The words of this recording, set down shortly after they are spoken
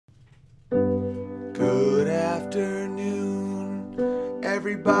afternoon.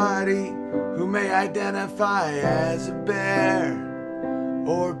 Everybody who may identify as a bear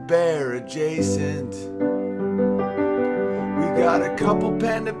or bear adjacent. We got a couple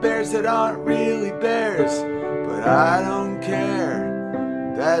panda bears that aren't really bears, but I don't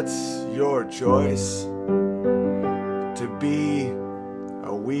care. That's your choice to be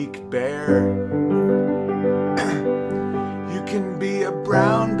a weak bear. You can be a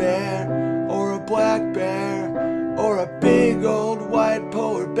brown bear or a black bear or a big old white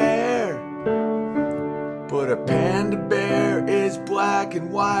polar bear. But a panda bear is black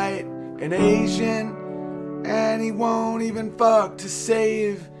and white and Asian, and he won't even fuck to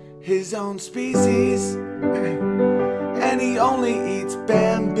save his own species. And he only eats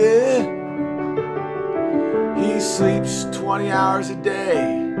bamboo. He sleeps 20 hours a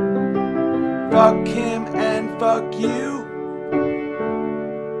day. Fuck him and fuck you.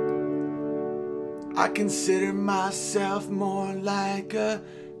 I consider myself more like a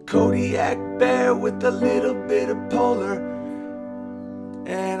Kodiak bear with a little bit of polar.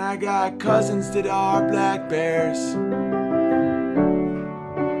 And I got cousins that are black bears.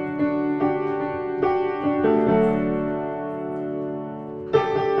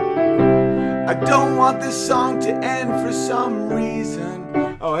 I don't want this song to end for some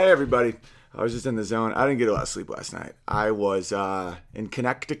reason. Oh, hey everybody. I was just in the zone. I didn't get a lot of sleep last night. I was in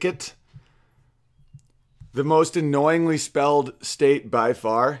Connecticut. The most annoyingly spelled state by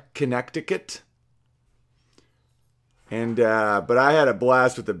far, Connecticut. And but I had a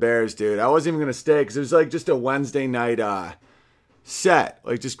blast with the Bears, dude. I wasn't even gonna stay because it was like just a Wednesday night set,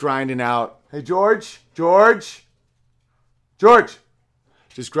 like just grinding out. Hey George,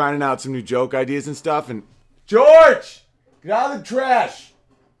 just grinding out some new joke ideas and stuff. And George, get out of the trash.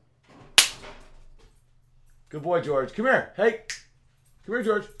 Good boy, George. Come here. Hey, come here,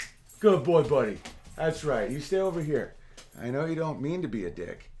 George. Good boy, buddy. That's right. You stay over here. I know you don't mean to be a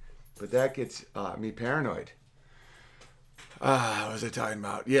dick, but that gets me paranoid. What was I talking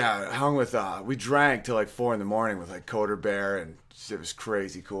about? Yeah, I hung with, we drank till like 4 a.m. with like Coder Bear, and it was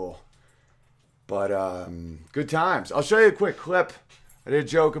crazy cool. But, good times. I'll show you a quick clip. I did a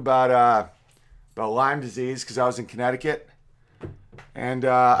joke about Lyme disease because I was in Connecticut. And,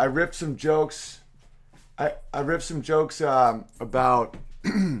 I ripped some jokes. I ripped some jokes, about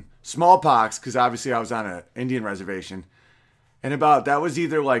smallpox because obviously I was on an Indian reservation. And about, that was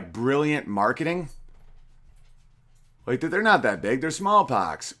either like brilliant marketing. Like, they're not that big. They're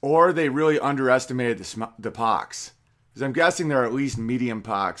smallpox. Or they really underestimated the pox. Because I'm guessing they're at least medium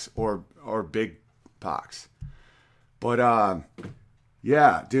pox or big pox. But,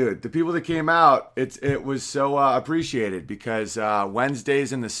 yeah, dude. The people that came out, it was so appreciated. Because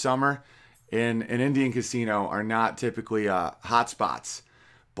Wednesdays in the summer in an Indian casino are not typically hot spots.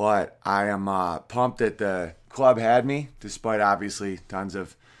 But I am pumped that the club had me, despite obviously tons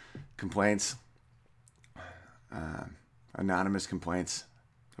of complaints. Anonymous complaints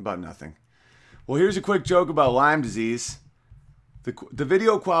about nothing. Well, here's a quick joke about Lyme disease. The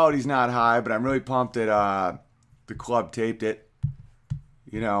video quality's not high, but I'm really pumped that the club taped it.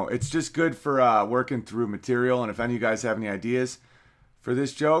 You know, it's just good for working through material. And if any of you guys have any ideas for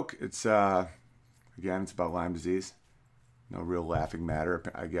this joke, it's again, it's about Lyme disease. No real laughing matter,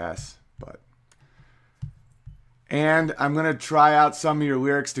 I guess. And I'm gonna try out some of your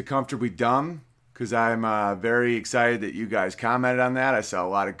lyrics to Comfortably Dumb. Because I'm very excited that you guys commented on that. I saw a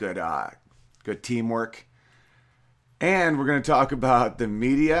lot of good teamwork. And we're going to talk about the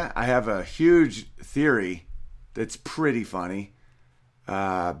media. I have a huge theory that's pretty funny.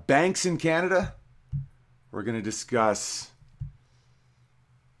 Banks in Canada. We're going to discuss...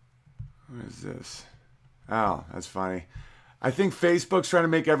 What is this? Oh, that's funny. I think Facebook's trying to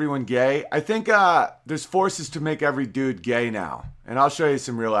make everyone gay. I think there's forces to make every dude gay now. And I'll show you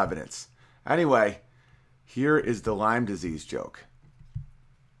some real evidence. Anyway, here is the Lyme disease joke.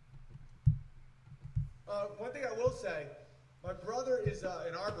 One thing I will say, my brother is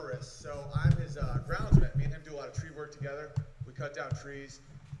an arborist, so I'm his groundsman. Me and him do a lot of tree work together. We cut down trees.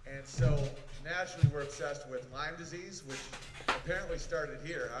 And so naturally we're obsessed with Lyme disease, which apparently started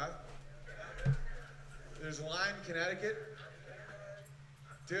here, huh? There's Lyme, Connecticut.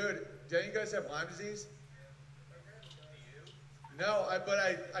 Dude, don't you guys have Lyme disease? No, but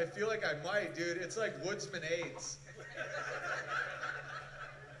I feel like I might, dude. It's like woodsman AIDS.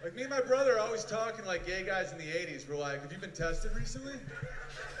 Like, me and my brother are always talking like gay guys in the 80s. We're like, have you been tested recently?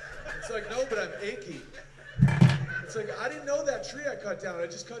 It's like, no, but I'm achy. It's like, I didn't know that tree I cut down. I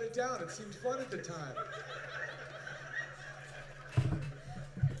just cut it down. It seemed fun at the time.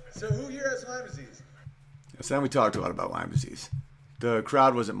 So who here has Lyme disease? So then we talked a lot about Lyme disease. The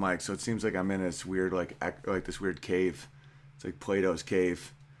crowd wasn't mic'd, so it seems like I'm in this weird, like this weird cave. It's like Plato's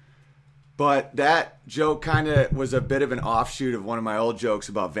cave. But that joke kind of was a bit of an offshoot of one of my old jokes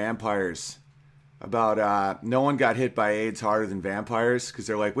about vampires. About no one got hit by AIDS harder than vampires. Because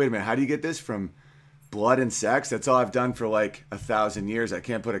they're like, wait a minute, how do you get this from blood and sex? That's all I've done for like 1,000 years. I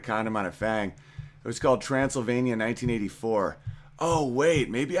can't put a condom on a fang. It was called Transylvania 1984. Oh, wait,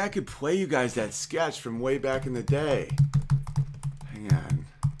 maybe I could play you guys that sketch from way back in the day. Hang on.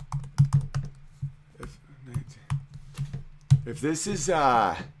 If this is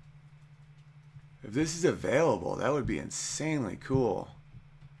available, that would be insanely cool.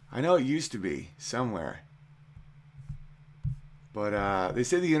 I know it used to be somewhere. But they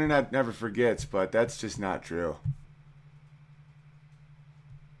say the internet never forgets, but that's just not true.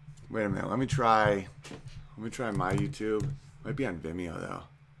 Wait a minute, let me try my YouTube. Might be on Vimeo though.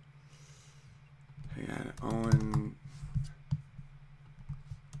 Hang on, Owen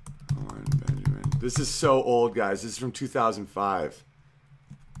Benjamin. This is so old, guys. This is from 2005.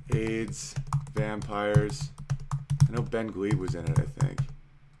 AIDS, vampires. I know Ben Glebe was in it, I think.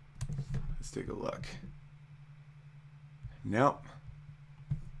 Let's take a look. Nope.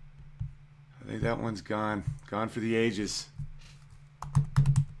 I think that one's gone. Gone for the ages.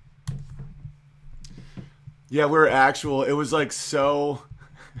 Yeah, we're actual. It was like so.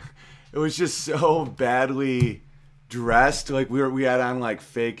 It was just so badly dressed. Like we had on like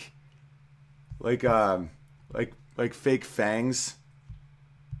fake, like fake fangs,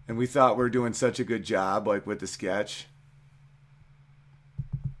 and we thought we were doing such a good job, like with the sketch.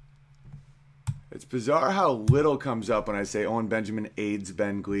 It's bizarre how little comes up when I say Owen Benjamin AIDS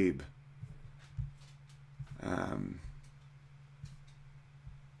Ben Glebe.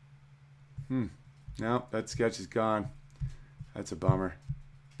 No, that sketch is gone. That's a bummer.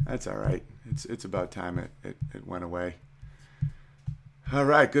 That's all right. It's about time it went away. All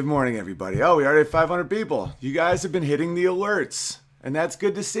right, good morning, everybody. Oh, we already have 500 people. You guys have been hitting the alerts, and that's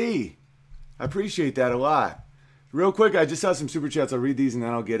good to see. I appreciate that a lot. Real quick, I just saw some super chats. I'll read these, and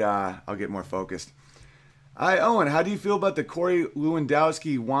then I'll get more focused. Hi, Owen. How do you feel about the Corey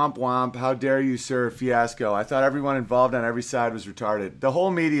Lewandowski womp womp, how dare you, sir, fiasco? I thought everyone involved on every side was retarded. The whole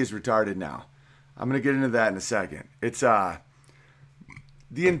media is retarded now. I'm going to get into that in a second. It's the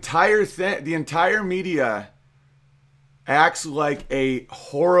entire media acts like a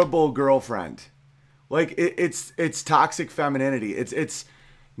horrible girlfriend. Like it's toxic femininity. It's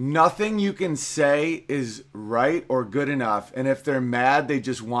nothing you can say is right or good enough. And if they're mad, they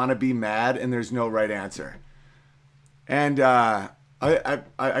just want to be mad and there's no right answer. And I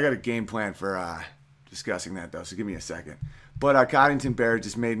got a game plan for discussing that though. So give me a second. But Coddington Bear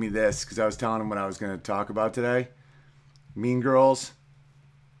just made me this because I was telling him what I was going to talk about today. Mean Girls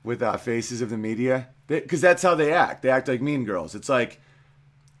with faces of the media. Because that's how they act. They act like mean girls. It's like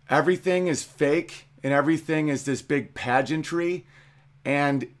everything is fake and everything is this big pageantry.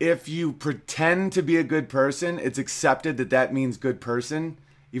 And if you pretend to be a good person, it's accepted that that means good person,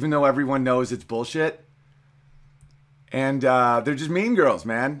 even though everyone knows it's bullshit. And they're just mean girls,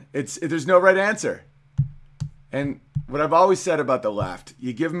 man. There's no right answer. And what I've always said about the left,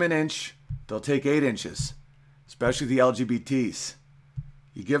 you give them an inch, they'll take 8 inches, especially the LGBTs.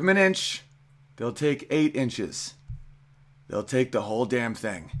 You give them an inch, they'll take 8 inches. They'll take the whole damn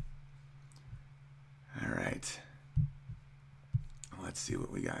thing. All right. Let's see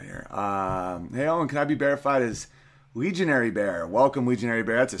what we got here. Hey, Owen, can I be verified as Legionary Bear? Welcome, Legionary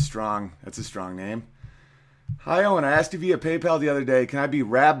Bear. That's a strong name. Hi, Owen. I asked you via PayPal the other day, can I be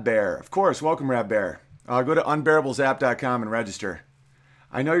Rab Bear? Of course. Welcome, Rab Bear. Go to unbearablezap.com and register.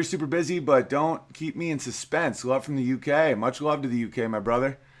 I know you're super busy, but don't keep me in suspense. Love from the UK. Much love to the UK, my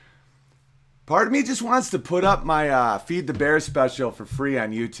brother. Part of me just wants to put up my Feed the Bear special for free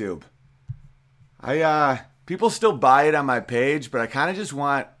on YouTube. People still buy it on my page, but I kind of just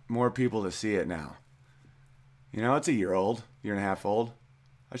want more people to see it now. You know, it's a year and a half old.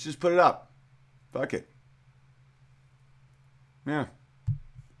 I should just put it up. Fuck it. Yeah.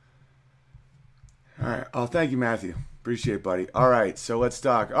 All right. Oh, thank you, Matthew. Appreciate it, buddy. All right, so let's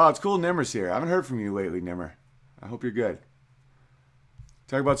talk. Oh, it's cool Nimmer's here. I haven't heard from you lately, Nimmer. I hope you're good.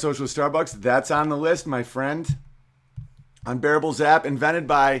 Talk about social with Starbucks. That's on the list, my friend. Unbearable Zap, invented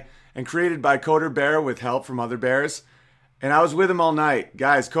by and created by Coder Bear with help from other bears. And I was with him all night.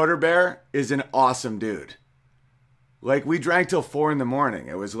 Guys, Coder Bear is an awesome dude. Like, we drank till 4 a.m.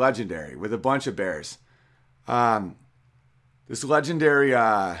 It was legendary with a bunch of bears. This legendary...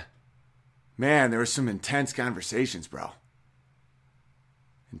 Man, there were some intense conversations, bro.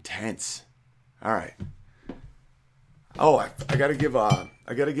 Intense. All right. Oh, I gotta give a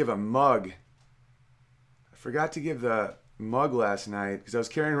mug. I forgot to give the mug last night because I was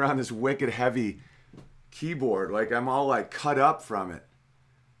carrying around this wicked heavy keyboard. Like I'm all like cut up from it.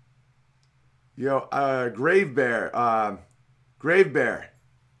 Grave Bear. I'm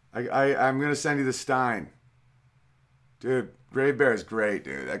gonna send you the Stein. Dude, Grave Bear is great,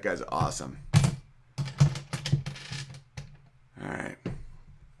 dude. That guy's awesome. All right.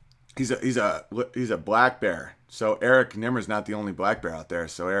 He's a black bear. So Eric Nimmer's not the only black bear out there.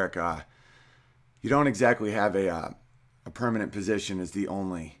 So Eric, you don't exactly have a permanent position as the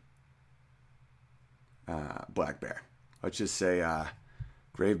only black bear. Let's just say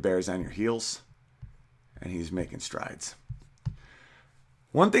Grave Bear's on your heels, and he's making strides.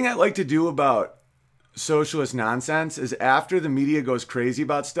 One thing I like to do about socialist nonsense is after the media goes crazy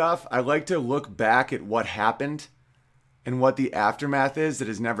about stuff, I like to look back at what happened and what the aftermath is that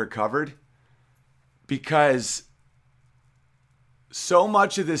is never covered. Because so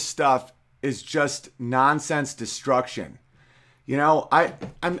much of this stuff is just nonsense destruction. You know,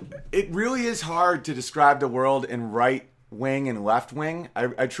 it really is hard to describe the world in right wing and left wing.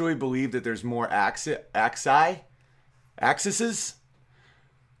 I truly believe that there's more axes.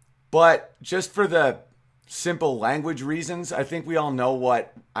 But just for the simple language reasons, I think we all know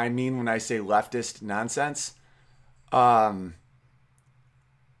what I mean when I say leftist nonsense.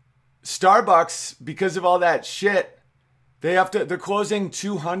 Starbucks, because of all that shit, they're closing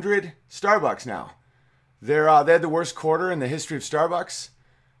 200 Starbucks now. They had the worst quarter in the history of Starbucks.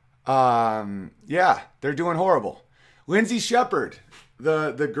 Yeah, they're doing horrible. Lindsay Shepard,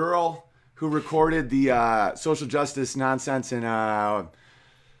 the girl who recorded the social justice nonsense in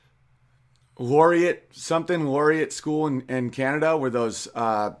Laureate school in Canada, where those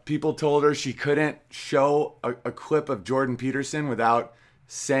people told her she couldn't show a clip of Jordan Peterson without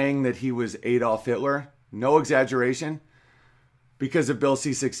saying that he was Adolf Hitler. No exaggeration. Because of Bill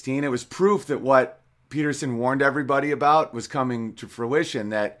C-16, it was proof that what Peterson warned everybody about was coming to fruition,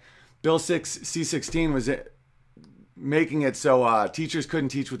 that Bill C-16 was making it so teachers couldn't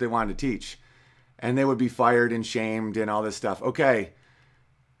teach what they wanted to teach. And they would be fired and shamed and all this stuff. Okay.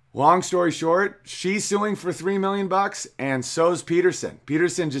 Long story short, she's suing for $3 million, and so's Peterson.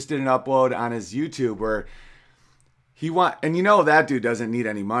 Peterson just did an upload on his YouTube where and you know that dude doesn't need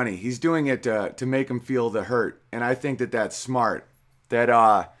any money. He's doing it to make him feel the hurt, and I think that that's smart.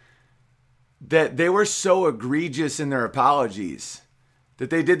 That they were so egregious in their apologies that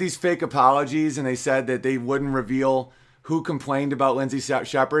they did these fake apologies, and they said that they wouldn't reveal who complained about Lindsay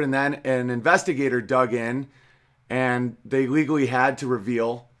Shepard, and then an investigator dug in, and they legally had to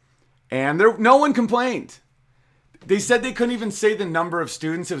reveal. And no one complained. They said they couldn't even say the number of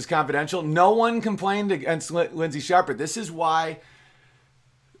students. It was confidential. No one complained against Lindsay Shepard. This is why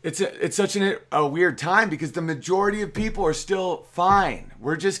it's such a weird time, because the majority of people are still fine.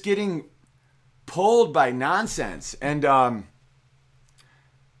 We're just getting pulled by nonsense. And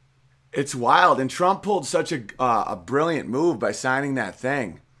it's wild. And Trump pulled such a brilliant move by signing that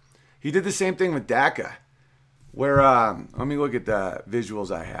thing. He did the same thing with DACA. Where, let me look at the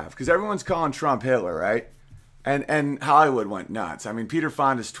visuals I have. Because everyone's calling Trump Hitler, right? And Hollywood went nuts. I mean, Peter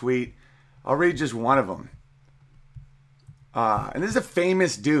Fonda's tweet. I'll read just one of them. And this is a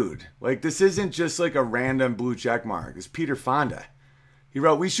famous dude. Like, this isn't just like a random blue check mark. It's Peter Fonda. He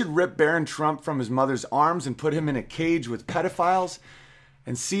wrote, "We should rip Barron Trump from his mother's arms and put him in a cage with pedophiles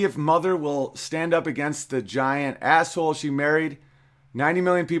and see if mother will stand up against the giant asshole she married. 90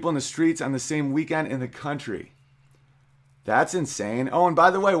 million people in the streets on the same weekend in the country." That's insane. Oh, and by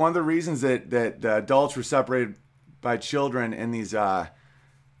the way, one of the reasons that the adults were separated by children in these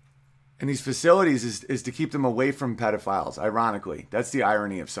facilities is to keep them away from pedophiles. Ironically, that's the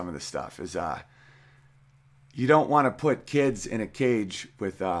irony of some of this stuff. Is you don't want to put kids in a cage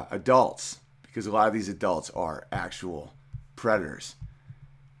with adults, because a lot of these adults are actual predators.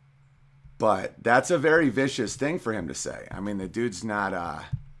 But that's a very vicious thing for him to say. I mean, the dude's not a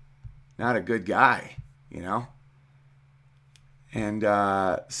good guy, you know. And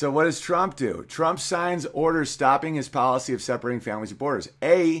so what does Trump do? Trump signs orders stopping his policy of separating families at borders.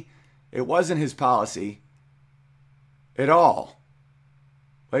 It wasn't his policy at all.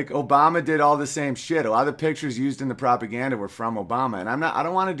 Like, Obama did all the same shit. A lot of the pictures used in the propaganda were from Obama. And I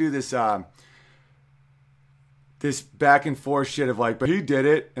don't want to do this this back and forth shit of like, but he did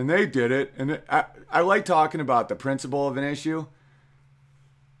it and they did it. And I like talking about the principle of an issue.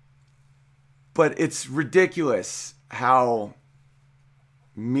 But it's ridiculous how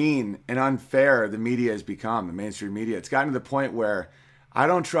mean and unfair the media has become, the mainstream media. It's gotten to the point where I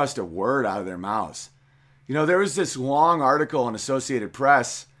don't trust a word out of their mouths. You know, there was this long article in Associated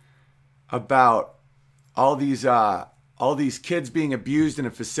Press about all these kids being abused in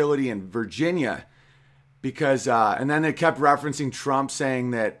a facility in Virginia. because, and then they kept referencing Trump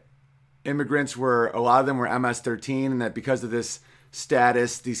saying that immigrants were, a lot of them were MS-13, and that because of this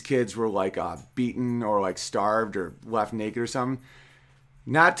status, these kids were like beaten or like starved or left naked or something.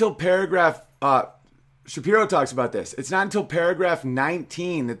 Not till paragraph, Shapiro talks about this. It's not until paragraph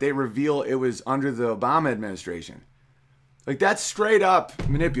 19 that they reveal it was under the Obama administration. Like, that's straight up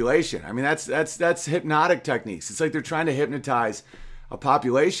manipulation. I mean, that's hypnotic techniques. It's like they're trying to hypnotize a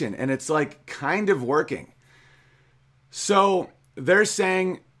population, and it's like kind of working. So they're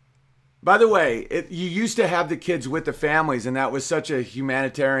saying, by the way, you used to have the kids with the families, and that was such a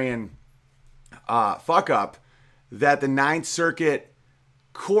humanitarian fuck up that the Ninth Circuit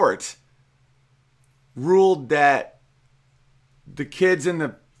Court ruled that the kids and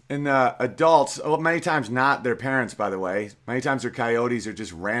the adults, many times not their parents, by the way, many times they're coyotes or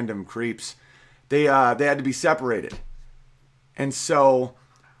just random creeps, they had to be separated. And so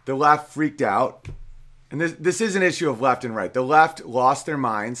the left freaked out. And this is an issue of left and right. The left lost their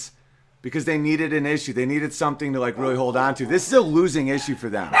minds because they needed an issue. They needed something to like really hold on to. This is a losing issue for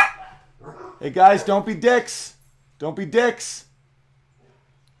them. Hey guys, don't be dicks. Don't be dicks.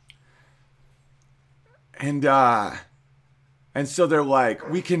 And so they're like,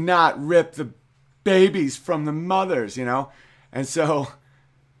 we cannot rip the babies from the mothers, you know? And so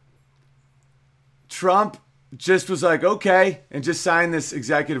Trump just was like, okay, and just signed this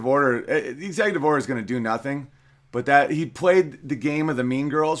executive order. The executive order is going to do nothing, but that he played the game of the Mean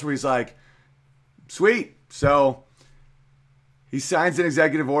Girls where he's like, sweet. So he signs an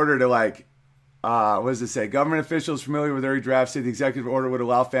executive order to like, what does it say? Government officials familiar with early drafts say the executive order would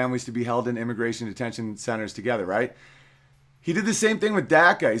allow families to be held in immigration detention centers together, right? He did the same thing with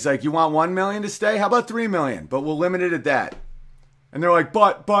DACA. He's like, you want 1 million to stay? How about 3 million? But we'll limit it at that. And they're like,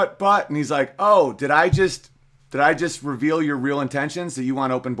 but. And he's like, oh, did I just reveal your real intentions that you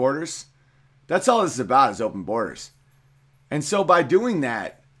want open borders? That's all this is about, is open borders. And so by doing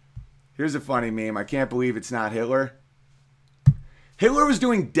that, here's a funny meme. I can't believe it's not Hitler. Hitler was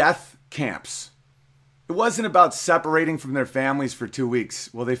doing death camps. It wasn't about separating from their families for 2 weeks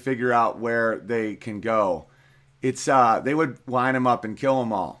while they figure out where they can go. It's they would line them up and kill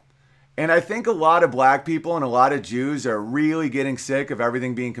them all. And I think a lot of black people and a lot of Jews are really getting sick of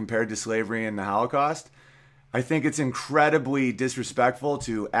everything being compared to slavery and the Holocaust. I think it's incredibly disrespectful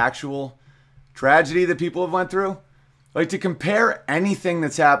to actual tragedy that people have went through. Like, to compare anything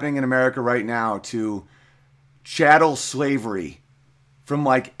that's happening in America right now to chattel slavery from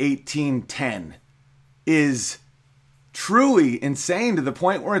like 1810 is truly insane to the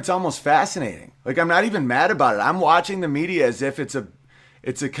point where it's almost fascinating. Like, I'm not even mad about it. I'm watching the media as if it's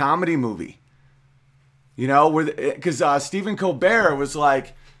a comedy movie. You know, because Stephen Colbert was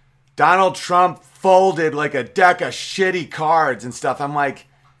like, Donald Trump folded like a deck of shitty cards and stuff. I'm like,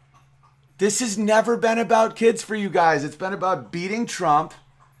 this has never been about kids for you guys. It's been about beating Trump,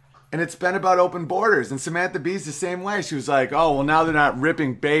 and it's been about open borders. And Samantha Bee's the same way. She was like, oh, well, now they're not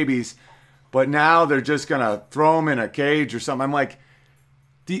ripping babies, but now they're just going to throw them in a cage or something. I'm like,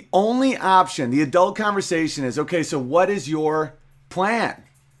 the only option, the adult conversation is, okay, so what is your plan?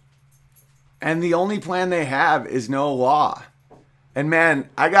 And the only plan they have is no law. And man,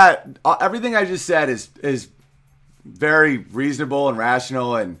 I got everything I just said is very reasonable and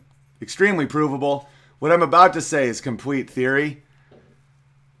rational and extremely provable. What I'm about to say is complete theory.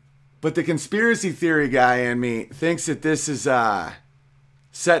 But the conspiracy theory guy in me thinks that this is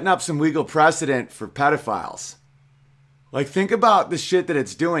setting up some legal precedent for pedophiles. Like, think about the shit that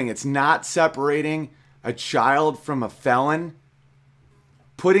it's doing. It's not separating a child from a felon,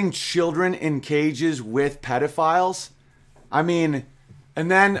 putting children in cages with pedophiles. I mean, and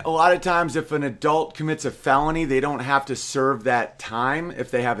then a lot of times if an adult commits a felony, they don't have to serve that time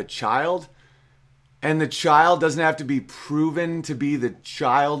if they have a child. And the child doesn't have to be proven to be the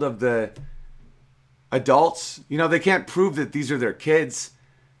child of the adults. You know, they can't prove that these are their kids.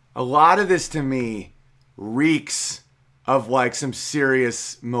 A lot of this to me reeks of like some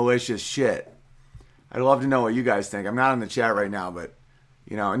serious malicious shit. I'd love to know what you guys think. I'm not in the chat right now, but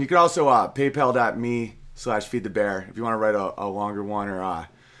you know, and you can also paypal.me/feedthebear if you want to write a longer one, or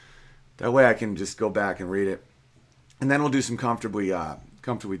that way I can just go back and read it. And then we'll do some comfortably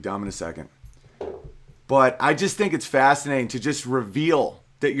dumb in a second. But I just think it's fascinating to just reveal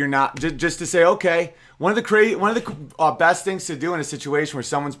that you're not, just to say, okay, one of the best things to do in a situation where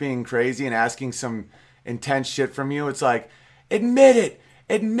someone's being crazy and asking some intense shit from you, it's like, admit it.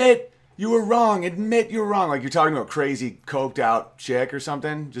 Admit you were wrong. Admit you're wrong. Like, you're talking to a crazy coked out chick or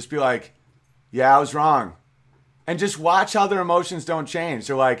something. Just be like, yeah, I was wrong. And just watch how their emotions don't change.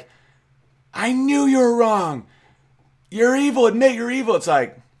 They're like, I knew you were wrong. You're evil. Admit you're evil. It's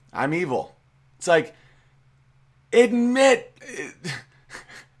like, I'm evil. It's like, admit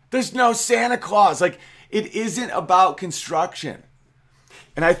there's no Santa Claus. Like, it isn't about construction.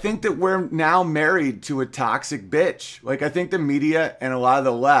 And I think that we're now married to a toxic bitch. Like, I think the media and a lot of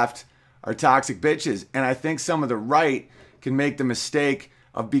the left are toxic bitches. And I think some of the right can make the mistake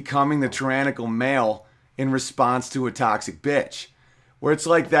of becoming the tyrannical male in response to a toxic bitch. Where it's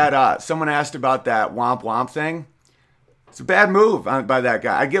like that, someone asked about that womp womp thing. It's a bad move by that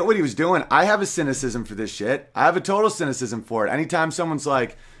guy. I get what he was doing. I have a cynicism for this shit. I have a total cynicism for it. Anytime someone's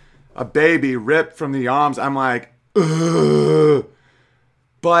like a baby ripped from the arms, I'm like, ugh.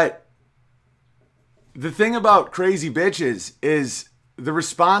 But the thing about crazy bitches is the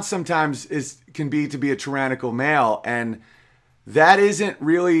response sometimes can be to be a tyrannical male, and that isn't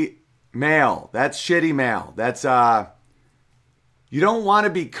really male. That's shitty male. That's you don't want to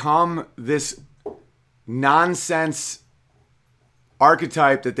become this nonsense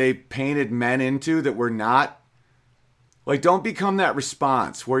archetype that they painted men into that we're not. Like, don't become that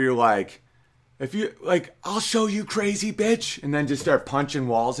response where you're like, if you like, I'll show you crazy bitch, and then just start punching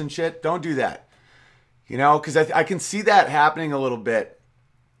walls and shit. Don't do that. You know, because I can see that happening a little bit.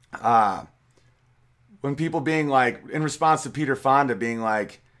 When people being like, in response to Peter Fonda being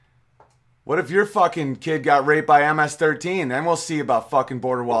like, what if your fucking kid got raped by MS-13? Then we'll see about fucking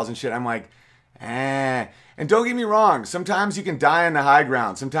border walls and shit. I'm like, eh. And don't get me wrong. Sometimes you can die on the high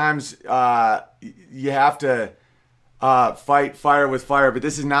ground. Sometimes you have to fight fire with fire. But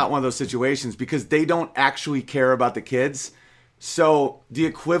this is not one of those situations because they don't actually care about the kids. So the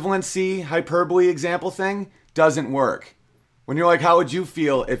equivalency hyperbole example thing doesn't work. When you're like, how would you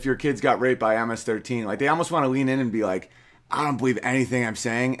feel if your kids got raped by MS-13? Like, they almost want to lean in and be like, I don't believe anything I'm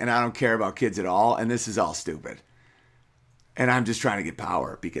saying, and I don't care about kids at all, and this is all stupid. And I'm just trying to get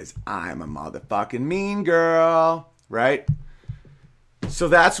power because I'm a motherfucking mean girl, right? So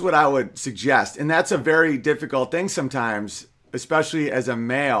that's what I would suggest. And that's a very difficult thing sometimes, especially as a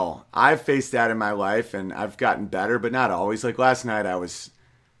male. I've faced that in my life, and I've gotten better, but not always. Like last night, I was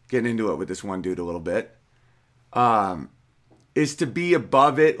getting into it with this one dude a little bit. Is to be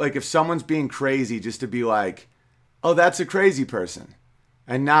above it. Like, if someone's being crazy, just to be like, oh, that's a crazy person,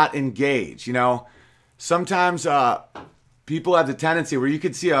 and not engage. You know, sometimes people have the tendency where you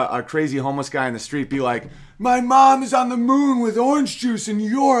could see a crazy homeless guy in the street be like, my mom is on the moon with orange juice and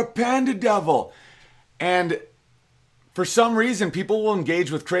you're a panda devil. And for some reason, people will engage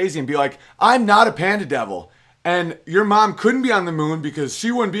with crazy and be like, I'm not a panda devil. And your mom couldn't be on the moon because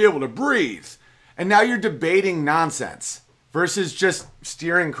she wouldn't be able to breathe. And now you're debating nonsense versus just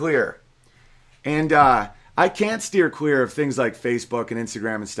steering clear. And I can't steer clear of things like Facebook and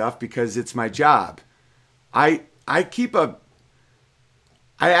Instagram and stuff because it's my job. I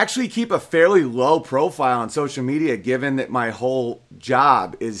actually keep a fairly low profile on social media given that my whole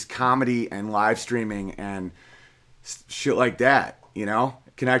job is comedy and live streaming and shit like that, you know,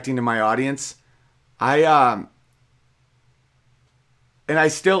 connecting to my audience. And I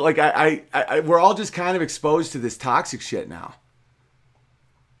still like, we're all just kind of exposed to this toxic shit now.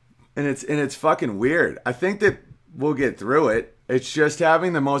 And it's fucking weird. I think that we'll get through it. It's just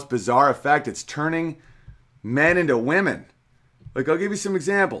having the most bizarre effect. It's turning men into women. Like, I'll give you some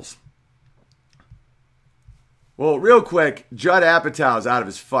examples. Well, real quick, Judd Apatow is out of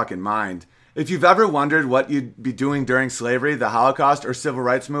his fucking mind. If you've ever wondered what you'd be doing during slavery, the Holocaust, or civil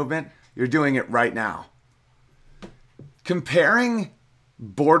rights movement, you're doing it right now. Comparing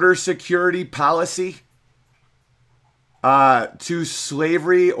border security policy to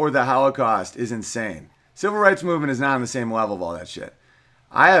slavery or the Holocaust is insane. Civil rights movement is not on the same level of all that shit.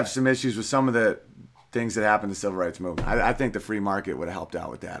 I have some issues with some of the things that happened to the civil rights movement. I think the free market would have helped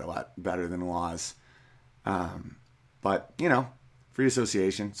out with that a lot better than laws. But, you know, free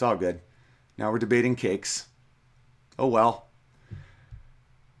association, it's all good. Now we're debating cakes. Oh, well.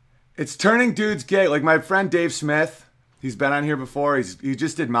 It's turning dudes gay. Like my friend Dave Smith, he's been on here before. He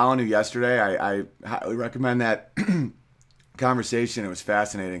just did Molyneux yesterday. I highly recommend that conversation. It was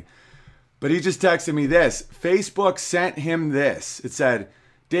fascinating. But he just texted me this. Facebook sent him this. It said,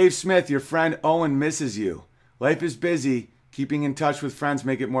 Dave Smith, your friend Owen misses you. Life is busy. Keeping in touch with friends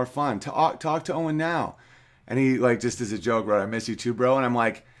make it more fun. Talk to Owen now. And he, like, just as a joke, wrote, I miss you too, bro. And I'm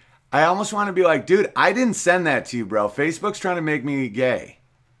like, I almost want to be like, dude, I didn't send that to you, bro. Facebook's trying to make me gay.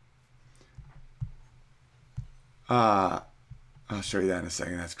 I'll show you that in a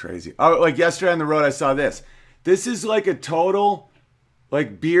second. That's crazy. Oh, like yesterday on the road, I saw this. This is like a total,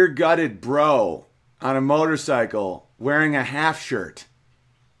 like, beer-gutted bro on a motorcycle wearing a half shirt.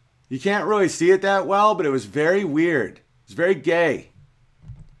 You can't really see it that well, but it was very weird. It's very gay.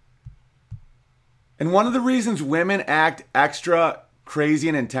 And one of the reasons women act extra crazy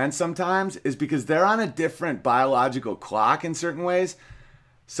and intense sometimes is because they're on a different biological clock in certain ways.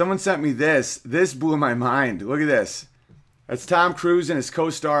 Someone sent me this. This blew my mind. Look at this. That's Tom Cruise and his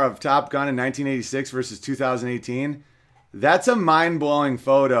co-star of Top Gun in 1986 versus 2018. That's a mind-blowing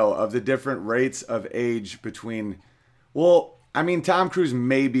photo of the different rates of age between... Well, I mean, Tom Cruise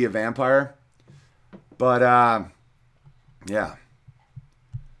may be a vampire. But, yeah.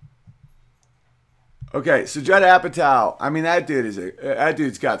 Okay, so Judd Apatow. I mean, that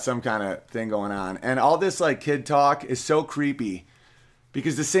dude's got some kind of thing going on. And all this, like, kid talk is so creepy.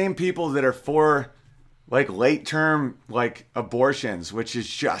 Because the same people that are for... like late term, like abortions, which is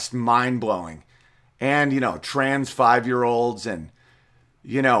just mind blowing. And, trans 5-year-olds and,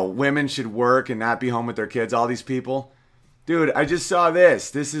 women should work and not be home with their kids. All these people. Dude, I just saw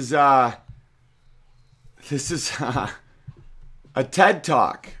this. This is a TED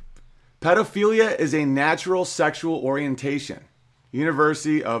Talk. Pedophilia is a natural sexual orientation.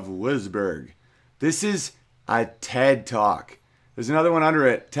 University of Wurzburg. This is a TED Talk. There's another one under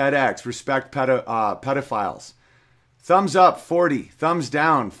it, TEDx, respect pedophiles. Thumbs up, 40. Thumbs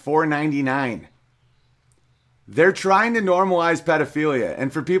down, 499. They're trying to normalize pedophilia.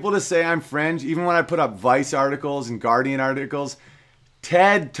 And for people to say I'm fringe, even when I put up Vice articles and Guardian articles,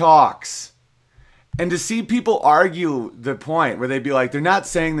 TED Talks. And to see people argue the point where they'd be like, they're not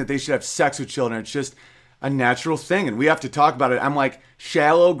saying that they should have sex with children. It's just a natural thing. And we have to talk about it. I'm like,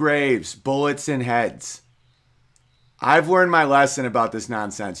 shallow graves, bullets in heads. I've learned my lesson about this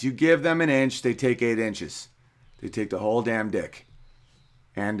nonsense. You give them an inch, they take 8 inches. They take the whole damn dick.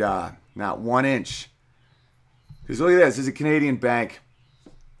 And not 1 inch. Because look at this. This is a Canadian bank.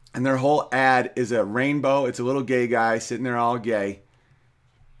 And their whole ad is a rainbow. It's a little gay guy sitting there all gay.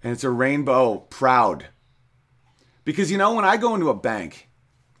 And it's a rainbow proud. Because, when I go into a bank,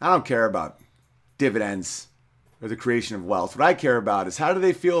 I don't care about dividends or the creation of wealth. What I care about is how do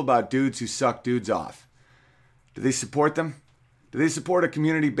they feel about dudes who suck dudes off? Do they support them? Do they support a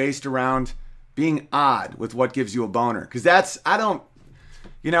community based around being odd with what gives you a boner? Because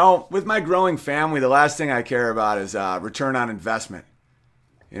with my growing family, the last thing I care about is return on investment.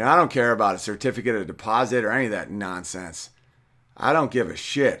 I don't care about a certificate of deposit or any of that nonsense. I don't give a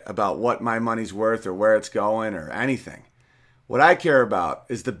shit about what my money's worth or where it's going or anything. What I care about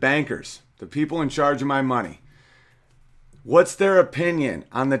is the bankers, the people in charge of my money. What's their opinion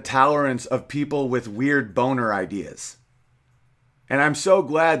on the tolerance of people with weird boner ideas? And I'm so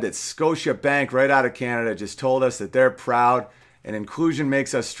glad that Scotia Bank right out of Canada just told us that they're proud and inclusion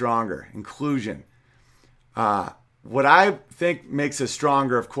makes us stronger. Inclusion. What I think makes us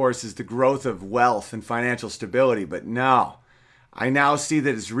stronger, of course, is the growth of wealth and financial stability. But no, I now see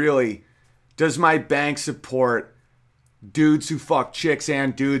that it's really, does my bank support dudes who fuck chicks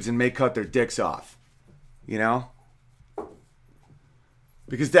and dudes and may cut their dicks off?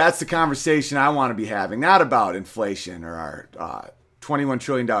 Because that's the conversation I want to be having, not about inflation or our $21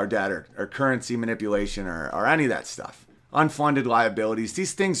 trillion debt or currency manipulation or any of that stuff. Unfunded liabilities.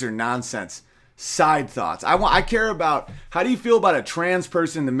 These things are nonsense. Side thoughts. I care about, how do you feel about a trans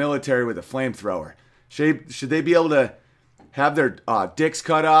person in the military with a flamethrower? Should they be able to have their dicks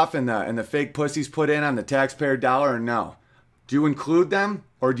cut off and the fake pussies put in on the taxpayer dollar or no? Do you include them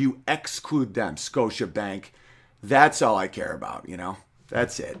or do you exclude them, Scotia Bank? That's all I care about,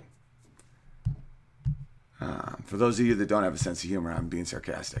 That's it. For those of you that don't have a sense of humor, I'm being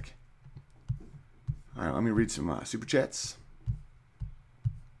sarcastic. All right, let me read some super chats.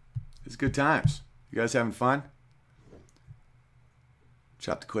 It's good times. You guys having fun?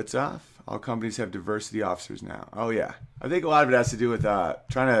 Chop the quits off. All companies have diversity officers now. Oh, yeah. I think a lot of it has to do with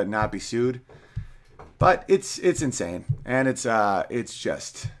trying to not be sued. But it's insane. And it's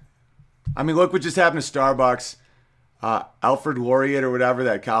just... I mean, look what just happened to Starbucks. Alfred Laureate or whatever,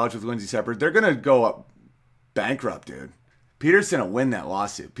 that college with Lindsay Shepard, they're going to go up bankrupt, dude. Peterson will win that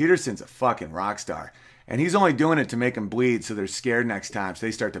lawsuit. Peterson's a fucking rock star. And he's only doing it to make them bleed so they're scared next time, so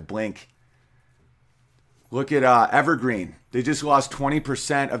they start to blink. Look at Evergreen. They just lost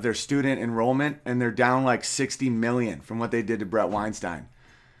 20% of their student enrollment, and they're down like 60 million from what they did to Brett Weinstein.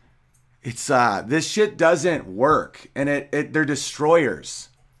 It's this shit doesn't work, and they're destroyers.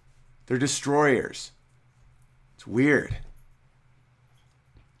 They're destroyers. It's weird.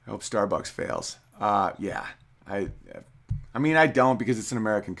 I hope Starbucks fails. Yeah. I mean, I don't because it's an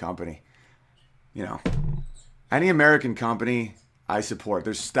American company. Any American company I support.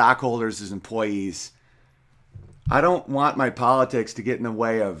 There's stockholders, there's employees. I don't want my politics to get in the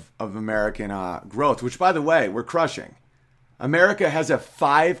way of American growth, which, by the way, we're crushing. America has a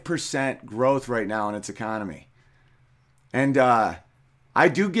 5% growth right now in its economy. And I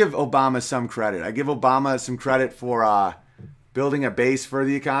do give Obama some credit. I give Obama some credit for building a base for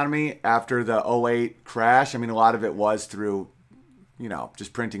the economy after the '08 crash. I mean, a lot of it was through,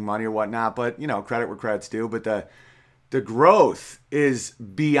 just printing money or whatnot, but, credit where credit's due. But the growth is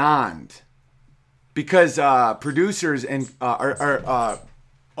beyond, because producers and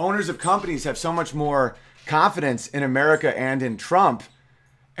owners of companies have so much more confidence in America and in Trump,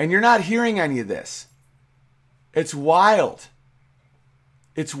 and you're not hearing any of this. It's wild.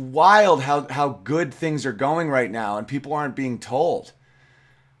 It's wild how good things are going right now, and people aren't being told.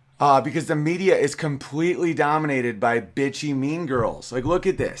 Because the media is completely dominated by bitchy mean girls. Like, look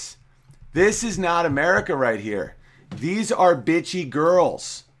at this. This is not America right here. These are bitchy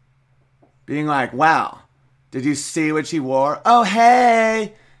girls being like, wow, did you see what she wore? Oh,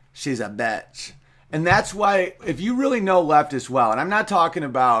 hey, she's a bitch. And that's why, if you really know leftists well, and I'm not talking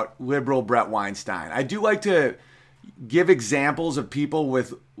about liberal Brett Weinstein, I do like to give examples of people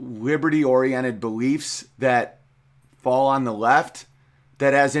with liberty-oriented beliefs that fall on the left,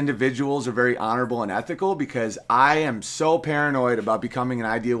 that as individuals are very honorable and ethical, because I am so paranoid about becoming an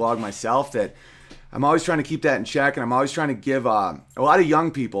ideologue myself that I'm always trying to keep that in check, and I'm always trying to give a lot of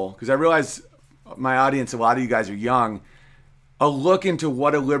young people, because I realize my audience, a lot of you guys are young, a look into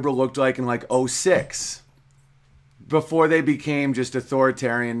what a liberal looked like in like '06, before they became just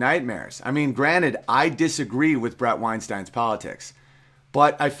authoritarian nightmares. I mean, granted, I disagree with Brett Weinstein's politics,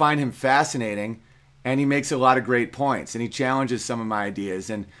 but I find him fascinating, and he makes a lot of great points, and he challenges some of my ideas.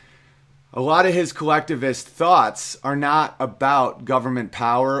 And a lot of his collectivist thoughts are not about government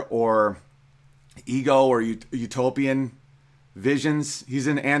power or ego or utopian visions. He's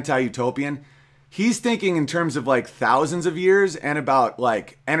an anti-utopian. He's thinking in terms of like thousands of years and about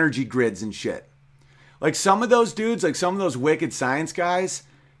like energy grids and shit. Like some of those dudes, like some of those wicked science guys,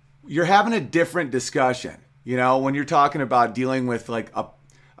 you're having a different discussion, when you're talking about dealing with like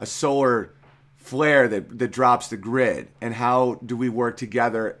a solar flare that drops the grid, and how do we work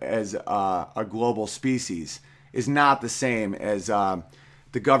together as a global species is not the same as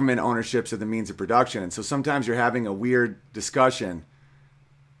the government ownerships of the means of production. And so sometimes you're having a weird discussion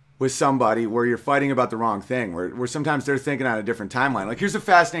with somebody where you're fighting about the wrong thing, where sometimes they're thinking on a different timeline. Like, here's a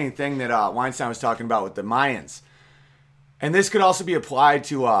fascinating thing that Weinstein was talking about with the Mayans. And this could also be applied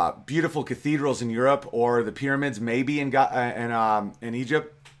to beautiful cathedrals in Europe, or the pyramids maybe in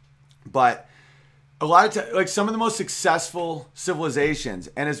Egypt. But a lot of like some of the most successful civilizations,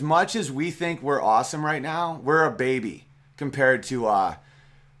 and as much as we think we're awesome right now, we're a baby compared to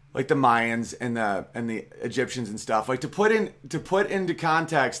like the Mayans and the Egyptians and stuff. Like to put into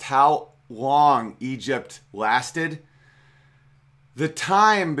context how long Egypt lasted, the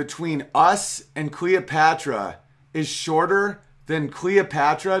time between us and Cleopatra is shorter than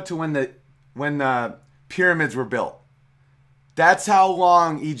Cleopatra to when the pyramids were built. That's how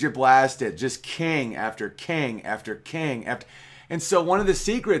long Egypt lasted, just king after king after king after. And so one of the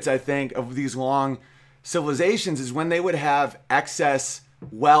secrets, I think, of these long civilizations is when they would have excess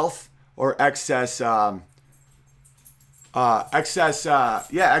wealth or excess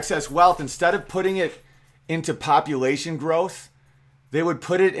wealth, instead of putting it into population growth, they would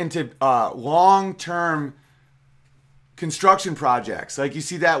put it into long-term construction projects. Like you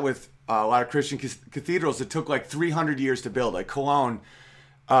see that with a lot of Christian cathedrals that took like 300 years to build. Like Cologne,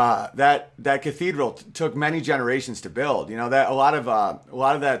 that cathedral took many generations to build. That a lot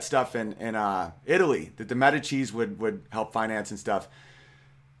of that stuff in Italy that the Medicis would help finance and stuff,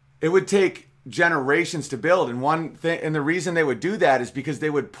 it would take generations to build. And one thing, and the reason they would do that is because they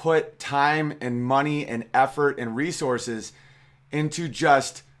would put time and money and effort and resources into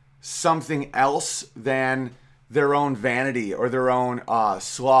just something else than their own vanity or their own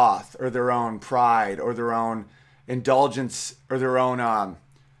sloth or their own pride or their own indulgence or their own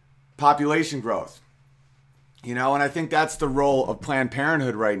population growth. And I think that's the role of Planned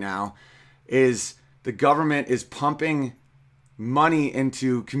Parenthood right now, is the government is pumping money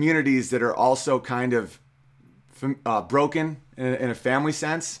into communities that are also kind of broken in a family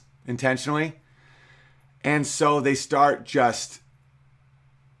sense, intentionally. And so they start just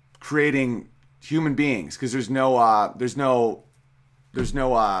creating human beings, because there's no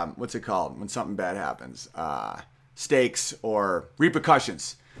what's it called when something bad happens, stakes or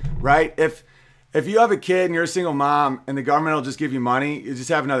repercussions, right? If you have a kid and you're a single mom and the government will just give you money, you just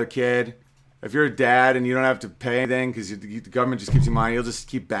have another kid. If you're a dad and you don't have to pay anything because the government just gives you money, you'll just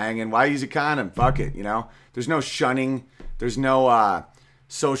keep banging. Why use a condom? Fuck it, There's no shunning. There's no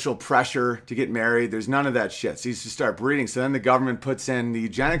social pressure to get married. There's none of that shit. So you just start breeding. So then the government puts in the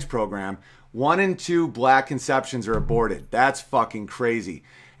eugenics program. 1 in 2 black conceptions are aborted. That's fucking crazy.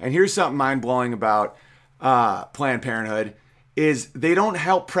 And here's something mind-blowing about Planned Parenthood is they don't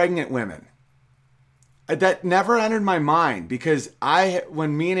help pregnant women. that never entered my mind because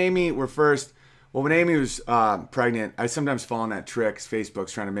when me and Amy were first, well, when Amy was pregnant, I sometimes fall in that trick.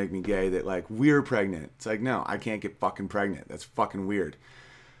 Facebook's trying to make me gay that like we're pregnant. It's like, no, I can't get fucking pregnant. That's fucking weird.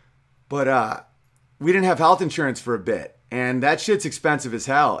 But we didn't have health insurance for a bit. And that shit's expensive as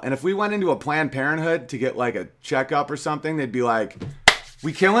hell. And if we went into a Planned Parenthood to get like a checkup or something, they'd be like,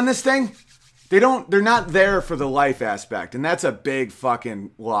 we killing this thing? They're not there for the life aspect. And that's a big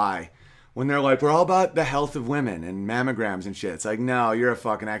fucking lie. When they're like, we're all about the health of women and mammograms and shit. It's like, no, you're a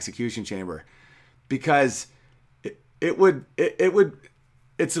fucking execution chamber. Because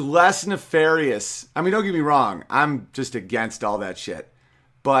it's less nefarious. I mean, don't get me wrong. I'm just against all that shit.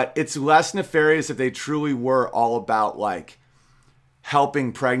 But it's less nefarious if they truly were all about like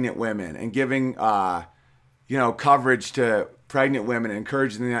helping pregnant women and giving, coverage to pregnant women and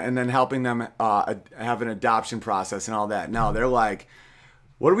encouraging them and then helping them have an adoption process and all that. No, they're like,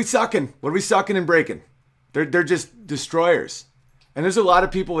 what are we sucking? What are we sucking and breaking? They're just destroyers. And there's a lot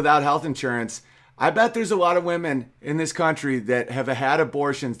of people without health insurance. I bet there's a lot of women in this country that have had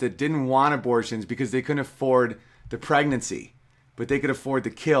abortions that didn't want abortions because they couldn't afford the pregnancy, but they could afford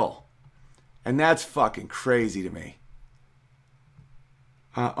the kill. And that's fucking crazy to me.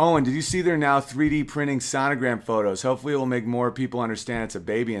 Owen, did you see they're now 3D printing sonogram photos? Hopefully it will make more people understand it's a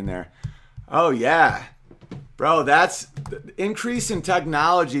baby in there. Oh, yeah. Bro, that's the increase in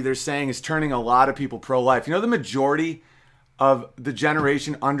technology they're saying is turning a lot of people pro-life. You know the majority of the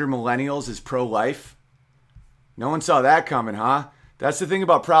generation under millennials is pro-life? No one saw that coming, huh? That's the thing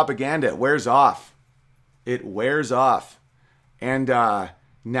about propaganda. It wears off. It wears off. And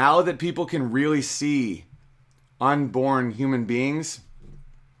now that people can really see unborn human beings,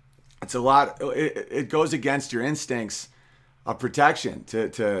 it's a lot. It goes against your instincts of protection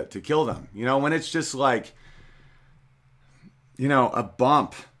to kill them. You know, when it's just like, a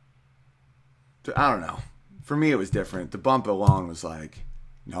bump. I don't know. For me, it was different. The bump alone was like,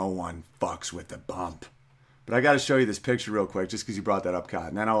 no one fucks with the bump. But I got to show you this picture real quick, just because you brought that up, Cod.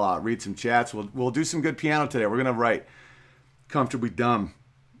 And then I'll read some chats. We'll do some good piano today. We're gonna write Comfortably Dumb.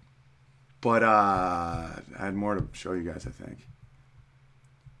 But I had more to show you guys, I think.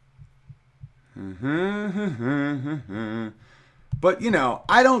 But,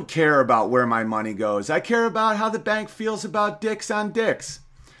 I don't care about where my money goes. I care about how the bank feels about dicks on dicks.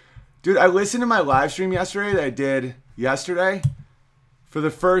 Dude, I listened to my live stream yesterday that I did yesterday for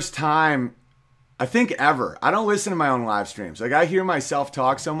the first time, I think ever. I don't listen to my own live streams. Like, I hear myself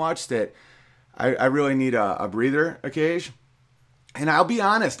talk so much that I really need a breather occasion. And I'll be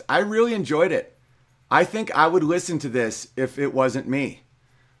honest, I really enjoyed it. I think I would listen to this if it wasn't me.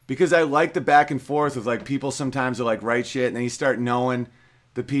 Because I like the back and forth of like people sometimes will like write shit and then you start knowing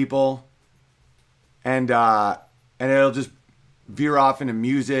the people and it'll just veer off into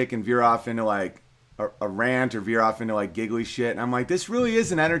music and veer off into like a rant or veer off into like giggly shit. And I'm like, this really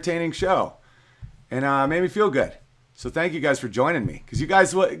is an entertaining show. And it made me feel good. So thank you guys for joining me.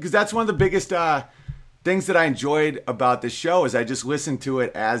 Because that's one of the biggest things that I enjoyed about this show is I just listened to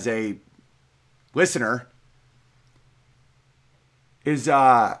it as a listener. Is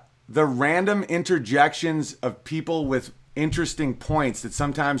the random interjections of people with interesting points that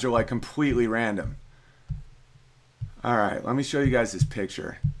sometimes are like completely random. All right, let me show you guys this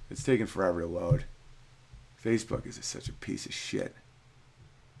picture. It's taking forever to load. Facebook is such a piece of shit.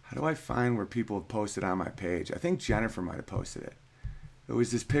 How do I find where people have posted on my page? I think Jennifer might have posted it. It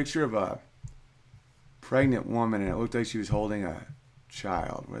was this picture of a pregnant woman and it looked like she was holding a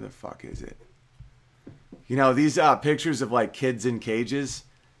child. Where the fuck is it? These pictures of like kids in cages,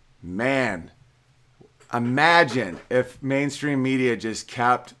 man, imagine if mainstream media just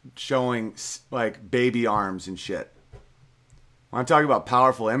kept showing like baby arms and shit. When I'm talking about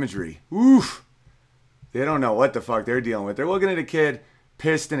powerful imagery, oof, they don't know what the fuck they're dealing with. They're looking at a kid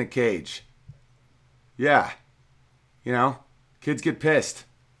pissed in a cage. Yeah, kids get pissed.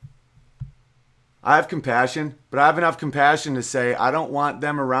 I have compassion, but I have enough compassion to say I don't want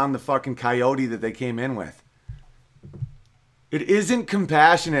them around the fucking coyote that they came in with. It isn't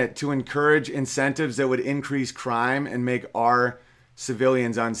compassionate to encourage incentives that would increase crime and make our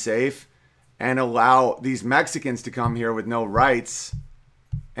civilians unsafe and allow these Mexicans to come here with no rights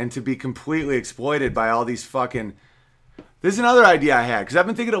and to be completely exploited by all these fucking... This is another idea I had because I've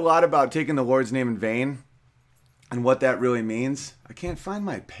been thinking a lot about taking the Lord's name in vain and what that really means. I can't find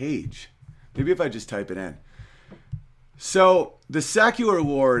my page. Maybe if I just type it in. So the secular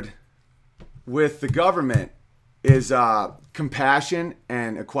Lord with the government is compassion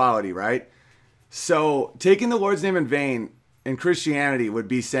and equality, right? So taking the Lord's name in vain in Christianity would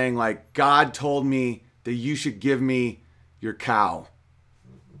be saying like, God told me that you should give me your cow.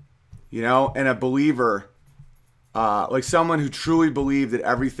 and a believer, like someone who truly believed that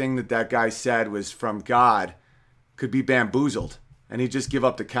everything that guy said was from God, could be bamboozled and he'd just give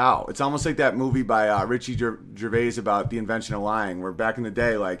up the cow. It's almost like that movie by Richie Gervais about the invention of lying, where back in the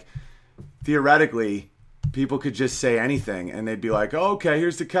day, like, theoretically, people could just say anything and they'd be like, oh, okay,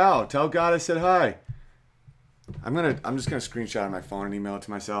 here's the cow. Tell God I said hi. I'm just gonna screenshot on my phone and email it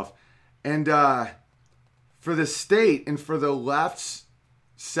to myself. And for the state and for the left's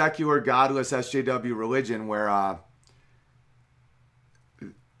secular, godless SJW religion, where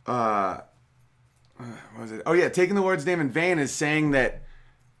what was it? Oh yeah, taking the Lord's name in vain is saying that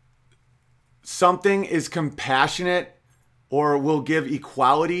something is compassionate or will give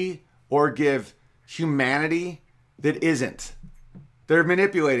equality or give humanity that isn't. They're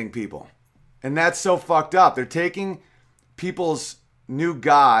manipulating people. And that's so fucked up. They're taking people's new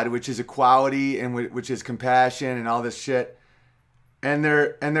God, which is equality and which is compassion and all this shit, and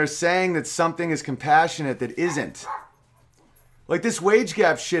they're saying that something is compassionate that isn't. Like, this wage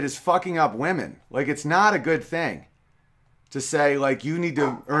gap shit is fucking up women. Like, it's not a good thing to say, like, you need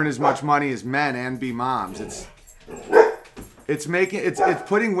to earn as much money as men and be moms. It's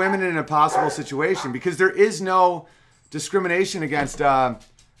putting women in an impossible situation, because there is no discrimination against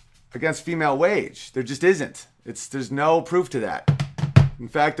female wage. There just isn't. There's no proof to that. In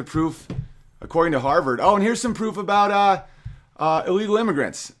fact, the proof, according to Harvard. Oh, and here's some proof about illegal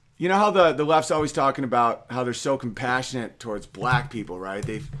immigrants. You know how the left's always talking about how they're so compassionate towards black people, right?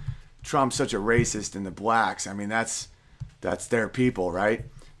 Trump's such a racist in the blacks. I mean, that's their people, right?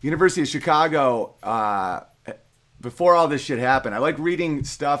 University of Chicago, before all this shit happened, I like reading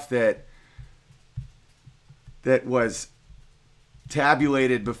stuff that was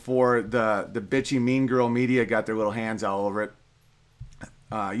tabulated before the bitchy mean girl media got their little hands all over it.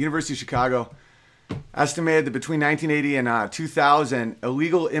 University of Chicago estimated that between 1980 and 2000,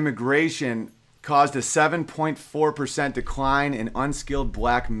 illegal immigration caused a 7.4% decline in unskilled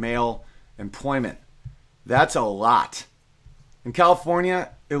black male employment. That's a lot. In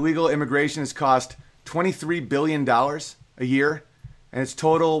California, illegal immigration has cost $23 billion a year, and it's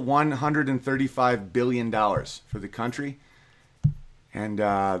total $135 billion for the country. And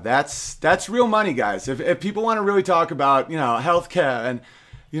that's real money, guys. If people want to really talk about, healthcare and,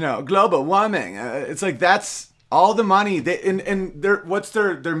 global warming, it's like that's all the money. What's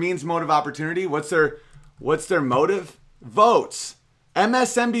their means, motive, opportunity? What's their motive? Votes.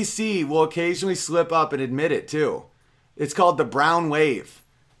 MSNBC will occasionally slip up and admit it too. It's called the brown wave,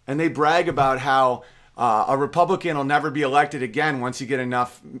 and they brag about how a Republican will never be elected again once you get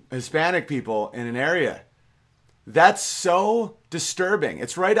enough Hispanic people in an area. That's so disturbing.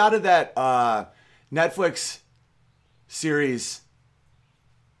 It's right out of that Netflix series,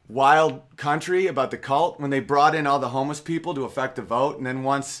 Wild Country, about the cult, when they brought in all the homeless people to affect the vote. And then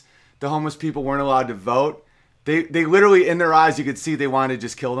once the homeless people weren't allowed to vote, they literally, in their eyes, you could see they wanted to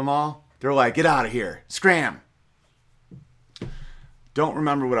just kill them all. They're like, get out of here. Scram. Don't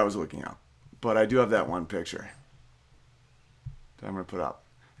remember what I was looking at, but I do have that one picture that I'm going to put up.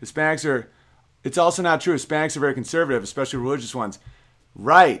 It's also not true. Hispanics are very conservative, especially religious ones.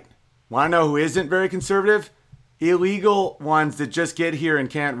 Right. Want to know who isn't very conservative? Illegal ones that just get here and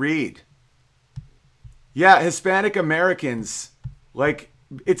can't read. Yeah, Hispanic Americans, like,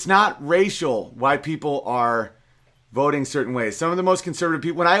 it's not racial why people are voting certain ways. Some of the most conservative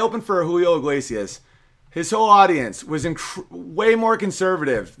people, when I opened for Julio Iglesias, his whole audience was way more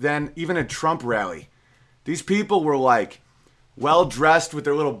conservative than even a Trump rally. These people were like well dressed with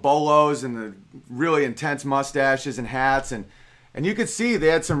their little bolos and the really intense mustaches and hats, and you could see they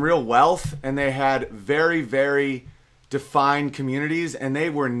had some real wealth, and they had very, very defined communities, and they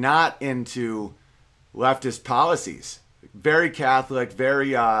were not into leftist policies. Very Catholic,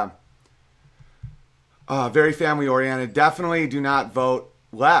 very family oriented. Definitely do not vote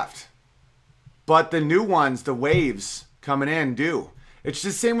left. But the new ones, the waves coming in, do. It's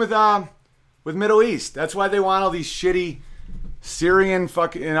the same with Middle East. That's why they want all these shitty Syrian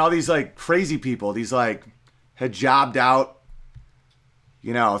fucking and all these like crazy people, these like hijabbed out,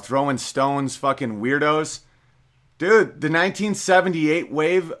 throwing stones fucking weirdos. Dude, the 1978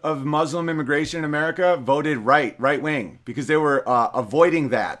 wave of Muslim immigration in America voted right wing, because they were avoiding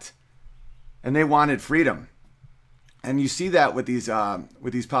that, and they wanted freedom. And you see that with these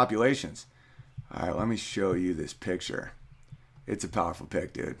populations. All right, let me show you this picture. It's a powerful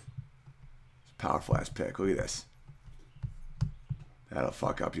pic, dude. It's a powerful ass pic. Look at this. That'll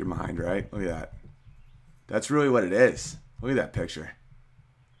fuck up your mind, right? Look at that. That's really what it is. Look at that picture.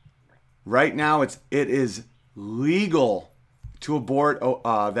 Right now, it is legal to abort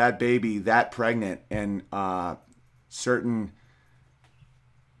that baby that pregnant in certain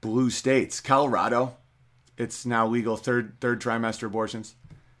blue states. Colorado, it's now legal third trimester abortions.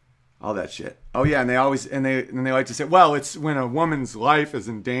 All that shit. Oh yeah, and they like to say, well, it's when a woman's life is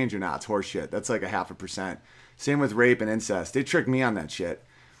in danger. Nah, it's horseshit. That's like 0.5%. Same with rape and incest. They trick me on that shit.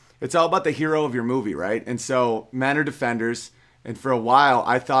 It's all about the hero of your movie, right? And so men are defenders, and for a while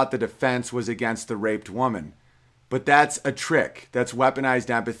I thought the defense was against the raped woman. But that's a trick. That's weaponized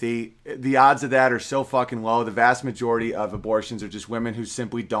empathy. The odds of that are so fucking low. The vast majority of abortions are just women who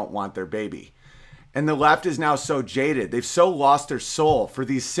simply don't want their baby. And the left is now so jaded. They've so lost their soul for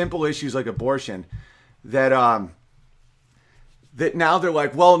these simple issues like abortion that that now they're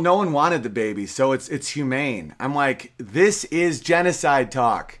like, well, no one wanted the baby, so it's humane. I'm like, this is genocide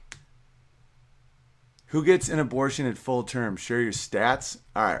talk. Who gets an abortion at full term? Share your stats?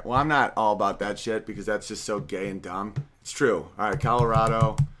 All right, well, I'm not all about that shit because that's just so gay and dumb. It's true. All right,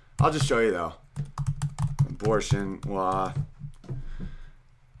 Colorado. I'll just show you, though. Abortion law.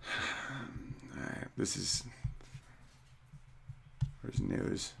 This is, where's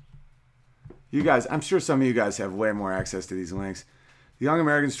news? You guys, I'm sure some of you guys have way more access to these links. The Young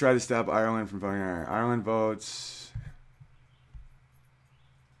Americans try to stop Ireland from voting. Ireland votes.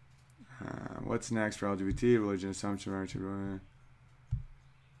 What's next for LGBT? Religion, assumption, all right,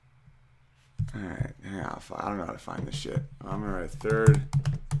 yeah, I don't know how to find this shit. I'm going to write third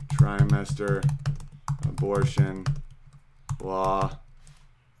trimester abortion law,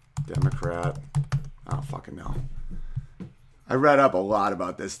 Democrat. I don't fucking know. I read up a lot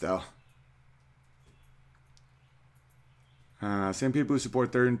about this, though. Same people who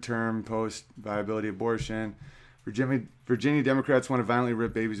support third term post-viability abortion. Virginia Democrats want to violently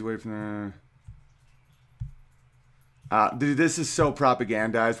rip babies away from their... dude, this is so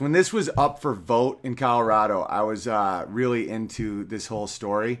propagandized. When this was up for vote in Colorado, I was really into this whole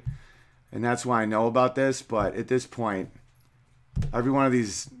story. And that's why I know about this. But at this point, every one of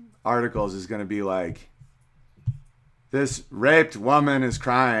these articles is going to be like, this raped woman is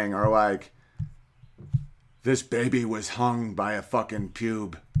crying, or like, this baby was hung by a fucking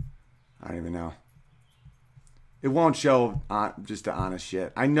pube. I don't even know. It won't show just the honest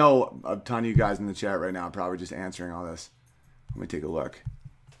shit. I know a ton of you guys in the chat right now are probably just answering all this. Let me take a look.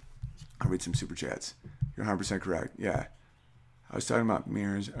 I'll read some super chats. You're 100% correct. Yeah. I was talking about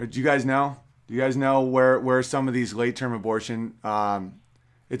mirrors. Do you guys know? Do you guys know where some of these late-term abortion...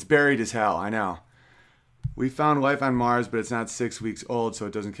 it's buried as hell, I know. We found life on Mars, but it's not 6 weeks old, so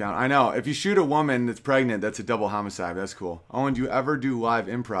it doesn't count. I know. If you shoot a woman that's pregnant, that's a double homicide. That's cool. Owen, do you ever do live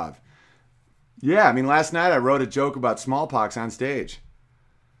improv? Yeah, I mean, last night I wrote a joke about smallpox on stage.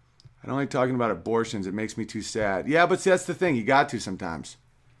 I don't like talking about abortions. It makes me too sad. Yeah, but see, that's the thing. You got to sometimes.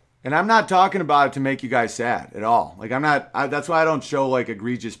 And I'm not talking about it to make you guys sad at all. Like, that's why I don't show, like,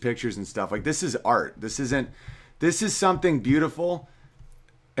 egregious pictures and stuff. Like, this is art. This is something beautiful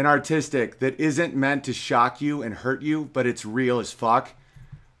and artistic that isn't meant to shock you and hurt you, but it's real as fuck.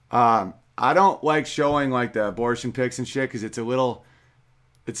 I don't like showing, like, the abortion pics and shit because it's a little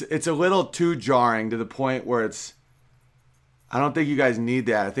too jarring to the point where I don't think you guys need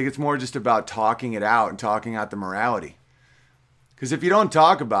that. I think it's more just about talking it out and talking out the morality. Because if you don't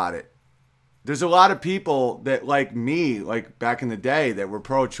talk about it, there's a lot of people that, like me, like back in the day, that were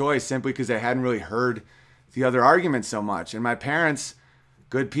pro-choice simply because they hadn't really heard the other arguments so much. And my parents,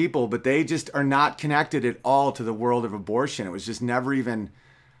 good people, but they just are not connected at all to the world of abortion. It was just never even...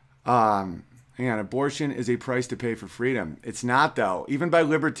 hang on, abortion is a price to pay for freedom. It's not, though. Even by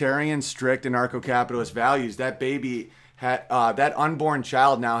libertarian, strict, anarcho-capitalist values, that baby, that unborn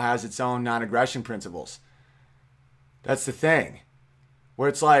child now has its own non-aggression principles. That's the thing. Where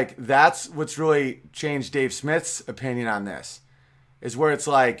it's like, that's what's really changed Dave Smith's opinion on this. Is where it's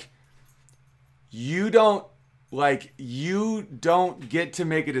like, you don't get to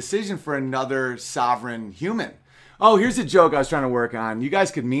make a decision for another sovereign human. Oh, here's a joke I was trying to work on. You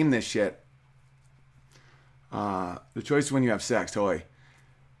guys could meme this shit. The choice is when you have sex, totally.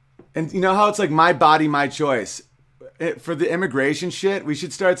 And you know how it's like my body, my choice? For the immigration shit, we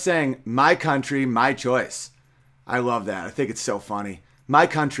should start saying my country, my choice. I love that. I think it's so funny. My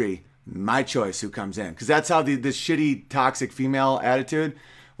country, my choice who comes in. Because that's how this shitty, toxic female attitude,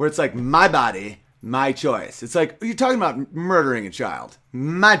 where it's like my body, my choice. It's like, you're talking about murdering a child.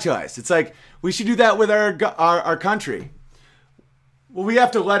 My choice. It's like, we should do that with our country. Well, we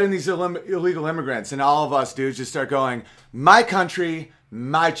have to let in these illegal immigrants, and all of us dudes just start going, my country,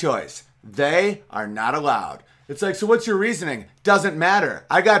 my choice. They are not allowed. It's like, so what's your reasoning? Doesn't matter.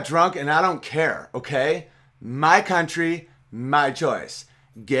 I got drunk and I don't care, okay? My country, my choice.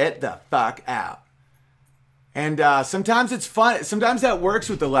 Get the fuck out. And sometimes it's fun. Sometimes that works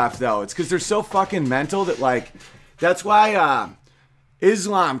with the left, though. It's because they're so fucking mental that, like, that's why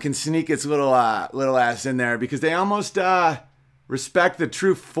Islam can sneak its little ass in there because they almost respect the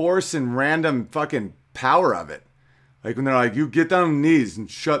true force and random fucking power of it. Like when they're like, you get down on the knees and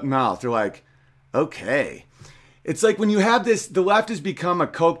shut mouth. They're like, okay. It's like when you have this, the left has become a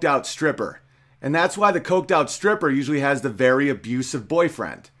coked out stripper. And that's why the coked out stripper usually has the very abusive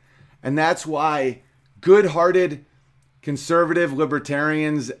boyfriend. And that's why good-hearted conservative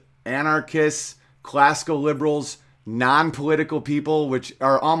libertarians, anarchists, classical liberals, non-political people, which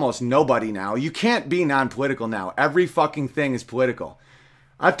are almost nobody now. You can't be non-political now. Every fucking thing is political.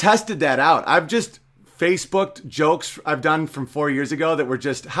 I've tested that out. I've just Facebooked jokes I've done from 4 years ago that were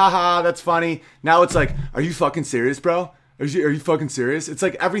just, haha, that's funny. Now it's like, are you fucking serious, bro? Are you fucking serious? It's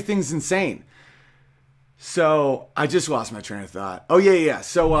like everything's insane. So I just lost my train of thought. Oh, yeah.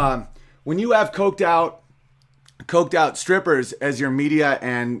 So when you have coked out strippers as your media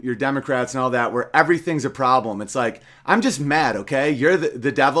and your Democrats and all that, where everything's a problem, it's like, I'm just mad, okay? You're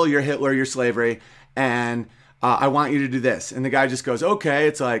the devil, you're Hitler, you're slavery, and I want you to do this. And the guy just goes, okay.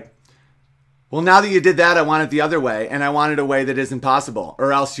 It's like, well, now that you did that, I want it the other way, and I want it a way that isn't possible,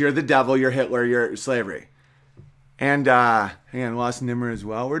 or else you're the devil, you're Hitler, you're slavery. And hang on, lost Nimmer as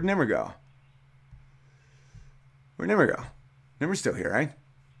well. Where'd Nimmer go? Where'd Nimmer go? Nimmer's still here, right?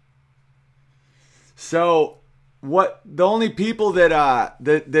 So the only people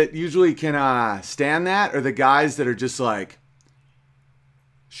that usually can stand that are the guys that are just like,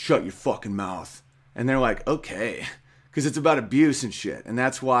 shut your fucking mouth. And they're like, okay. Because it's about abuse and shit. And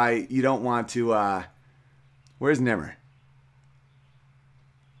that's why you don't want to, where's Nimmer?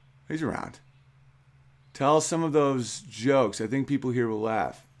 He's around. Tell some of those jokes. I think people here will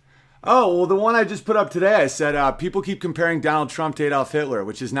laugh. Oh, well, the one I just put up today, I said, people keep comparing Donald Trump to Adolf Hitler,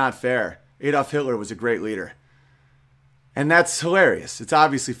 which is not fair. Adolf Hitler was a great leader. And that's hilarious. It's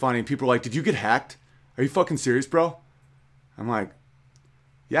obviously funny. People are like, did you get hacked? Are you fucking serious, bro? I'm like,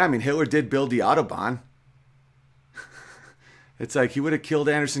 yeah, I mean, Hitler did build the Autobahn. It's like he would have killed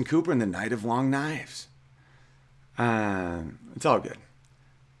Anderson Cooper in the Night of Long Knives. It's all good.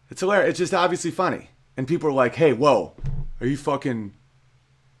 It's hilarious. It's just obviously funny. And people are like, hey, whoa, are you fucking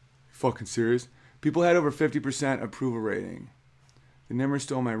serious? People had over 50% approval rating. The Nimmer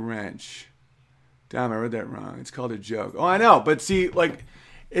stole my wrench. Damn, I read that wrong. It's called a joke. Oh, I know. But see, like,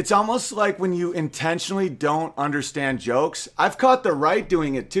 it's almost like when you intentionally don't understand jokes. I've caught the right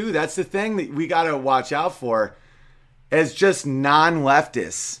doing it too. That's the thing that we got to watch out for as just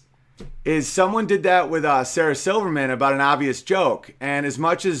non-leftists. Is someone did that with Sarah Silverman about an obvious joke. And as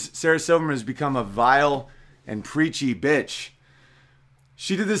much as Sarah Silverman has become a vile and preachy bitch,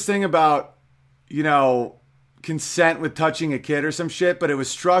 she did this thing about, consent with touching a kid or some shit, but it was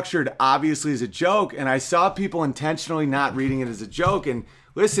structured obviously as a joke. And I saw people intentionally not reading it as a joke. And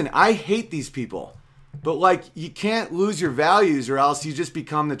listen, I hate these people, but like, you can't lose your values or else you just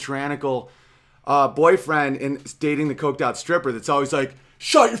become the tyrannical boyfriend in dating the coked out stripper that's always like,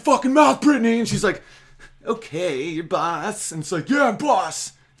 shut your fucking mouth, Brittany. And she's like, okay, you're boss. And it's like, yeah, I'm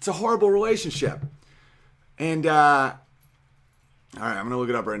boss. It's a horrible relationship. And, all right, I'm going to look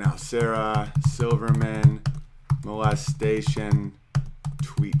it up right now. Sarah Silverman molestation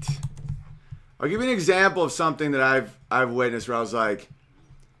tweet. I'll give you an example of something that I've witnessed where I was like,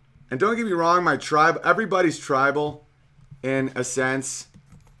 and don't get me wrong, everybody's tribal in a sense.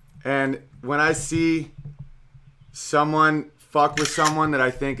 And when I see someone fuck with someone that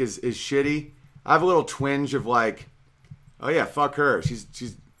I think is shitty, I have a little twinge of like, oh yeah, fuck her.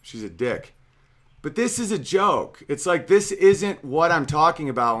 She's a dick. But this is a joke. It's like, this isn't what I'm talking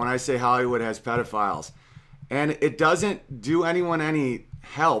about when I say Hollywood has pedophiles. And it doesn't do anyone any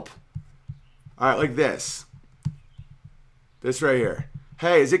help. All right, like this. This right here.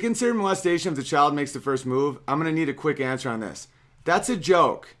 Hey, is it considered molestation if the child makes the first move? I'm going to need a quick answer on this. That's a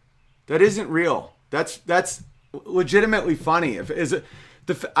joke. That isn't real. That's legitimately funny.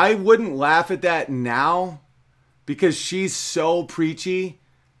 I wouldn't laugh at that now because she's so preachy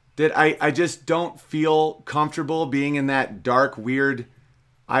that I just don't feel comfortable being in that dark, weird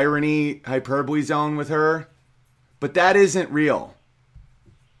irony, hyperbole zone with her. But that isn't real.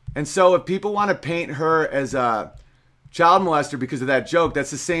 And so if people want to paint her as a child molester because of that joke, that's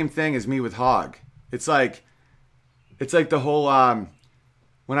the same thing as me with Hogg. It's like the whole,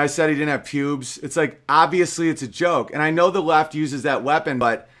 when I said he didn't have pubes, it's like, obviously it's a joke. And I know the left uses that weapon,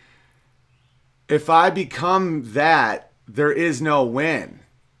 but if I become that, there is no win.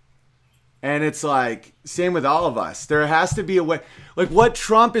 And it's like, same with all of us. There has to be a way. Like, what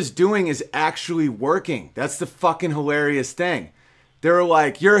Trump is doing is actually working. That's the fucking hilarious thing. They're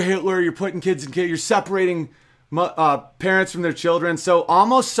like, you're Hitler, you're putting kids in, you're separating parents from their children. So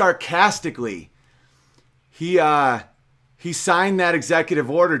almost sarcastically, he he signed that executive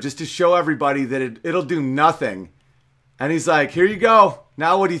order just to show everybody that it'll do nothing. And he's like, here you go.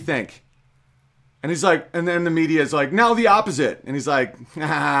 Now what do you think? And he's like, and then the media is like, no, the opposite. And he's like,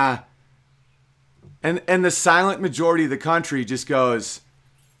 ah. And the silent majority of the country just goes,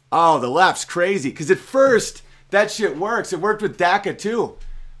 oh, the left's crazy. Because at first, that shit works. It worked with DACA too,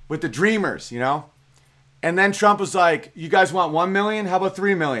 with the Dreamers, you know? And then Trump was like, you guys want 1 million? How about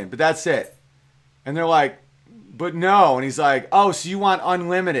 3 million? But that's it. And they're like, but no. And he's like, oh, so you want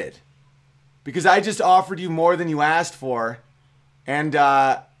unlimited? Because I just offered you more than you asked for. And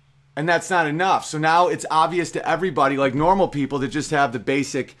that's not enough. So now it's obvious to everybody, like normal people that just have the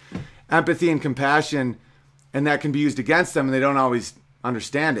basic empathy and compassion, and that can be used against them, and they don't always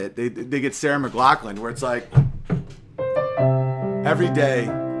understand it. They get Sarah McLachlan, where it's like, every day,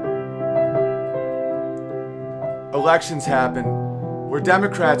 elections happen where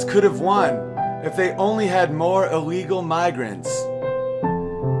Democrats could have won if they only had more illegal migrants.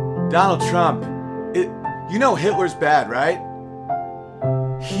 Donald Trump, you know Hitler's bad, right?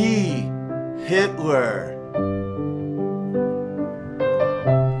 Hitler.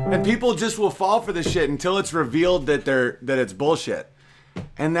 And people just will fall for this shit until it's revealed that it's bullshit.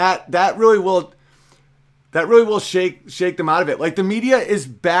 And that really will shake them out of it. Like, the media is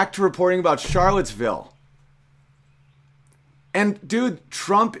back to reporting about Charlottesville. And dude,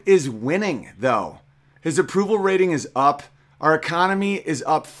 Trump is winning though. His approval rating is up. Our economy is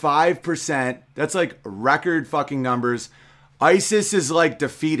up 5%. That's like record fucking numbers. ISIS is like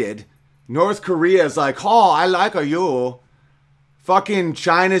defeated. North Korea is like, oh, I like you. Fucking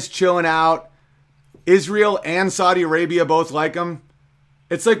China's chilling out. Israel and Saudi Arabia both like him.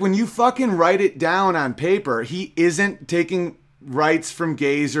 It's like when you fucking write it down on paper, he isn't taking rights from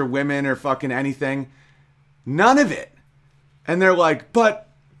gays or women or fucking anything. None of it. And they're like, but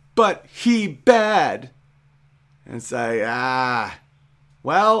he bad. And it's like,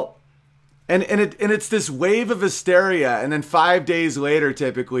 well, and it's this wave of hysteria, and then 5 days later,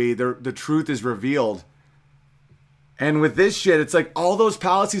 typically, the truth is revealed. And with this shit, it's like all those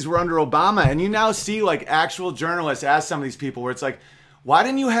policies were under Obama, and you now see like actual journalists ask some of these people where it's like, why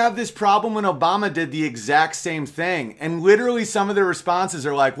didn't you have this problem when Obama did the exact same thing? And literally some of their responses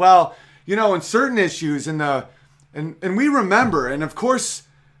are like, well, you know, in certain issues and we remember, and of course,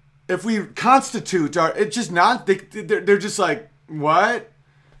 if we constitute it's just not, they're just like, what?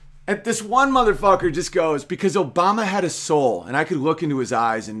 And this one motherfucker just goes, because Obama had a soul, and I could look into his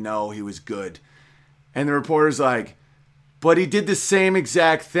eyes and know he was good. And the reporter's like, but he did the same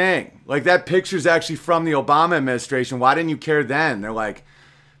exact thing. Like, that picture's actually from the Obama administration. Why didn't you care then? They're like,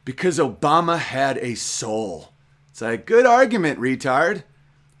 because Obama had a soul. It's like, good argument, retard.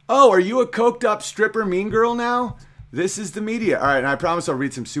 Oh, are you a coked up stripper mean girl now? This is the media. All right, and I promise I'll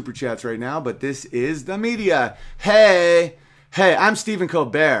read some super chats right now, but this is the media. Hey, I'm Stephen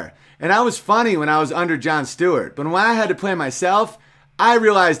Colbert, and I was funny when I was under Jon Stewart, but when I had to play myself, I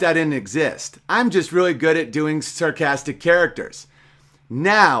realized I didn't exist. I'm just really good at doing sarcastic characters.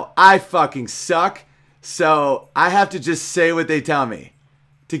 Now, I fucking suck, so I have to just say what they tell me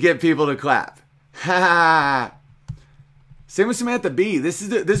to get people to clap. Ha ha. Same with Samantha Bee. This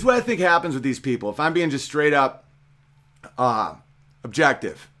is what I think happens with these people, if I'm being just straight up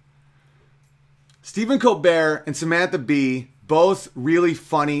objective. Stephen Colbert and Samantha Bee, both really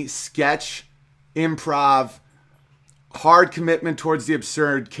funny sketch, improv, hard commitment towards the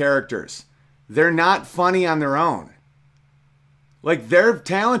absurd characters. They're not funny on their own. Like, they're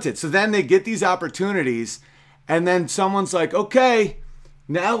talented. So then they get these opportunities, and then someone's like, okay,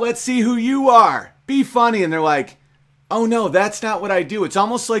 now let's see who you are. Be funny. And they're like, oh no, that's not what I do. It's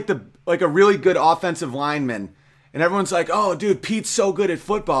almost like a really good offensive lineman. And everyone's like, oh dude, Pete's so good at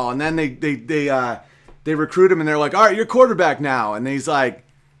football. And then they recruit him, and they're like, all right, you're quarterback now. And he's like,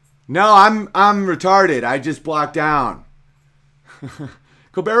 no, I'm retarded. I just blocked down.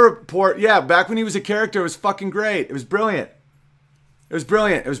 Colbert Report, yeah, back when he was a character, it was fucking great. It was brilliant. It was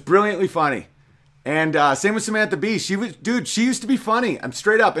brilliant. It was brilliantly funny. And same with Samantha Bee. She used to be funny. I'm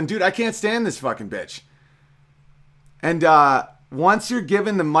straight up. And dude, I can't stand this fucking bitch. And once you're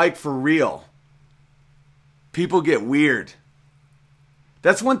given the mic for real, people get weird.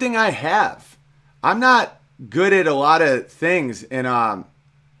 That's one thing I have. I'm not good at a lot of things in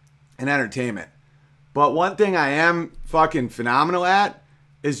entertainment. But one thing I am fucking phenomenal at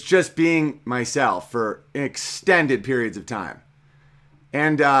is just being myself for extended periods of time.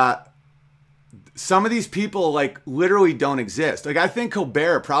 And some of these people, like, literally don't exist. Like, I think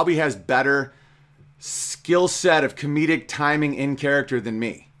Colbert probably has better skill set of comedic timing in character than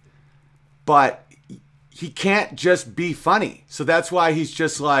me. But he can't just be funny. So that's why he's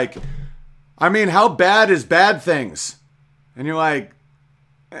just like, I mean, how bad is bad things? And you're like,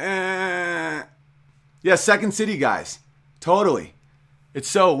 eh. Yeah, Second City guys. Totally. It's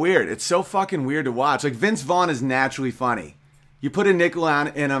so weird. It's so fucking weird to watch. Like, Vince Vaughn is naturally funny. You put a nickel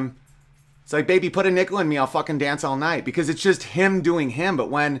in him. It's like, baby, put a nickel in me. I'll fucking dance all night. Because it's just him doing him. But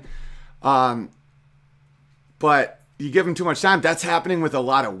but you give him too much time. That's happening with a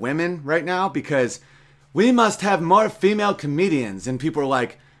lot of women right now. Because we must have more female comedians. And people are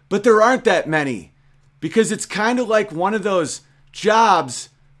like, but there aren't that many. Because it's kind of like one of those jobs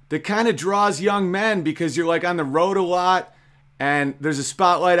that kind of draws young men. Because you're like on the road a lot. And there's a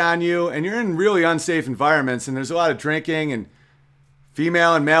spotlight on you, and you're in really unsafe environments, and there's a lot of drinking and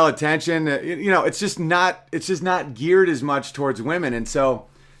female and male attention. You know, it's just not geared as much towards women. And so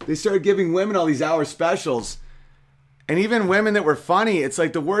they started giving women all these hour specials. And even women that were funny, it's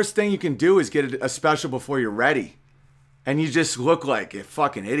like the worst thing you can do is get a special before you're ready. And you just look like a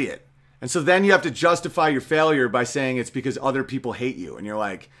fucking idiot. And so then you have to justify your failure by saying it's because other people hate you. And you're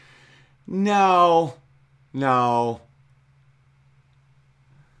like, no.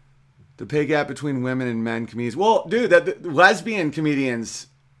 The pay gap between women and men comedians. Well, dude, the lesbian comedians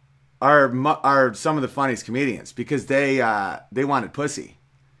are some of the funniest comedians because they wanted pussy.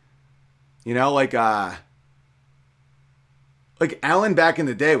 You know, like Ellen back in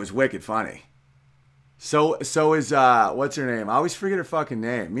the day was wicked funny. So is what's her name? I always forget her fucking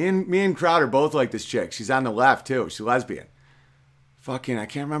name. Me and Crowder both like this chick. She's on the left too. She's lesbian. Fucking, I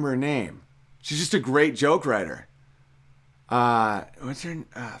can't remember her name. She's just a great joke writer. What's her?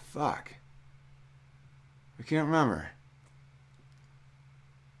 Fuck. I can't remember.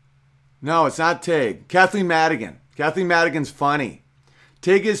 No, it's not Tig. Kathleen Madigan. Kathleen Madigan's funny.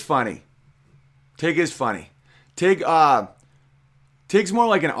 Tig is funny. Tig's more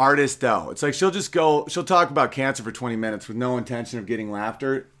like an artist though. It's like she'll talk about cancer for 20 minutes with no intention of getting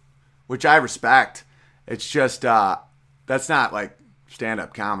laughter, which I respect. It's just, that's not like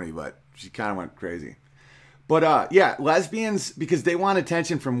stand-up comedy, but she kind of went crazy. But yeah, lesbians, because they want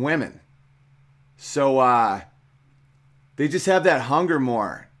attention from women. So they just have that hunger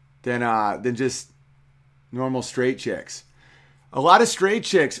more than just normal straight chicks. A lot of straight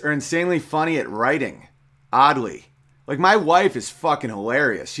chicks are insanely funny at writing, oddly. Like my wife is fucking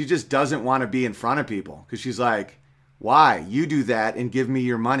hilarious. She just doesn't want to be in front of people because she's like, why? You do that and give me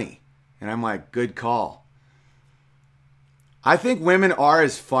your money. And I'm like, good call. I think women are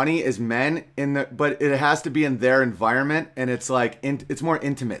as funny as men but it has to be in their environment, and it's like it's more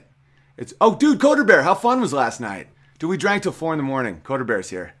intimate. Oh, dude, Coder Bear, how fun was last night? Dude, we drank till 4 a.m. Coder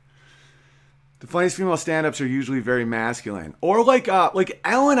Bear's here. The funniest female stand-ups are usually very masculine, or like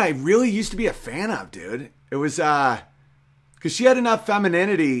Ellen. I really used to be a fan of, dude. It was because she had enough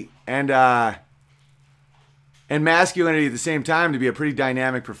femininity and masculinity at the same time to be a pretty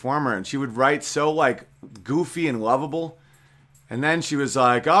dynamic performer, and she would write so like goofy and lovable. And then she was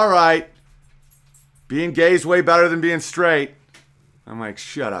like, all right, being gay is way better than being straight. I'm like,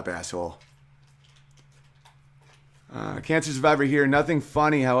 shut up, asshole. Cancer survivor here. Nothing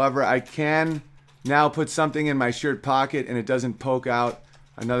funny. However, I can now put something in my shirt pocket and it doesn't poke out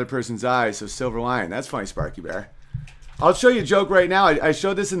another person's eyes. So silver lining. That's funny, Sparky Bear. I'll show you a joke right now. I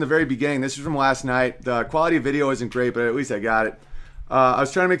showed this in the very beginning. This is from last night. The quality of video isn't great, but at least I got it. I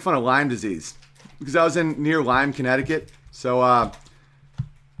was trying to make fun of Lyme disease because I was near Lyme, Connecticut. So,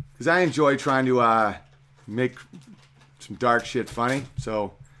 because I enjoy trying to make some dark shit funny.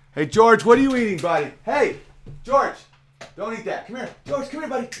 So, hey, George, what are you eating, buddy? Hey, George, don't eat that. Come here. George, come here,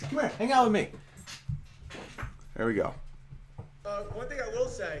 buddy. Come here. Hang out with me. There we go. One thing I will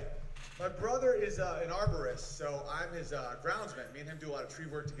say, my brother is an arborist, so I'm his groundsman. Me and him do a lot of tree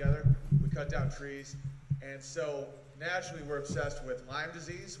work together. We cut down trees. And so, naturally, we're obsessed with Lyme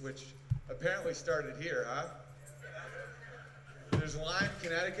disease, which apparently started here, huh? There's Lyme,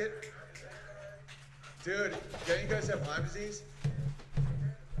 Connecticut. Dude, don't you guys have Lyme disease?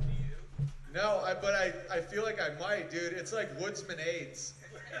 No, but I feel like I might, dude. It's like Woodsman AIDS.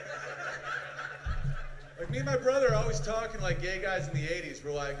 Like me and my brother are always talking like gay guys in the 80s.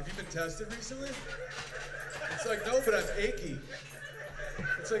 We're like, have you been tested recently? It's like, no, but I'm achy.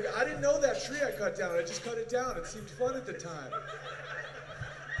 It's like, I didn't know that tree I cut down. I just cut it down. It seemed fun at the time.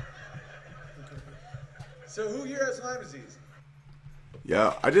 So who here has Lyme disease?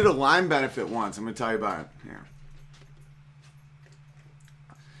 Yeah, I did a Lyme benefit once. I'm going to tell you about it here.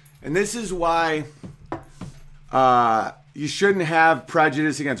 And this is why you shouldn't have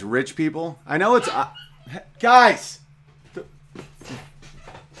prejudice against rich people. I know it's... guys!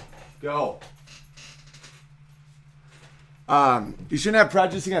 Go. You shouldn't have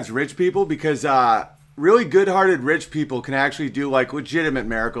prejudice against rich people because really good-hearted rich people can actually do like legitimate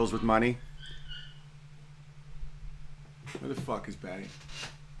miracles with money. Where the fuck is Betty?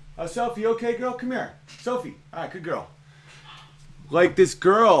 Oh, Sophie, okay, girl? Come here. Sophie. All right, good girl. Like this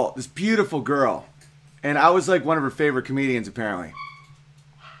girl, this beautiful girl. And I was like one of her favorite comedians, apparently.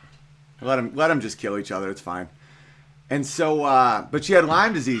 Let them just kill each other. It's fine. And so, but she had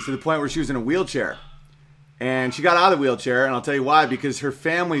Lyme disease to the point where she was in a wheelchair. And she got out of the wheelchair, and I'll tell you why. Because her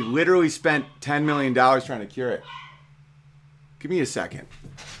family literally spent $10 million trying to cure it. Give me a second.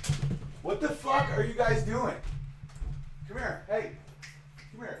 What the fuck are you guys doing? Come here. Hey.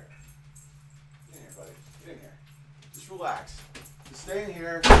 Come here. Get in here, buddy. Get in here. Just relax. Just stay in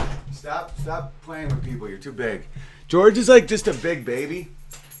here. Stop playing with people. You're too big. George is like just a big baby.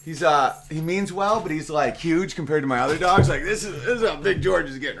 He means well, but he's like huge compared to my other dogs. Like this is how big George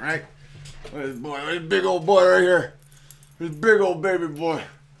is getting, right? Look at this boy, this big old boy right here. This big old baby boy.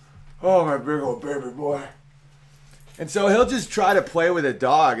 Oh, my big old baby boy. And so he'll just try to play with a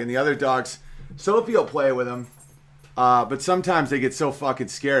dog, and the other dogs, Sophie will play with him. But sometimes they get so fucking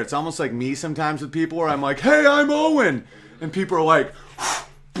scared. It's almost like me sometimes with people where I'm like, hey, I'm Owen. And people are like,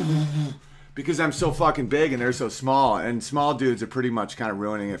 because I'm so fucking big and they're so small. And small dudes are pretty much kind of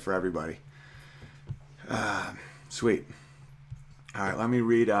ruining it for everybody. Sweet. All right, let me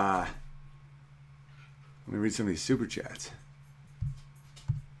read some of these super chats.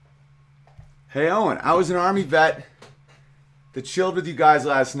 Hey, Owen, I was an Army vet that chilled with you guys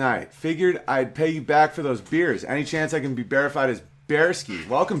last night. Figured I'd pay you back for those beers. Any chance I can be verified as Bearski?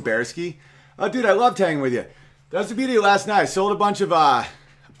 Welcome, Bearski. Oh, dude, I loved hanging with you. That was the beauty of last night. I sold a bunch of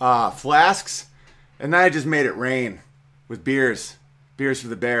flasks, and then I just made it rain with beers for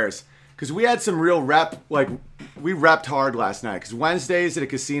the Bears. Because we had some real rep, like, we repped hard last night. Because Wednesdays at a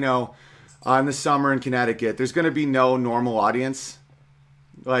casino in the summer in Connecticut, there's going to be no normal audience.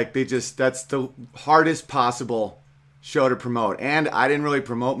 Like, that's the hardest possible show to promote. And I didn't really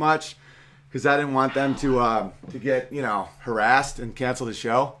promote much because I didn't want them to get, harassed and cancel the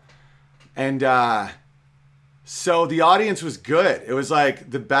show. And so the audience was good. It was like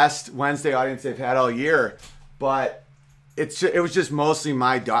the best Wednesday audience they've had all year. But it was just mostly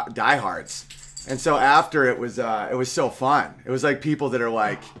my diehards. And so after it was so fun. It was like people that are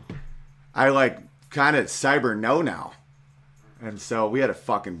like, I like kind of cyber know now. And so we had a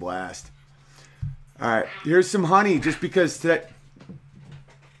fucking blast. All right, here's some honey just because today.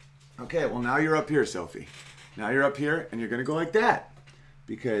 Okay, well now you're up here, Sophie. Now you're up here and you're going to go like that.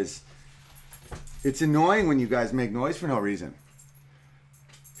 Because it's annoying when you guys make noise for no reason.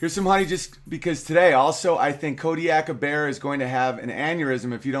 Here's some honey just because today also I think Kodiak Bear is going to have an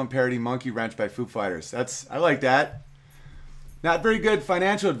aneurysm if you don't parody Monkey Wrench by Foo Fighters. I like that. Not very good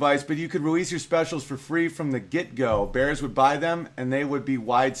financial advice, but you could release your specials for free from the get-go. Bears would buy them, and they would be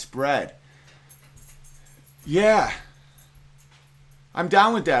widespread. Yeah. I'm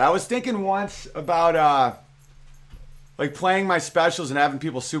down with that. I was thinking once about like playing my specials and having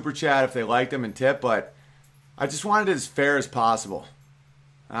people super chat if they liked them and tip, but I just wanted it as fair as possible.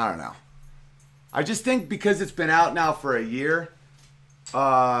 I don't know. I just think because it's been out now for a year,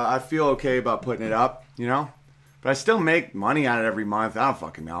 I feel okay about putting it up, But I still make money on it every month. I don't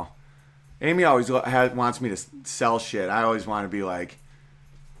fucking know. Amy always wants me to sell shit. I always want to be like,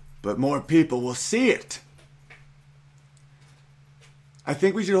 but more people will see it. I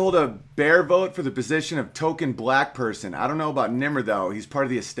think we should hold a bear vote for the position of token black person. I don't know about Nimmer, though. He's part of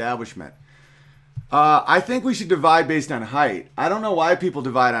the establishment. I think we should divide based on height. I don't know why people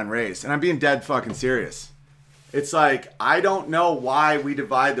divide on race. And I'm being dead fucking serious. It's like, I don't know why we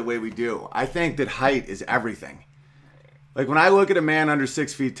divide the way we do. I think that height is everything. Like, when I look at a man under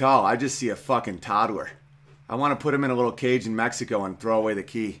 6 feet tall, I just see a fucking toddler. I want to put him in a little cage in Mexico and throw away the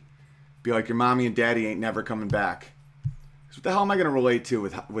key. Be like, your mommy and daddy ain't never coming back. So what the hell am I going to relate to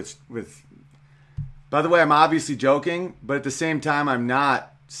with... By the way, I'm obviously joking, but at the same time, I'm not.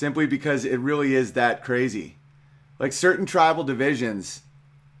 Simply because it really is that crazy. Like, certain tribal divisions...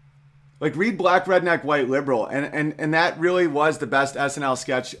 Like, read Black Redneck White Liberal, and that really was the best SNL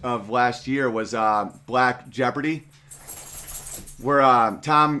sketch of last year was Black Jeopardy, where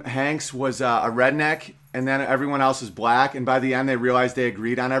Tom Hanks was a redneck, and then everyone else was black, and by the end they realized they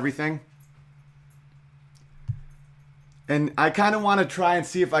agreed on everything. And I kind of want to try and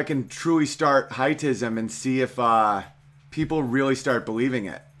see if I can truly start heightism and see if people really start believing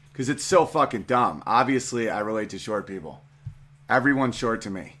it. Because it's so fucking dumb. Obviously, I relate to short people. Everyone's short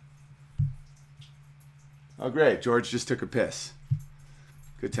to me. Oh, great. George just took a piss.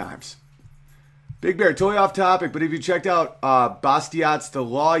 Good times. Big Bear, totally off topic, but have you checked out Bastiat's The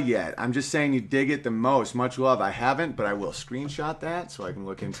Law yet? I'm just saying you dig it the most. Much love. I haven't, but I will screenshot that so I can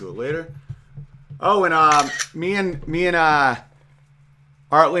look into it later. Oh, and me and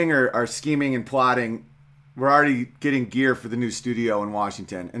Artling are scheming and plotting we're already getting gear for the new studio in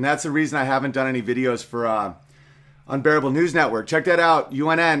Washington. And that's the reason I haven't done any videos for Unbearable News Network. Check that out,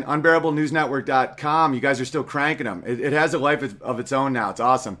 UNN, unbearablenewsnetwork.com. You guys are still cranking them. It has a life of its own now. It's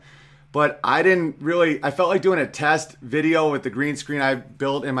awesome. But I felt like doing a test video with the green screen I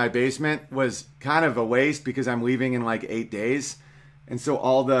built in my basement was kind of a waste because I'm leaving in like 8 days. And so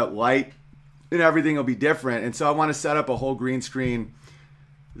all the light and everything will be different. And so I want to set up a whole green screen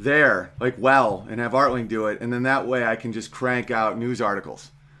there, like and have Artling do it. And then that way I can just crank out news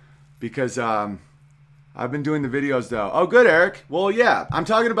articles. Because I've been doing the videos though. Oh, good, Eric. Well, yeah,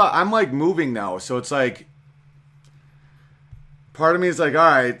 I'm like moving though. So it's like, part of me is like, all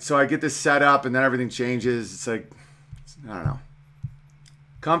right, so I get this set up and then everything changes. It's like, I don't know.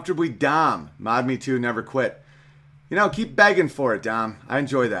 Comfortably Dom. Mod me too, never quit. You know, keep begging for it, Dom. I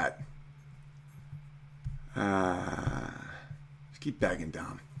enjoy that. Just keep begging,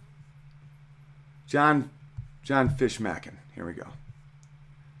 Dom. John Fishmackin. Here we go.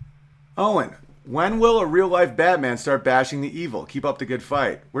 Owen, when will a real-life Batman start bashing the evil? Keep up the good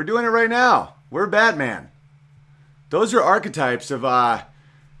fight. We're doing it right now. We're Batman. Those are archetypes of, I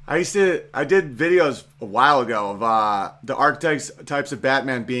did videos a while ago of the archetypes of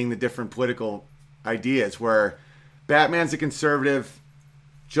Batman being the different political ideas, where Batman's the conservative,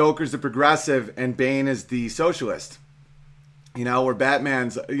 Joker's the progressive, and Bane is the socialist. You know, where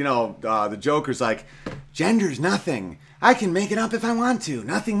Batman's, the Joker's like, gender's nothing. I can make it up if I want to.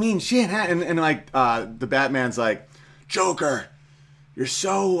 Nothing means shit. And the Batman's like, Joker, you're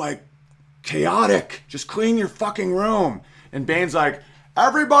so, like, chaotic. Just clean your fucking room. And Bane's like,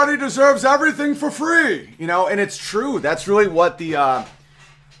 everybody deserves everything for free. You know, and it's true. That's really what they are.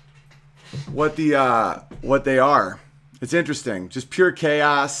 It's interesting. Just pure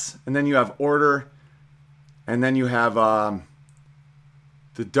chaos. And then you have order. And then you have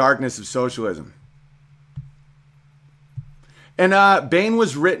the darkness of socialism. And Bane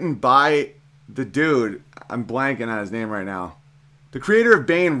was written by the dude. I'm blanking on his name right now. The creator of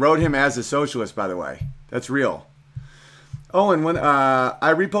Bane wrote him as a socialist, by the way. That's real. Oh, and when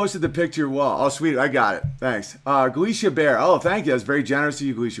I reposted the picture wall. Oh, sweet. I got it. Thanks. Galicia Bear. Oh, thank you. That's very generous of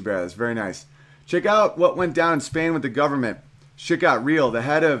you, Galicia Bear. That's very nice. Check out what went down in Spain with the government. Shit got real. The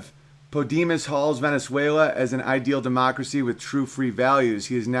head of Podemos hauls Venezuela as an ideal democracy with true free values.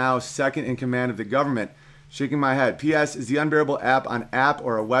 He is now second in command of the government. Shaking my head. P.S. Is the Unbearable app on app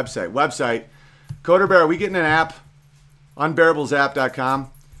or a website? Website. Coder Bear, are we getting an app? UnbearablesApp.com.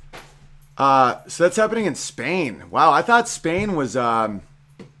 So that's happening in Spain. Wow, I thought Spain was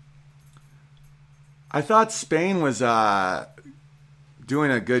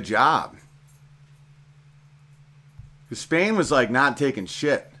doing a good job. Because Spain was like not taking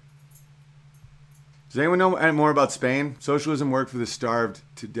shit. Does anyone know any more about Spain? Socialism worked for the starved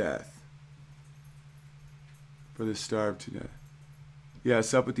to death. For the starved to death. Yeah,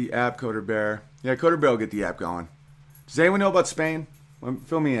 it's up with the app, Coder Bear. Yeah, Coder Bear will get the app going. Does anyone know about Spain?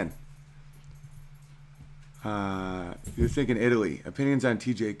 Fill me in. You're thinking Italy. Opinions on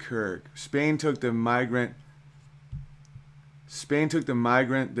TJ Kirk. Spain took the migrant.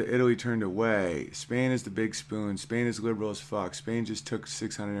 The Italy turned away. Spain is the big spoon. Spain is liberal as fuck. Spain just took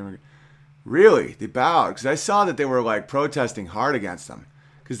 600 immigrants. Really? They bowed? Because I saw that they were like protesting hard against them.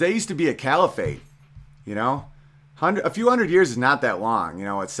 Because they used to be a caliphate. You know? A few hundred years is not that long. You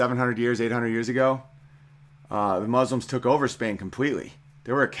know, it's 700 years, 800 years ago. The Muslims took over Spain completely.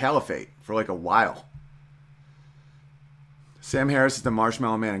 They were a caliphate for like a while. Sam Harris is the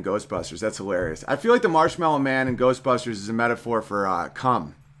Marshmallow Man in Ghostbusters. That's hilarious. I feel like the Marshmallow Man in Ghostbusters is a metaphor for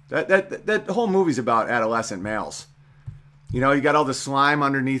cum. That whole movie's about adolescent males. You know, you got all the slime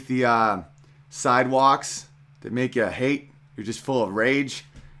underneath the sidewalks that make you hate. You're just full of rage.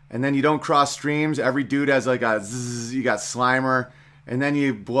 And then you don't cross streams. Every dude has like a zzz. You got Slimer. And then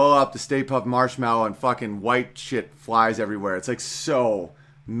you blow up the Stay Puft Marshmallow and fucking white shit flies everywhere. It's like so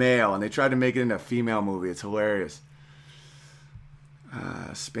male. And they tried to make it into a female movie. It's hilarious.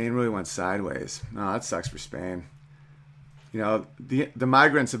 Spain really went sideways. Oh, that sucks for Spain. You know, the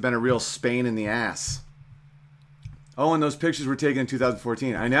migrants have been a real Spain in the ass. Oh, and those pictures were taken in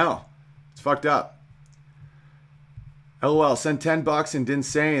 2014. I know. It's fucked up. LOL, sent $10 and didn't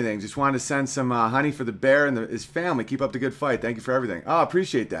say anything. Just wanted to send some honey for the bear and his family. Keep up the good fight. Thank you for everything. Oh,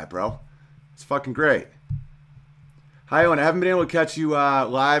 appreciate that, bro. It's fucking great. Hi, Owen. I haven't been able to catch you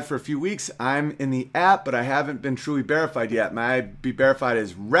live for a few weeks. I'm in the app, but I haven't been truly verified yet. My be verified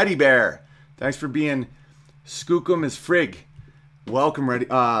as Ready Bear. Thanks for being Skookum is Frig. Welcome, Ready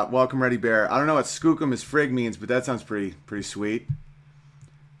Bear. I don't know what Skookum is Frig means, but that sounds pretty sweet.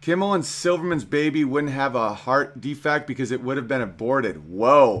 Kimmel and Silverman's baby wouldn't have a heart defect because it would have been aborted.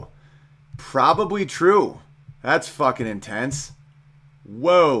 Whoa. probably true. That's fucking intense.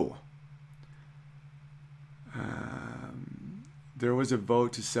 Whoa. There was a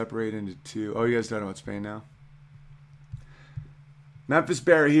vote to separate into two. Oh, you guys don't know about Spain now? Memphis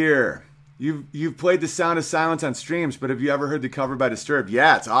Bear here. You've played The Sound of Silence on streams, but have you ever heard the cover by Disturbed?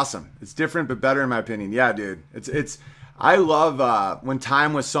 Yeah, it's awesome. It's different but better in my opinion. Yeah, dude. It's I love when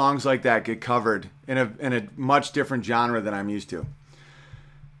timeless songs like that get covered in a much different genre than I'm used to.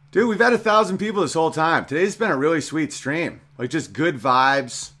 Dude, we've had 1,000 people this whole time. Today's been a really sweet stream. Like, just good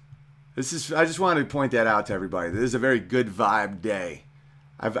vibes. I just wanted to point that out to everybody. This is a very good vibe day.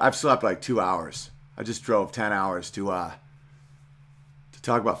 I've slept like 2 hours. I just drove 10 hours to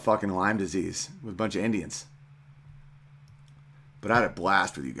talk about fucking Lyme disease with a bunch of Indians. But I had a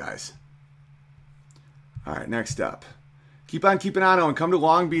blast with you guys. All right, next up. Keep on keeping on and come to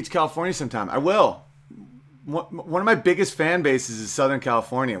Long Beach, California sometime. I will. One of my biggest fan bases is Southern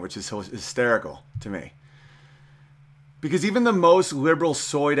California, which is hysterical to me. Because even the most liberal,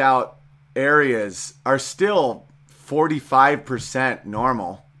 soyed out areas are still 45%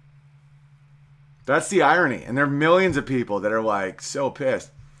 normal. That's the irony. And there are millions of people that are like so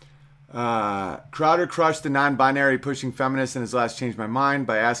pissed. Crowder crushed the non-binary pushing feminists in his last Change My Mind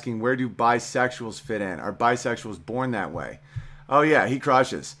by asking, where do bisexuals fit in? Are bisexuals born that way? Oh yeah, he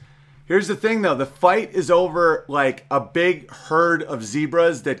crushes. Here's the thing though. The fight is over like a big herd of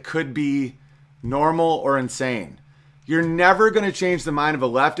zebras that could be normal or insane. You're never going to change the mind of a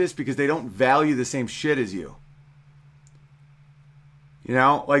leftist because they don't value the same shit as you. You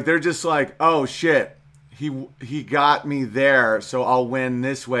know, like they're just like, oh shit, he got me there, so I'll win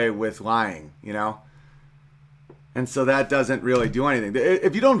this way with lying, you know? And so that doesn't really do anything.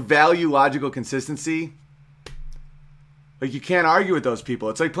 If you don't value logical consistency, like you can't argue with those people.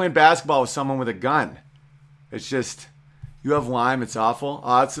 It's like playing basketball with someone with a gun. It's just, you have Lyme, it's awful.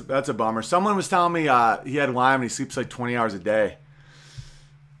 Oh, that's a bummer. Someone was telling me he had Lyme and he sleeps like 20 hours a day.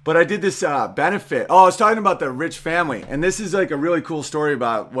 But I did this benefit. Oh, I was talking about the rich family. And this is like a really cool story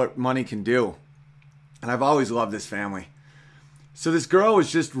about what money can do. And I've always loved this family. So this girl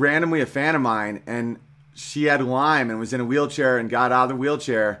was just randomly a fan of mine. And she had Lyme and was in a wheelchair and got out of the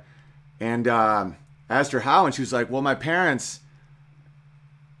wheelchair. And asked her how. And she was like, well, my parents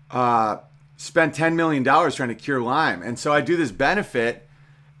spent $10 million trying to cure Lyme. And so I do this benefit.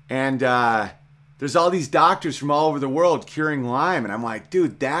 And there's all these doctors from all over the world curing Lyme. And I'm like,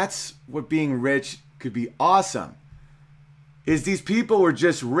 dude, that's what being rich could be awesome. Is these people were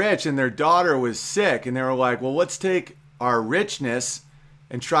just rich and their daughter was sick. And they were like, well, let's take our richness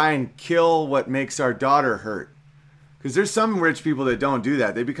and try and kill what makes our daughter hurt. Because there's some rich people that don't do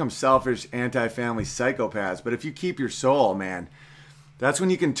that. They become selfish, anti-family psychopaths. But if you keep your soul, man, that's when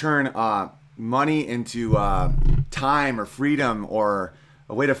you can turn money into time or freedom or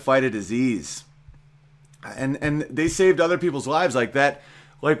a way to fight a disease. And they saved other people's lives like that.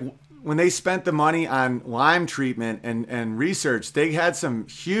 Like when they spent the money on Lyme treatment and research, they had some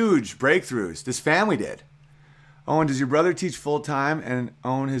huge breakthroughs. This family did. Owen, does your brother teach full-time and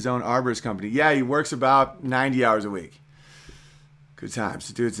own his own arborist company? Yeah, he works about 90 hours a week. Good times.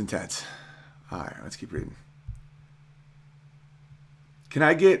 The dude's intense. All right, let's keep reading. Can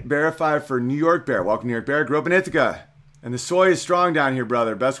I get Bearify for New York Bear? Welcome, New York Bear. Grew up in Ithaca. And the soy is strong down here,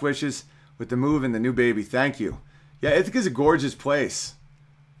 brother. Best wishes with the move and the new baby. Thank you. Yeah, Ithaca's a gorgeous place.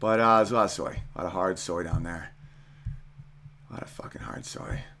 But there's a lot of soy. A lot of hard soy down there. A lot of fucking hard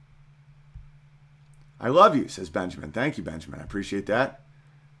soy. I love you, says Benjamin. Thank you, Benjamin. I appreciate that.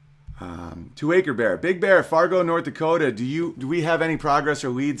 2 Acre Bear. Big Bear, Fargo, North Dakota. Do we have any progress or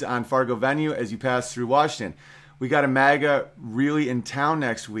leads on Fargo venue as you pass through Washington? We got a MAGA rally in town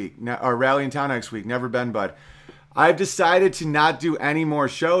next week. Never been, bud. I've decided to not do any more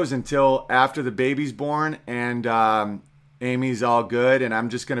shows until after the baby's born and Amy's all good. And I'm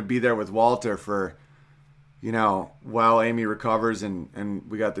just going to be there with Walter for, while Amy recovers and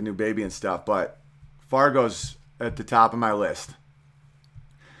we got the new baby and stuff. But Fargo's at the top of my list.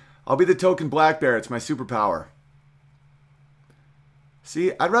 I'll be the token black bear. It's my superpower.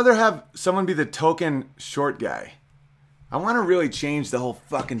 See, I'd rather have someone be the token short guy. I want to really change the whole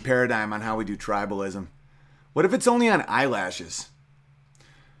fucking paradigm on how we do tribalism. What if it's only on eyelashes?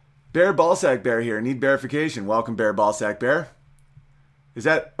 Bear Ballsack Bear here. Need verification. Welcome, Bear Ballsack Bear. Is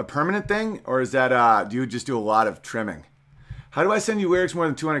that a permanent thing? Or is that, do you just do a lot of trimming? How do I send you lyrics more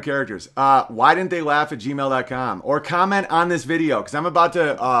than 200 characters? Why didn't they laugh at gmail.com? Or comment on this video, because I'm about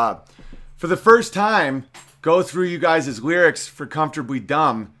to, for the first time, go through you guys' lyrics for Comfortably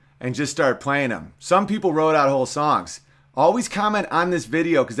Dumb and just start playing them. Some people wrote out whole songs. Always comment on this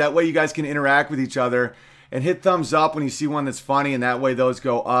video, because that way you guys can interact with each other and hit thumbs up when you see one that's funny, and that way those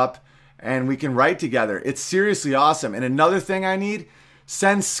go up. and we can write together. It's seriously awesome. And another thing I need,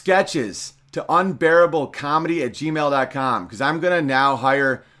 send sketches to unbearablecomedy@gmail.com, because I'm going to now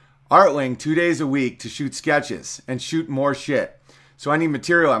hire Artling 2 days a week to shoot sketches and shoot more shit. So I need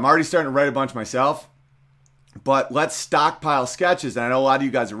material. I'm already starting to write a bunch myself, but let's stockpile sketches. And I know a lot of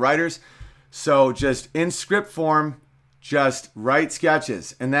you guys are writers, so just in script form, just write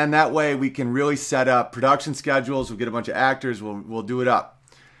sketches. And then that way we can really set up production schedules. We'll get a bunch of actors. We'll do it up.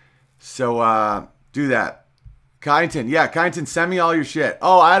 So do that. Kyneton. Yeah, Kyneton, send me all your shit.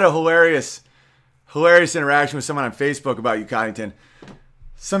 Oh, I had a hilarious interaction with someone on Facebook about you, Kyneton.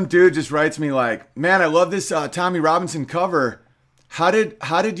 Some dude just writes me like, man, I love this Tommy Robinson cover. How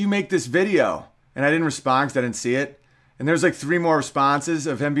did you make this video? And I didn't respond because I didn't see it. And there's like 3 more responses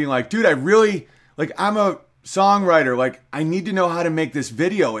of him being like, dude, I really, like, I'm a songwriter. Like, I need to know how to make this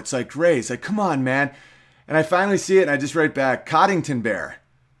video. It's like, Ray, it's like, come on, man. And I finally see it and I just write back, Coddington Bear.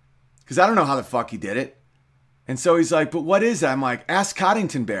 Because I don't know how the fuck he did it. And so he's like, but what is that? I'm like, ask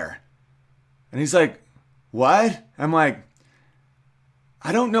Coddington Bear. And he's like, what? I'm like,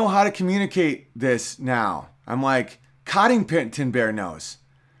 I don't know how to communicate this now. I'm like, Coddington Bear knows.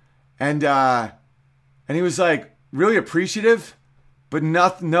 And he was like really appreciative, but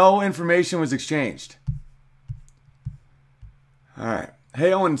no information was exchanged. All right.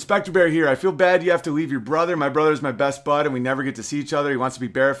 Hey, Owen, Inspector Bear here. I feel bad you have to leave your brother. My brother is my best bud, and we never get to see each other. He wants to be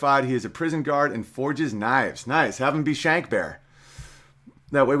bearified. He is a prison guard and forges knives. Nice. Have him be Shank Bear.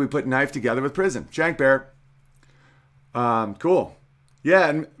 That way we put knife together with prison. Shank Bear. Cool. Yeah,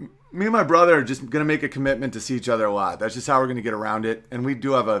 and me and my brother are just going to make a commitment to see each other a lot. That's just how we're going to get around it. And we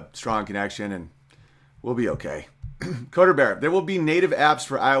do have a strong connection, and we'll be okay. Coder Bear. There will be native apps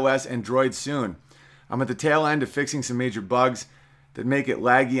for iOS and Android soon. I'm at the tail end of fixing some major bugs that make it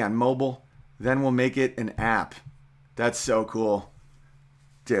laggy on mobile. Then we'll make it an app. That's so cool.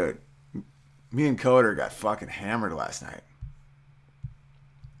 Dude, me and Coder got fucking hammered last night.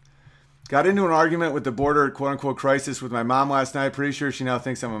 Got into an argument with the border quote-unquote crisis with my mom last night. Pretty sure she now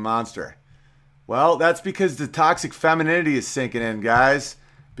thinks I'm a monster. Well, that's because the toxic femininity is sinking in, guys.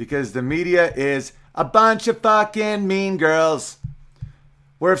 Because the media is a bunch of fucking mean girls.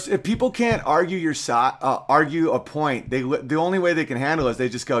 Where if people can't argue argue a point, the only way they can handle it is they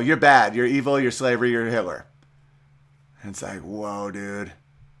just go, you're bad, you're evil, you're slavery, you're Hitler. And it's like, whoa, dude.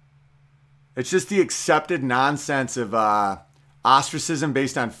 It's just the accepted nonsense of ostracism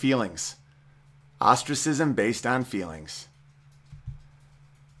based on feelings. Ostracism based on feelings.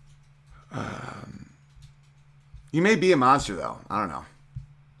 You may be a monster, though. I don't know.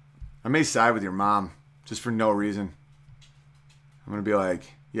 I may side with your mom just for no reason. I'm going to be like,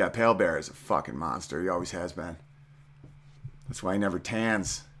 yeah, Pale Bear is a fucking monster. He always has been. That's why he never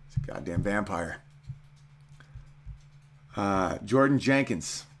tans. He's a goddamn vampire. Jordan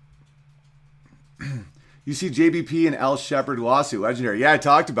Jenkins. You see JBP and L. Shepard lawsuit. Legendary. Yeah, I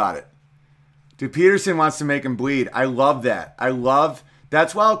talked about it. Dude, Peterson wants to make him bleed. I love that.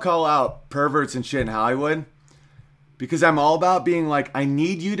 That's why I'll call out perverts and shit in Hollywood. Because I'm all about being like, I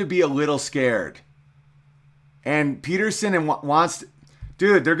need you to be a little scared. And Peterson wants to,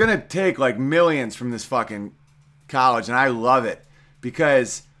 dude, they're going to take like millions from this fucking college. And I love it.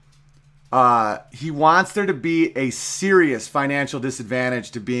 Because he wants there to be a serious financial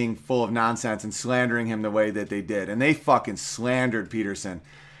disadvantage to being full of nonsense and slandering him the way that they did. And they fucking slandered Peterson.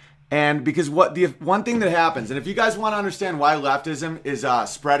 And because the one thing that happens, and if you guys want to understand why leftism is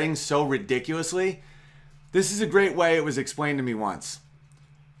spreading so ridiculously, this is a great way it was explained to me once.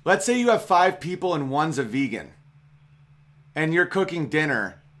 Let's say you have 5 people and one's a vegan. And you're cooking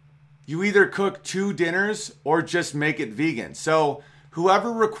dinner. You either cook 2 dinners or just make it vegan. So whoever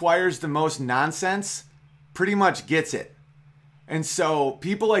requires the most nonsense pretty much gets it. And so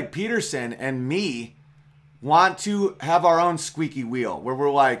people like Peterson and me want to have our own squeaky wheel where we're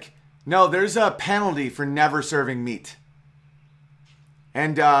like, no, there's a penalty for never serving meat.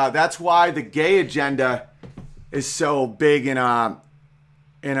 And that's why the gay agenda is so big in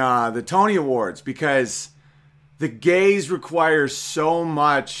the Tony Awards, because the gays require so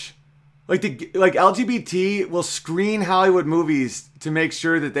much. Like LGBT will screen Hollywood movies to make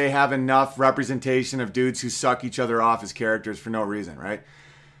sure that they have enough representation of dudes who suck each other off as characters for no reason, right?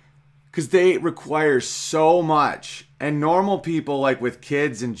 Because they require so much. And normal people, like with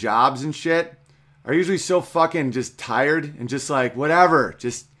kids and jobs and shit, are usually so fucking just tired and just like, whatever.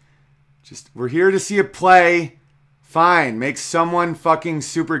 Just we're here to see a play. Fine. Make someone fucking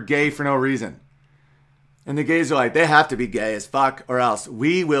super gay for no reason. And the gays are like, they have to be gay as fuck or else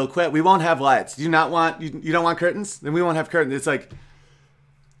we will quit. We won't have lights. Do you not want, you don't want curtains? Then we won't have curtains. It's like,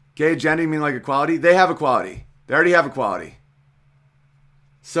 gay agenda, you mean like equality? They have equality. They already have equality.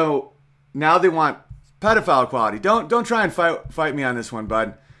 So now they want pedophile equality. Don't try and fight me on this one,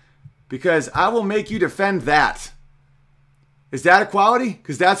 bud, because I will make you defend that. Is that equality?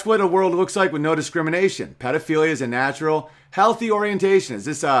 Because that's what a world looks like with no discrimination. Pedophilia is a natural, healthy orientation. Is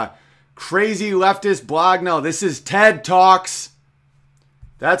this a crazy leftist blog? No, this is TED Talks.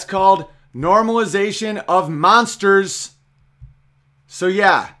 That's called normalization of monsters. So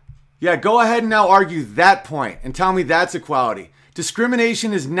yeah, go ahead and now argue that point and tell me that's equality.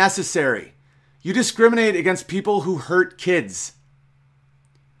 Discrimination is necessary. You discriminate against people who hurt kids.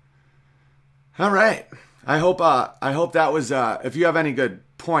 All right. I hope that was, if you have any good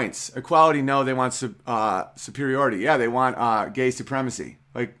points. Equality, no, they want superiority. Yeah, they want gay supremacy.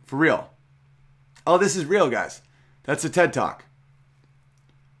 Like, for real. Oh, this is real, guys. That's a TED Talk.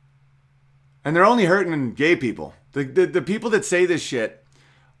 And they're only hurting gay people. The people that say this shit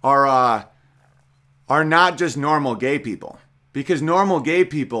are not just normal gay people. Because normal gay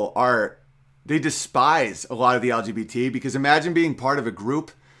people they despise a lot of the LGBT. Because imagine being part of a group.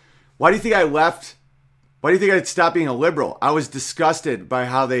 Why do you think I left? Why do you think I stopped being a liberal? I was disgusted by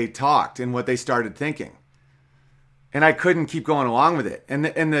how they talked and what they started thinking. And I couldn't keep going along with it. And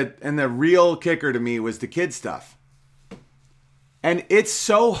the real kicker to me was the kid stuff. And it's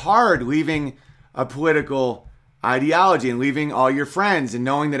so hard leaving a political ideology and leaving all your friends and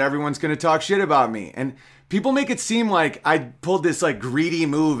knowing that everyone's going to talk shit about me. And people make it seem like I pulled this like greedy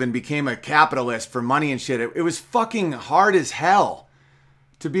move and became a capitalist for money and shit. It was fucking hard as hell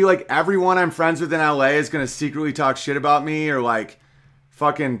to be like everyone I'm friends with in LA is going to secretly talk shit about me or like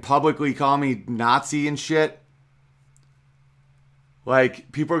fucking publicly call me Nazi and shit.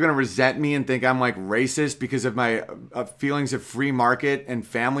 Like, people are going to resent me and think I'm, like, racist because of my feelings of free market and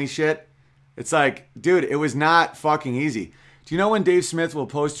family shit. It's like, dude, it was not fucking easy. Do you know when Dave Smith will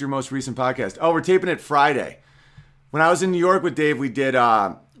post your most recent podcast? Oh, we're taping it Friday. When I was in New York with Dave, we did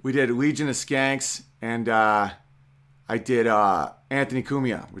Legion of Skanks, and I did Anthony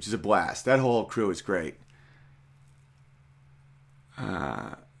Cumia, which is a blast. That whole crew is great.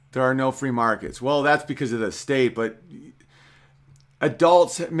 There are no free markets. Well, that's because of the state, but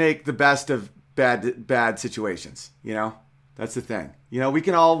adults make the best of bad situations, you know? That's the thing. You know, we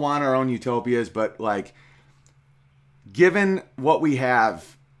can all want our own utopias, but like, given what we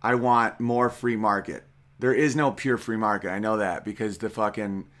have, I want more free market. There is no pure free market. I know that because the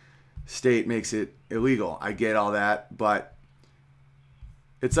fucking state makes it illegal. I get all that, but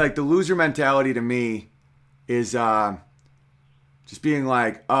it's like the loser mentality to me is just being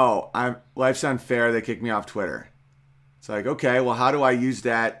like, oh, life's unfair. They kicked me off Twitter. It's like, okay, well, how do I use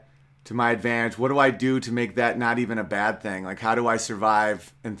that to my advantage? What do I do to make that not even a bad thing? Like, how do I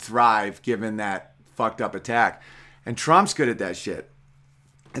survive and thrive given that fucked up attack? And Trump's good at that shit.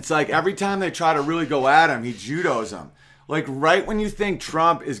 It's like every time they try to really go at him, he judos them. Like, right when you think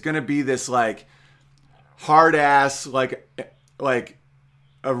Trump is going to be this, like, hard-ass, like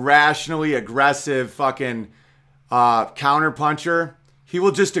irrationally aggressive fucking counterpuncher, he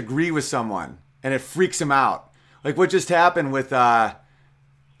will just agree with someone, and it freaks him out. Like what just happened with where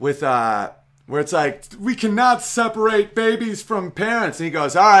it's like, we cannot separate babies from parents. And he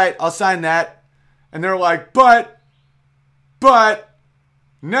goes, all right, I'll sign that. And they're like, but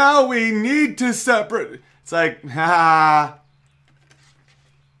now we need to separate. It's like,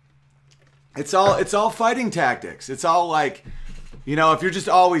 it's all fighting tactics. It's all like, you know, if you're just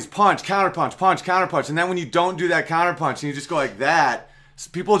always punch, counterpunch. And then when you don't do that counterpunch and you just go like that,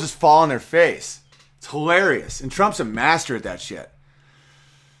 people just fall on their face. It's hilarious. And Trump's a master at that shit.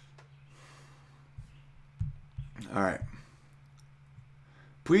 All right.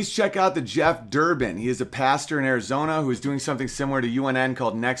 Please check out the Jeff Durbin. He is a pastor in Arizona who is doing something similar to UNN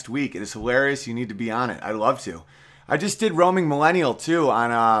called Next Week. It is hilarious. You need to be on it. I'd love to. I just did Roaming Millennial too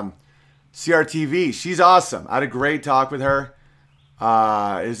on CRTV. She's awesome. I had a great talk with her.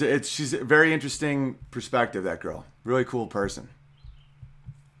 She's a very interesting perspective, that girl. Really cool person.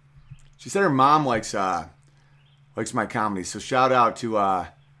 She said her mom likes my comedy, so shout out to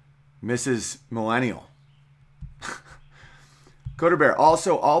Mrs. Millennial. Coder Bear.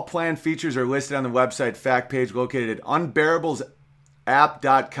 Also, all planned features are listed on the website fact page located at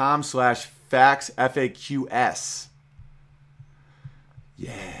unbearables.app.com/facts, FAQS.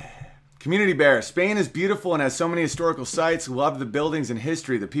 Yeah. Community Bear. Spain is beautiful and has so many historical sites. Love the buildings and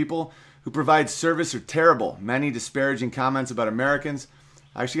history. The people who provide service are terrible. Many disparaging comments about Americans.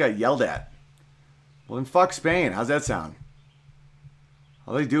 I actually got yelled at. Well, then fuck Spain. How's that sound?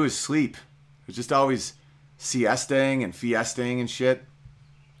 All they do is sleep. They're just always siestaing and fiestaing and shit.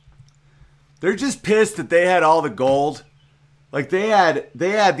 They're just pissed that they had all the gold. Like, they had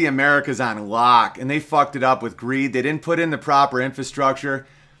the Americas on lock, and they fucked it up with greed. They didn't put in the proper infrastructure.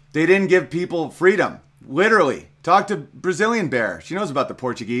 They didn't give people freedom. Literally. Talk to Brazilian Bear. She knows about the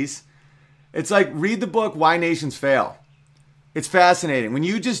Portuguese. It's like, read the book Why Nations Fail. It's fascinating. When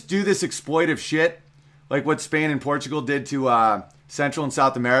you just do this exploitive shit, like what Spain and Portugal did to Central and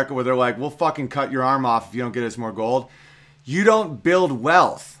South America, where they're like, we'll fucking cut your arm off if you don't get us more gold. You don't build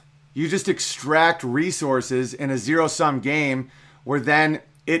wealth. You just extract resources in a zero-sum game where then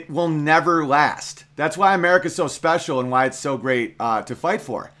it will never last. That's why America's so special and why it's so great to fight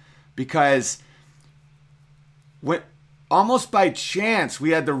for. Because when almost by chance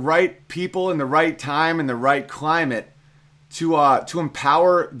we had the right people in the right time and the right climate to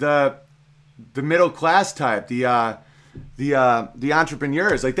empower the middle class type, the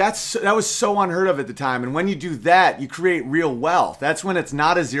entrepreneurs. Like that was so unheard of at the time. And when you do that, you create real wealth. That's when it's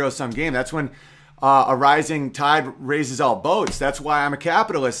not a zero-sum game. That's when a rising tide raises all boats. That's why I'm a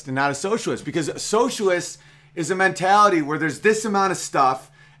capitalist and not a socialist, because a socialist is a mentality where there's this amount of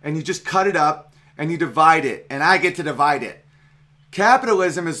stuff and you just cut it up and you divide it and I get to divide it.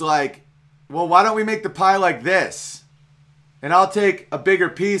 Capitalism is like, well, why don't we make the pie like this? And I'll take a bigger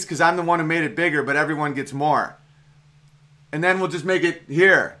piece because I'm the one who made it bigger, but everyone gets more. And then we'll just make it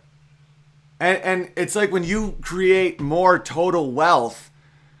here. And it's like when you create more total wealth,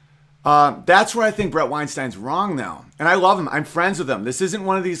 that's where I think Brett Weinstein's wrong now. And I love him. I'm friends with him. This isn't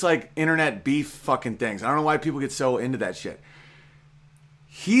one of these like internet beef fucking things. I don't know why people get so into that shit.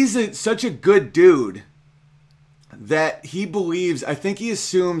 He's such a good dude that he believes, I think he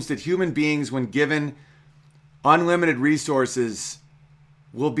assumes that human beings, when given unlimited resources,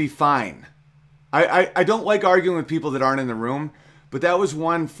 will be fine. I don't like arguing with people that aren't in the room, but that was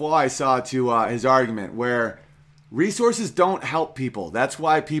one flaw I saw to his argument, where resources don't help people. That's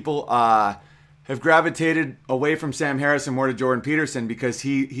why people have gravitated away from Sam Harris and more to Jordan Peterson, because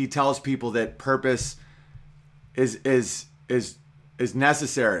he tells people that purpose is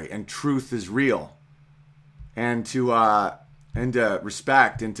necessary and truth is real, and to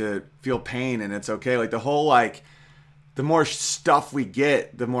respect and to feel pain and it's okay. Like the whole like, the more stuff we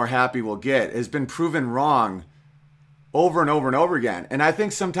get, the more happy we'll get, has been proven wrong over and over and over again. And I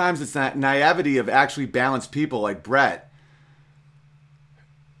think sometimes it's that naivety of actually balanced people like Brett,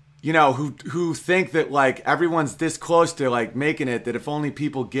 you know, who think that like everyone's this close to like making it, that if only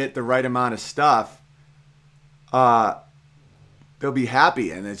people get the right amount of stuff, they'll be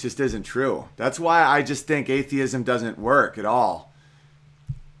happy. And it just isn't true. That's why I just think atheism doesn't work at all.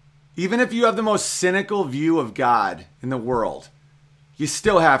 Even if you have the most cynical view of God in the world, you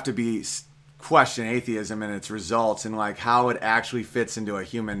still have to question atheism and its results and like how it actually fits into a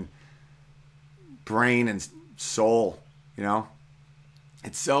human brain and soul, you know?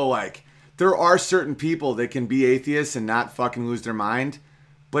 It's so like, there are certain people that can be atheists and not fucking lose their mind,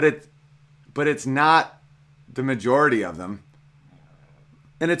 but it's not the majority of them.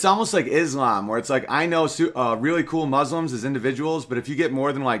 And it's almost like Islam, where it's like, I know really cool Muslims as individuals, but if you get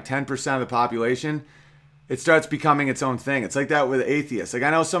more than like 10% of the population, it starts becoming its own thing. It's like that with atheists. Like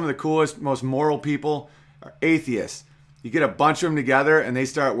I know some of the coolest, most moral people are atheists. You get a bunch of them together and they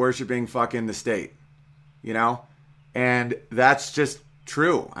start worshiping fucking the state, you know? And that's just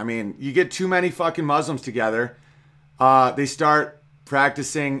true. I mean, you get too many fucking Muslims together, they start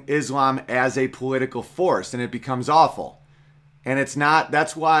practicing Islam as a political force and it becomes awful. And it's not,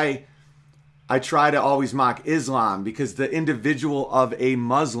 that's why I try to always mock Islam, because the individual of a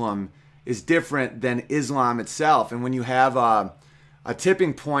Muslim is different than Islam itself. And when you have a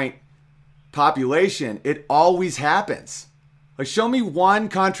tipping point population, it always happens. Like show me one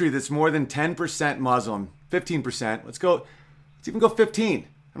country that's more than 10% Muslim, 15%. Let's even go 15.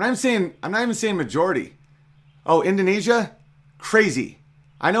 I'm not even saying majority. Oh, Indonesia? Crazy.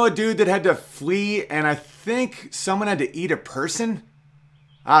 I know a dude that had to flee, and I think someone had to eat a person.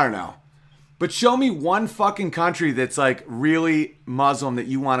 I don't know. But show me one fucking country that's like really Muslim that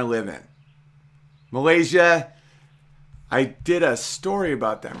you want to live in. Malaysia. I did a story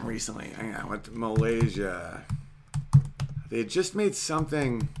about them recently. Hang on, I went to Malaysia. They had just made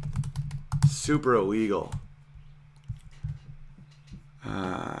something super illegal.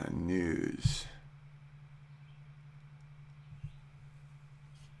 News.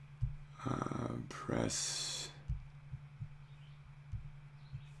 Press.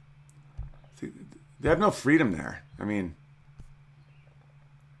 They have no freedom there. I mean,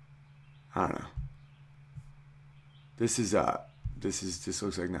 I don't know. This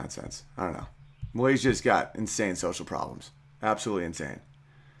looks like nonsense. I don't know. Malaysia's got insane social problems. Absolutely insane.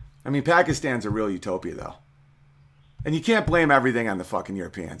 I mean, Pakistan's a real utopia, though. And you can't blame everything on the fucking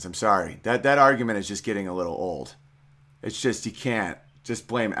Europeans. I'm sorry. That argument is just getting a little old. It's just, you can't just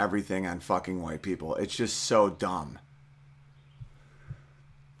blame everything on fucking white people. It's just so dumb.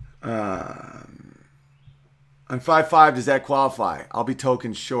 On 5'5", does that qualify? I'll be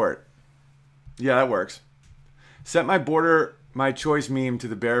token short. Yeah, that works. Set my border, my choice meme to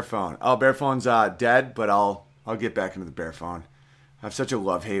the bear phone. Oh, bear phone's dead, but I'll get back into the bear phone. I have such a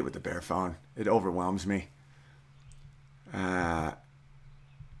love-hate with the bear phone. It overwhelms me.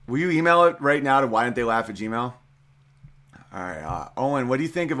 Will you email it right now to why didn't they laugh at Gmail? All right. Owen, what do you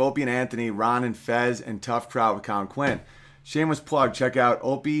think of Opie and Anthony, Ron and Fez, and Tough Crowd with Colin Quinn? Shameless plug. Check out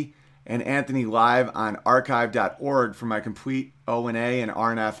Opie and Anthony live on archive.org for my complete O&A and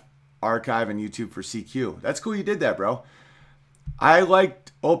RNF archive and YouTube for CQ. That's cool you did that, bro. I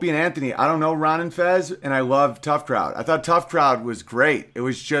liked Opie and Anthony. I don't know Ron and Fez, and I love Tough Crowd. I thought Tough Crowd was great. It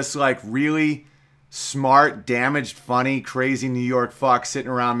was just like really smart, damaged, funny, crazy New York fucks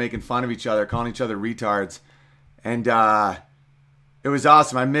sitting around making fun of each other, calling each other retards. And it was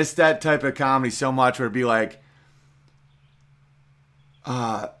awesome. I missed that type of comedy so much where it'd be like,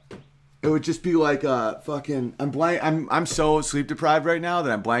 it would just be like fucking. I'm so sleep deprived right now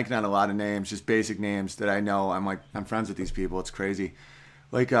that I'm blanking on a lot of names, just basic names that I know. I'm friends with these people. It's crazy.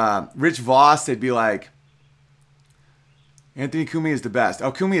 Like Rich Voss, they'd be like, Anthony Cumia is the best.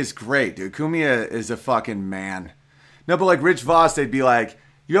 Oh, Cumia is great, dude. Cumia is a fucking man. No, but like Rich Voss, they'd be like,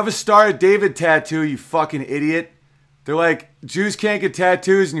 you have a Star of David tattoo, you fucking idiot. They're like, Jews can't get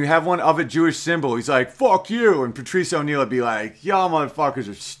tattoos and you have one of a Jewish symbol. He's like, fuck you. And Patrice O'Neal would be like, y'all motherfuckers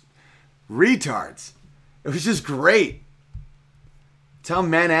are retards. It was just great. It's how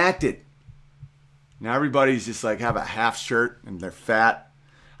men acted. Now everybody's just like have a half shirt and they're fat.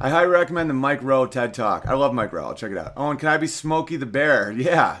 I highly recommend the Mike Rowe TED Talk. I love Mike Rowe. I'll check it out. Oh, and can I be Smokey the Bear?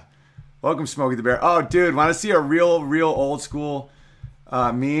 Yeah. Welcome, Smokey the Bear. Oh, dude, want to see a real old school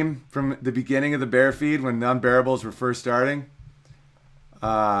meme from the beginning of the Bear feed when the Unbearables were first starting?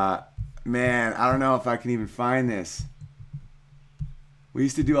 Man, I don't know if I can even find this. We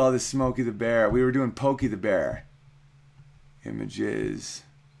used to do all this Smokey the Bear. We were doing Pokey the Bear. Images.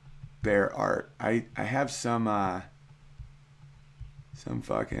 Bear art. I have some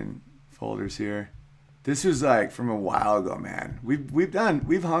fucking folders here. This was like from a while ago, man. We've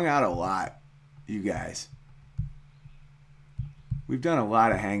hung out a lot, you guys. We've done a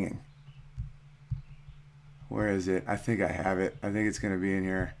lot of hanging. Where is it? I think I have it. I think it's gonna be in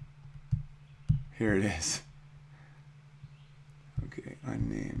here. Here it is. Okay,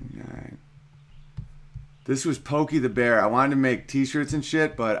 unnamed 9. This was Pokey the Bear. I wanted to make t-shirts and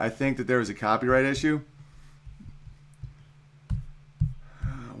shit, but I think that there was a copyright issue.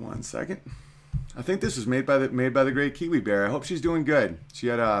 1 second. I think this was made by the great Kiwi Bear. I hope she's doing good. She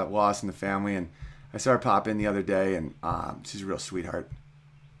had a loss in the family, and I saw her pop in the other day, and she's a real sweetheart.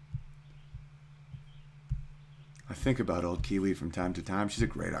 I think about old Kiwi from time to time. She's a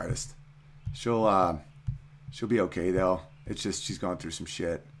great artist. She'll be okay though. It's just she's going through some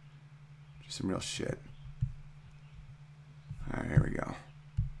shit, just some real shit. All right, here we go.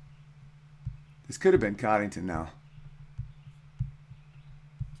 This could have been Coddington now.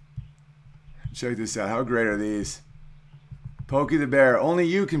 Check this out. How great are these? Pokey the Bear. Only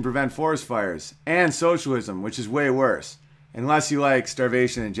you can prevent forest fires and socialism, which is way worse. Unless you like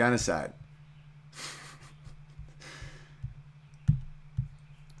starvation and genocide.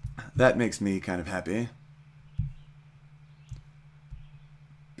 That makes me kind of happy.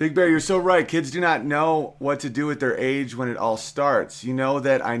 Big Bear, you're so right. Kids do not know what to do at their age when it all starts. You know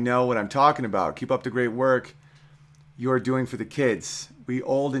that I know what I'm talking about. Keep up the great work you are doing for the kids. We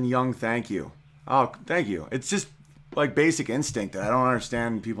old and young thank you. Oh, thank you. It's just like basic instinct that I don't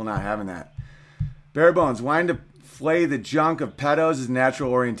understand people not having that. Barebones, wanting to flay the junk of pedos is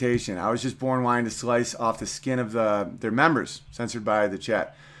natural orientation. I was just born wanting to slice off the skin of their members. Censored by the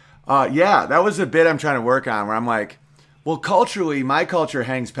chat. Yeah, that was a bit I'm trying to work on where I'm like, well, culturally, my culture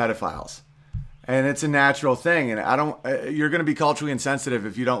hangs pedophiles. And it's a natural thing. And I don't, you're going to be culturally insensitive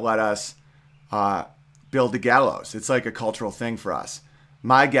if you don't let us build the gallows. It's like a cultural thing for us.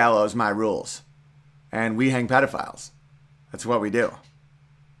 My gallows, my rules. And we hang pedophiles. That's what we do.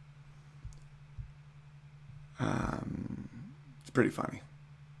 It's pretty funny.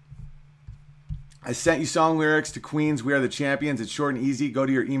 I sent you song lyrics to Queen's We Are the Champions. It's short and easy. Go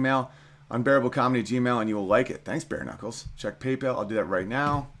to your email, unbearablecomedy@gmail, and you will like it. Thanks, Bare Knuckles. Check PayPal. I'll do that right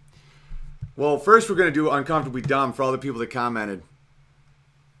now. Well, first we're going to do Uncomfortably Dumb for all the people that commented.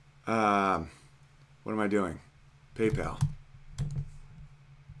 What am I doing? PayPal.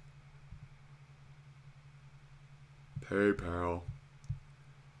 PayPal.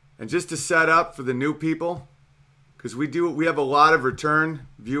 And just to set up for the new people, because we have a lot of return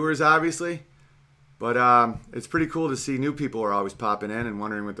viewers, obviously. But it's pretty cool to see new people are always popping in and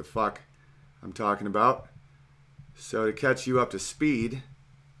wondering what the fuck I'm talking about. So to catch you up to speed,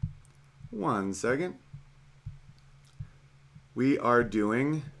 1 second. We are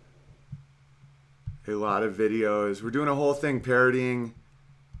doing a lot of videos. We're doing a whole thing parodying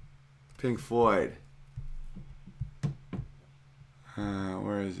Pink Floyd.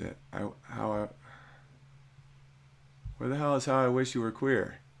 Where is it? Where the hell is How I Wish You Were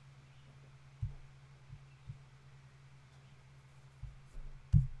Queer?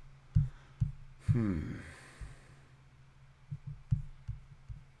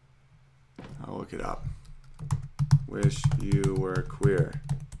 I'll look it up. Wish You Were Queer.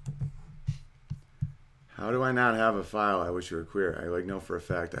 How do I not have a file I Wish You Were Queer? I like know for a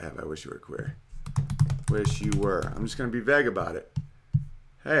fact I have I Wish You Were Queer. Wish You Were. I'm just going to be vague about it.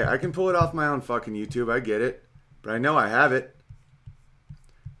 Hey, I can pull it off my own fucking YouTube. I get it. But I know I have it.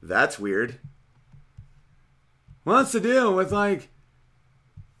 That's weird. What's the deal with, like,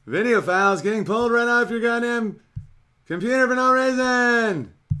 video files getting pulled right off your goddamn computer for no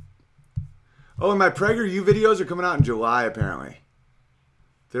reason? Oh, and my PragerU videos are coming out in July, apparently.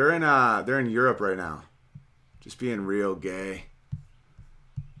 They're in Europe right now. Just being real gay.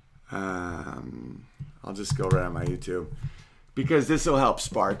 I'll just go right on my YouTube. Because this will help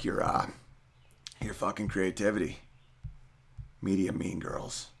spark your fucking creativity. Media Mean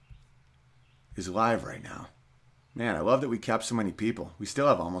Girls is live right now. Man, I love that we kept so many people. We still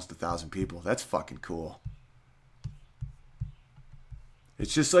have almost 1,000 people. That's fucking cool.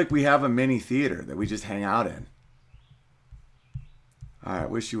 It's just like we have a mini theater that we just hang out in. All right,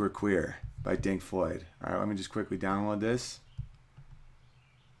 Wish You Were Queer by Pink Floyd. All right, let me just quickly download this.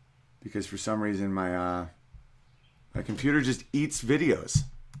 Because for some reason my computer just eats videos.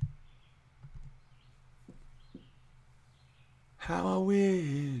 How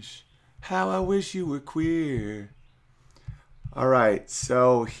I wish you were queer. All right,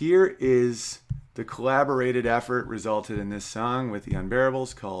 so here is the collaborated effort resulted in this song with the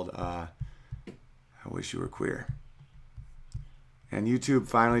Unbearables called I Wish You Were Queer. And YouTube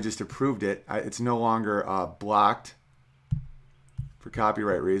finally just approved it. It's no longer blocked for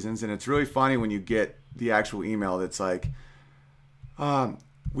copyright reasons. And it's really funny when you get the actual email that's like,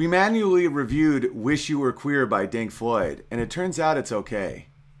 we manually reviewed Wish You Were Queer by Pink Floyd, and it turns out it's okay.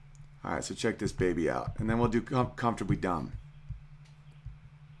 All right, so check this baby out. And then we'll do Comfortably Dumb.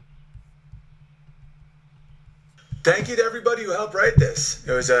 Thank you to everybody who helped write this.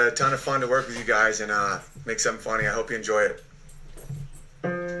 It was a ton of fun to work with you guys and make something funny. I hope you enjoy it.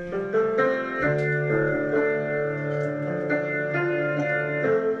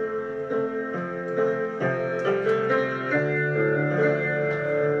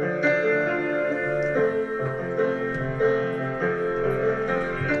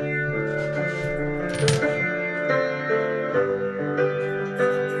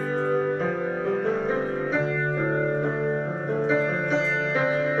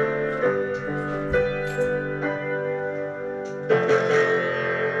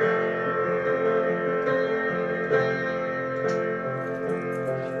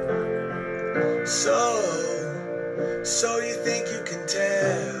 So you think you can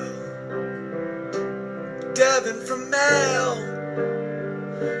tell Devin from Mel?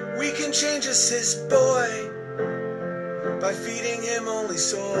 We can change a cis boy by feeding him only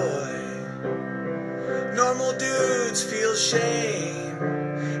soy. Normal dudes feel shame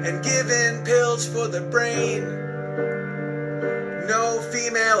and giving pills for the brain. No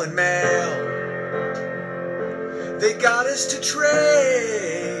female and male. They got us to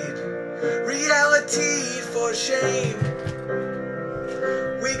trade reality for shame.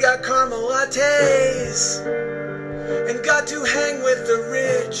 We got caramel lattes and got to hang with the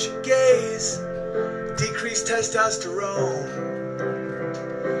rich gays. Decreased testosterone.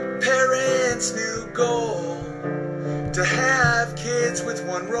 Parents' new goal to have kids with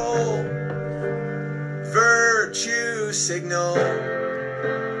one role. Virtue signal.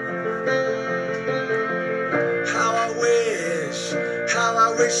 How I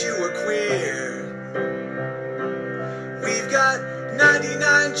wish you were queer. We've got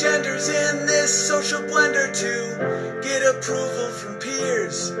 99 genders in this social blender to get approval from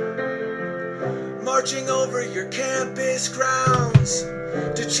peers. Marching over your campus grounds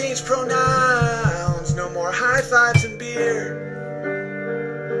to change pronouns. No more high fives and beer.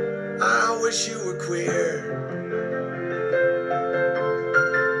 I wish you were queer.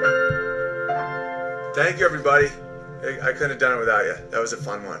 Thank you, everybody. I couldn't have done it without you. That was a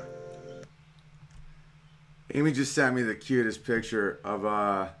fun one. Amy just sent me the cutest picture of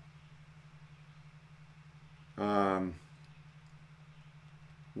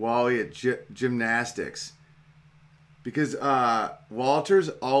Wally at gymnastics. Because Walter's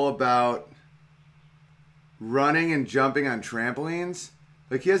all about running and jumping on trampolines.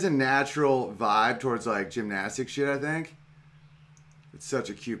 Like, he has a natural vibe towards, like, gymnastic shit, I think. It's such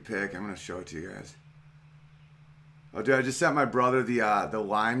a cute pic. I'm going to show it to you guys. Oh, dude, I just sent my brother the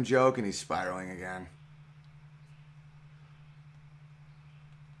lime joke, and he's spiraling again.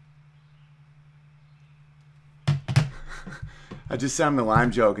 I just sent him the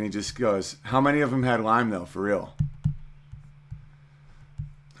lime joke, and he just goes, how many of them had lime, though, for real?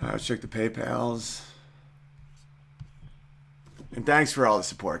 Let's check the PayPals. And thanks for all the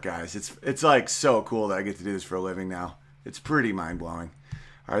support, guys. It's like so cool that I get to do this for a living now. It's pretty mind-blowing.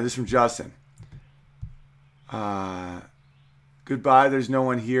 All right, this is from Justin. Goodbye, there's no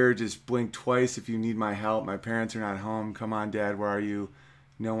one here. Just blink twice if you need my help. My parents are not home. Come on, Dad, where are you?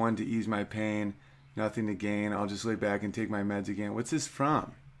 No one to ease my pain. Nothing to gain. I'll just lay back and take my meds again. What's this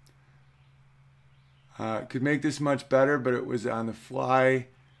from? Could make this much better, but it was on the fly.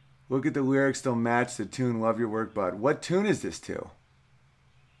 Look at the lyrics. They'll match the tune. Love your work, bud. What tune is this to? Of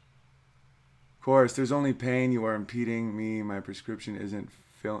course, there's only pain. You are impeding me. My prescription isn't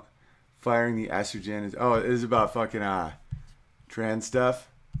firing the estrogen. Oh, it is about fucking trans stuff.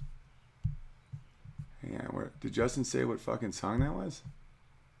 Yeah, did Justin say what fucking song that was?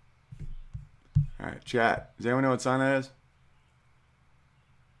 All right, chat. Does anyone know what song that is?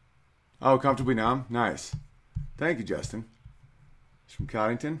 Oh, Comfortably Numb? Nice. Thank you, Justin. It's from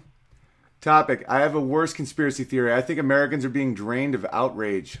Coddington. Topic. I have a worse conspiracy theory. I think Americans are being drained of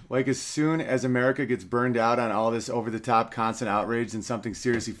outrage. Like, as soon as America gets burned out on all this over-the-top constant outrage, then something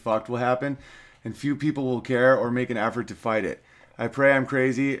seriously fucked will happen, and few people will care or make an effort to fight it. I pray I'm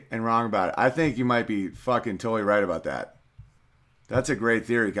crazy and wrong about it. I think you might be fucking totally right about that. That's a great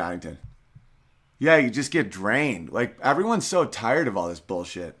theory, Coddington. Yeah, you just get drained. Like, everyone's so tired of all this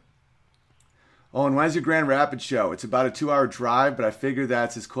bullshit. Oh, and when's your Grand Rapids show? It's about a 2-hour drive, but I figure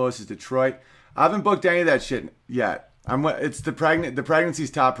that's as close as Detroit. I haven't booked any of that shit yet. It's the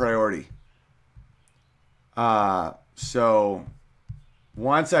pregnancy's top priority. So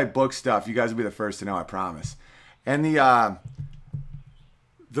once I book stuff, you guys will be the first to know, I promise. And the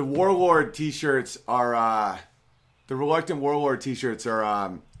Warlord t-shirts are the Reluctant Warlord t-shirts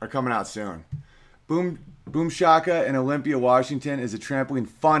are coming out soon. Boom Shaka in Olympia, Washington is a trampoline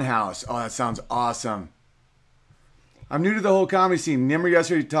fun house. Oh, that sounds awesome. I'm new to the whole comedy scene. Nimmer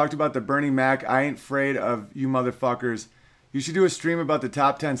yesterday talked about the Bernie Mac. I ain't afraid of you motherfuckers. You should do a stream about the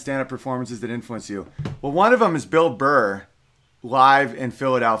top 10 stand-up performances that influence you. Well, one of them is Bill Burr live in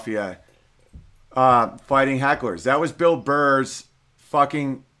Philadelphia fighting hecklers. That was Bill Burr's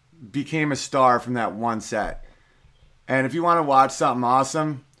fucking became a star from that one set. And if you want to watch something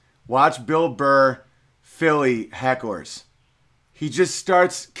awesome, watch Bill Burr Philly hecklers. He just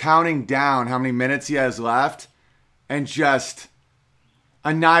starts counting down how many minutes he has left and just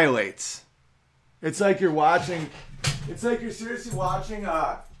annihilates. It's like you're seriously watching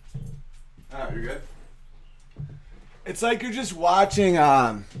oh, you're good. It's like you're just watching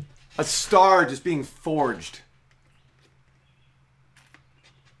a star just being forged.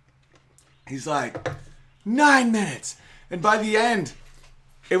 He's like 9 minutes. And by the end,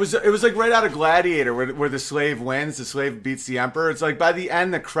 it was like right out of Gladiator where the slave wins, the slave beats the emperor. It's like by the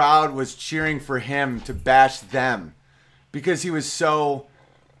end the crowd was cheering for him to bash them because he was so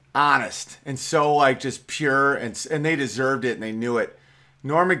honest and so like just pure and they deserved it and they knew it.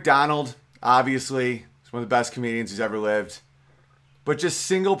 Norm Macdonald, obviously, is one of the best comedians who's ever lived. But just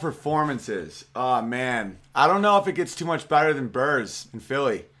single performances. Oh man. I don't know if it gets too much better than Burr's in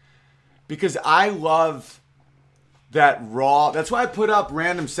Philly. Because I love that raw. That's why I put up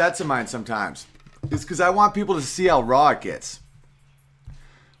random sets of mine sometimes. It's because I want people to see how raw it gets.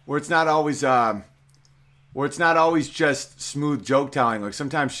 Where it's not always just smooth joke telling. Like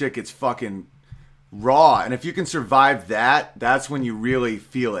sometimes shit gets fucking raw. And if you can survive that, that's when you really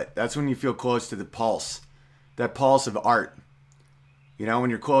feel it. That's when you feel close to the pulse. That pulse of art. You know, when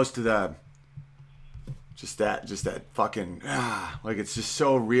you're close to the just that fucking like it's just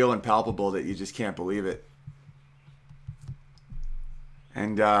so real and palpable that you just can't believe it.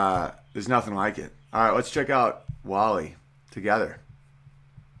 And there's nothing like it. All right, let's check out Wally together.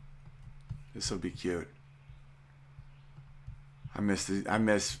 This will be cute. I miss these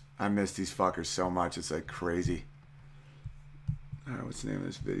fuckers so much. It's like crazy. All right, what's the name of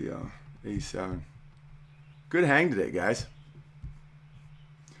this video? 87. Good hang today, guys.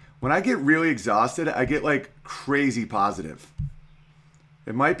 When I get really exhausted, I get like crazy positive.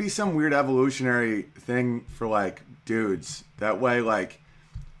 It might be some weird evolutionary thing for like dudes. That way, like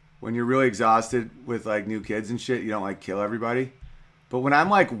when you're really exhausted with like new kids and shit, you don't like kill everybody. But when I'm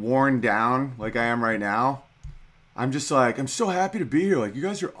like worn down, like I am right now, I'm just like, I'm so happy to be here. Like, you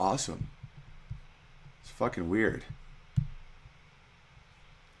guys are awesome. It's fucking weird.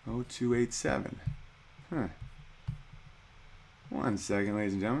 0287. Huh. 1 second,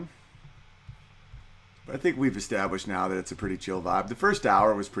 ladies and gentlemen. But I think we've established now that it's a pretty chill vibe. The first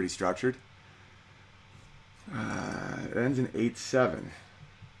hour was pretty structured. It ends in 87.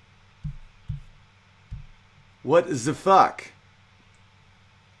 What the fuck?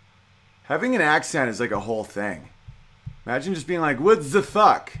 Having an accent is like a whole thing. Imagine just being like, what the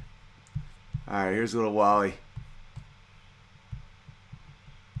fuck? Alright, here's a little Wally.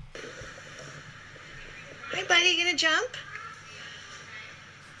 Hi, buddy, you gonna jump?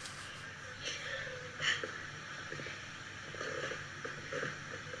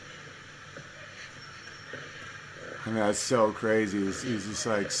 I mean, that's so crazy. He's just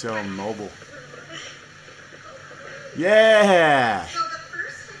like so mobile. Yeah! So the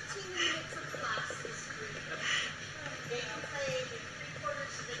first 15 minutes of class is free. They can play with 3/4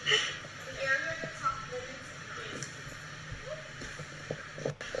 of the area that's off limits is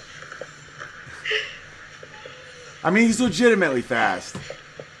I mean, he's legitimately fast.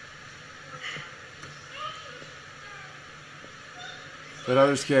 That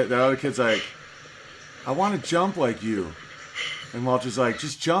other kid's like, I want to jump like you. And Walter's like,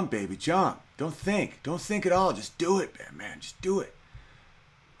 just jump, baby, jump. Don't think at all. Just do it, man. Just do it.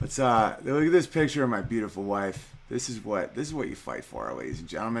 Let's look at this picture of my beautiful wife. This is what you fight for, ladies and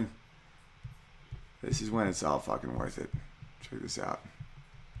gentlemen. This is when it's all fucking worth it. Check this out.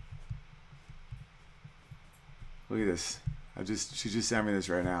 Look at this. She just sent me this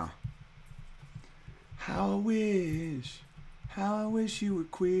right now. How I wish you were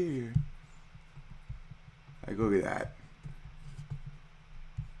queer. Like, look at that.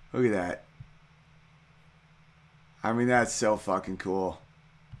 Look at that. I mean, that's so fucking cool.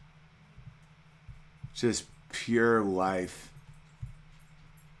 Just pure life.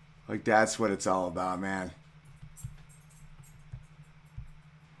 Like, that's what it's all about, man.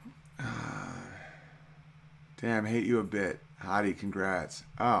 Damn, hate you a bit. Hottie, congrats.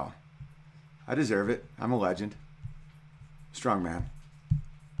 Oh. I deserve it. I'm a legend. Strong man.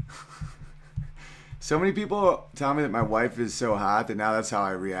 So many people tell me that my wife is so hot that now that's how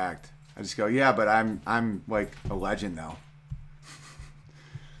I react. I just go, yeah, but I'm like a legend though.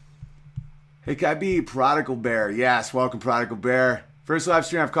 Hey, can I be Prodigal Bear? Yes, welcome Prodigal Bear. First live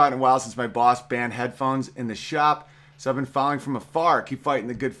stream I've caught in a while since my boss banned headphones in the shop. So I've been following from afar. Keep fighting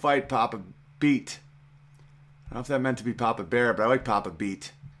the good fight, Papa Beat. I don't know if that meant to be Papa Bear, but I like Papa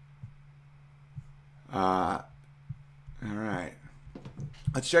Beat. All right.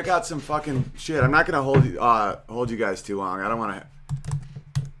 Let's check out some fucking shit. I'm not gonna hold you guys too long. I don't want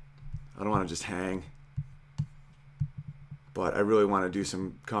to just hang. But I really want to do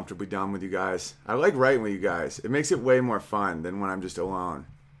some Comfortably Dumb with you guys. I like writing with you guys. It makes it way more fun than when I'm just alone.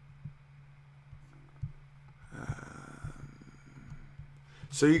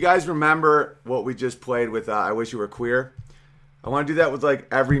 So you guys remember what we just played with I Wish You Were Queer? I want to do that with like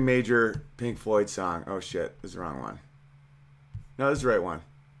every major Pink Floyd song. Oh shit, this is the wrong one. No, this is the right one.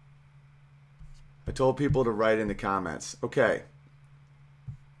 I told people to write in the comments. Okay.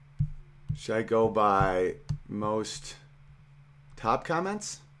 Should I go by most top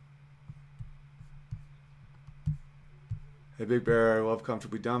comments? Hey Big Bear, I love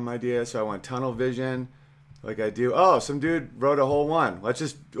Comfortably Dumb idea, so I want tunnel vision. Like I do. Oh, some dude wrote a whole one. Let's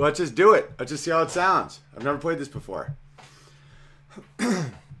just do it. Let's just see how it sounds. I've never played this before.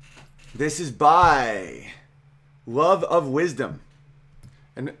 This is by Love of Wisdom.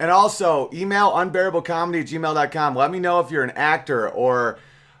 And also, email unbearablecomedy@gmail.com. Let me know if you're an actor or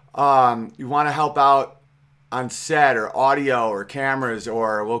you want to help out on set or audio or cameras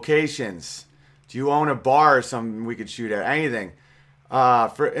or locations. Do you own a bar or something we could shoot at? Anything.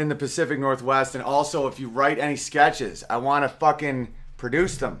 In the Pacific Northwest. And also, if you write any sketches, I want to fucking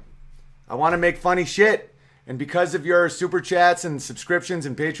produce them. I want to make funny shit. And because of your super chats and subscriptions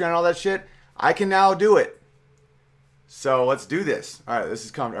and Patreon and all that shit, I can now do it. So let's do this. All right, this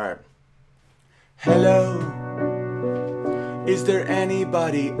is coming. All right. Hello. Is there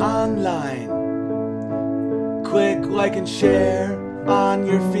anybody online? Click like and share on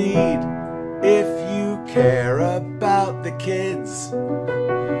your feed if you care about the kids.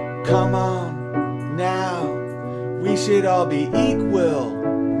 Come on now. We should all be equal,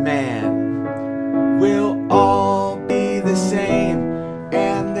 man. We'll all be the same,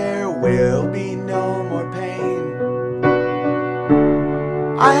 and there will be no more pain.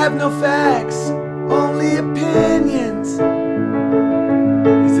 I have no facts, only opinions.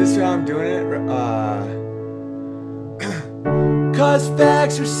 Is this how I'm doing it? Cause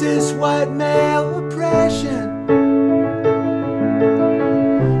facts are cis white male oppression.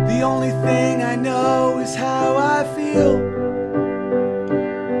 The only thing I know is how I feel.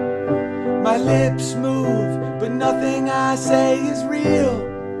 My lips move, but nothing I say is real.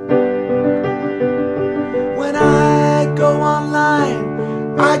 When I go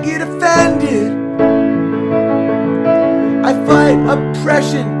online, I get offended. I fight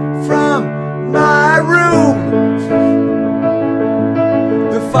oppression from my room.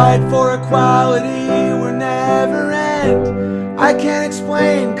 The fight for equality will never end. I can't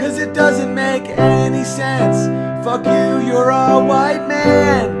explain, cause it doesn't make any sense. Fuck you, you're a white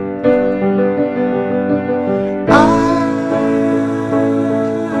man.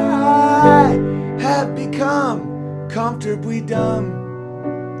 I have become comfortably dumb.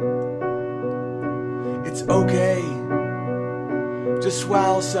 It's okay. Just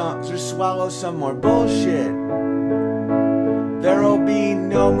swallow some more bullshit. There'll be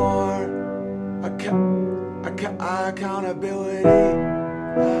no more accountability.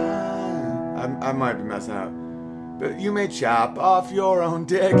 I might be messing up, but you may chop off your own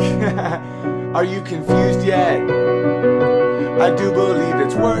dick. Are you confused yet? I do believe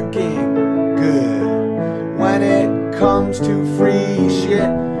it's working good. When it comes to free shit,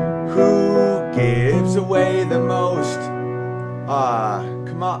 who gives away the most?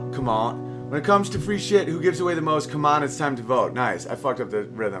 Come on. When it comes to free shit, who gives away the most? Come on, it's time to vote. Nice. I fucked up the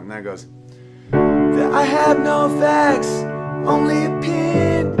rhythm. There it goes. I have no facts, only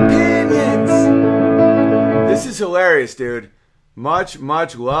opinions. This is hilarious, dude. Much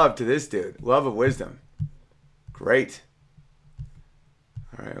love to this dude. Love of wisdom. Great.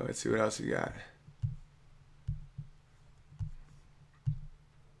 All right, let's see what else we got.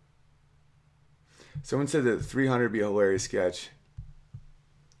 Someone said that 300 would be a hilarious sketch.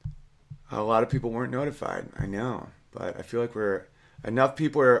 A lot of people weren't notified. I know, but I feel like enough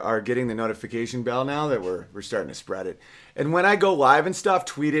people are getting the notification bell now that we're starting to spread it. And when I go live and stuff,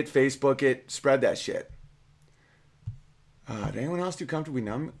 tweet it, Facebook it, spread that shit. Did anyone else do Comfortably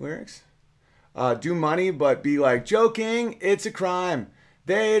Numb lyrics? Do money, but be like, joking, it's a crime.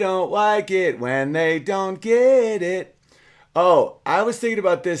 They don't like it when they don't get it. Oh, I was thinking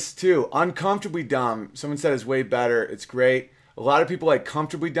about this too. Uncomfortably Dumb. Someone said it's way better. It's great. A lot of people like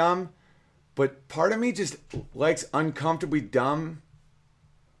Comfortably Dumb, but part of me just likes Uncomfortably Dumb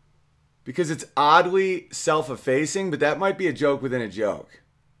because it's oddly self-effacing, but that might be a joke within a joke.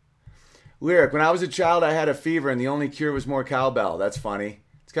 Lyric, when I was a child, I had a fever and the only cure was more cowbell. That's funny.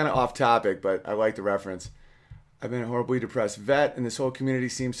 It's kind of off topic, but I like the reference. I've been a horribly depressed vet, and this whole community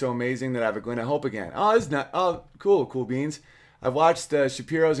seems so amazing that I have a glint of hope again. Oh, isn't that? Oh, cool beans. I've watched the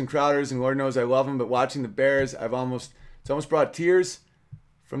Shapiros and Crowders, and Lord knows I love them, but watching the Bears, it's almost brought tears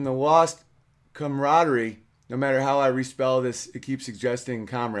from the lost camaraderie. No matter how I respell this, it keeps suggesting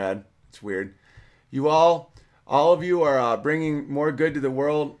comrade. It's weird. You all of you are bringing more good to the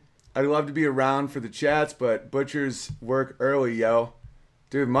world. I'd love to be around for the chats, but butchers work early, yo.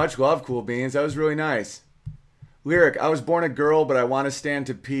 Dude, much love, Cool Beans. That was really nice. Lyric, I was born a girl, but I want to stand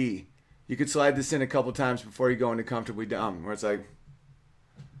to pee. You could slide this in a couple times before you go into Comfortably Dumb, where it's like,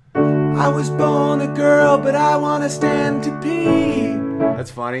 I was born a girl, but I want to stand to pee. That's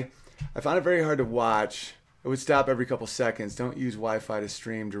funny. I found it very hard to watch. It would stop every couple seconds. Don't use Wi-Fi to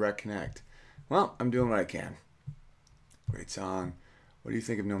stream Direct Connect. Well, I'm doing what I can. Great song. What do you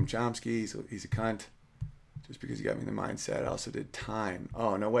think of Noam Chomsky? He's a cunt. Just because he got me in the mindset. I also did Time.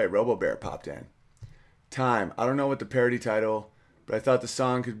 Oh, no way. RoboBear popped in. Time. I don't know what the parody title, but I thought the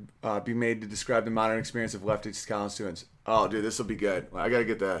song could be made to describe the modern experience of leftist college students. Oh, dude, this will be good. I got to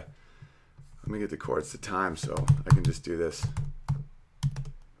get let me get the chords to Time so I can just do this.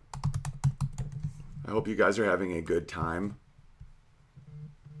 I hope you guys are having a good time.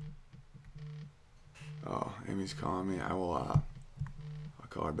 Oh, Amy's calling me. I'll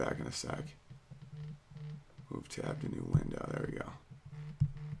call her back in a sec. Move tab to new window. There we go.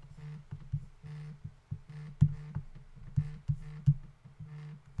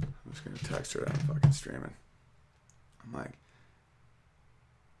 I'm just going to text her that I'm fucking streaming. I'm like,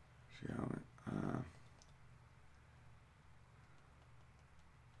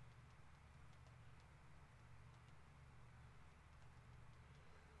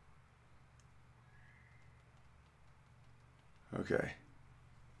 okay.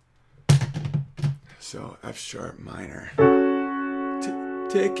 So F sharp minor.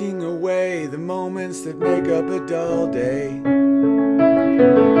 Taking away the moments that make up a dull day.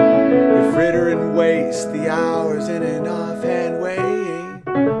 We fritter and waste the hours in an offhand way.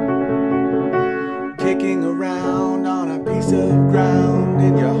 Kicking around on a piece of ground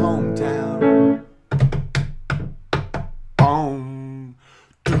in your hometown. Boom.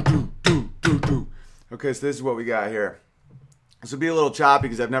 Do. Okay, so this is what we got here. This will be a little choppy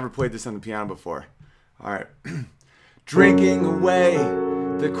because I've never played this on the piano before. All right. Drinking away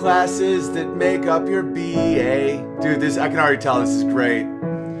the classes that make up your BA. Dude, this, I can already tell this is great.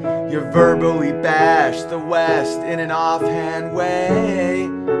 You verbally bash the West in an offhand way.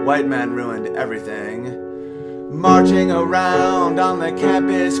 White men ruined everything. Marching around on the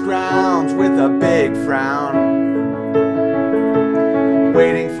campus grounds with a big frown.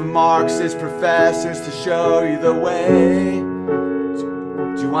 Waiting for Marxist professors to show you the way.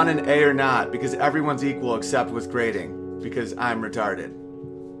 Do you want an A or not? Because everyone's equal except with grading. Because I'm retarded.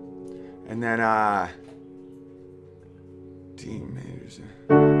 And then, D majors.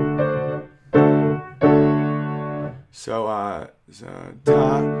 So,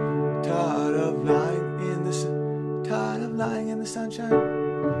 tired of lying in the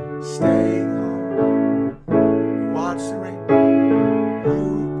sunshine, staying home, watch the rain.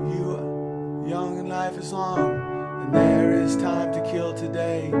 You are young and life is long, and there is time to kill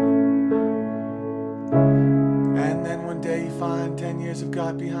today. And then one day you find 10 years have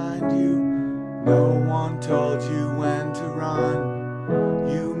got behind you. No one told you when to run.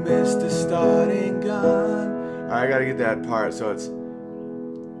 You missed the starting gun. I gotta get that part. So it's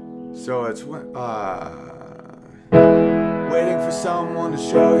waiting for someone to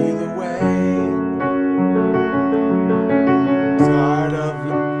show you the way. Tired of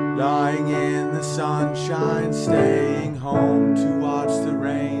lying in the sunshine, staying home to watch the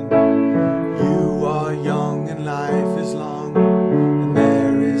rain. You are young and life is long, and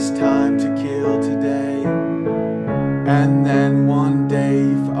there is time to kill today. And then one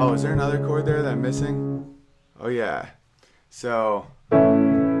day, oh, is there another chord there that I'm missing? Oh yeah. So,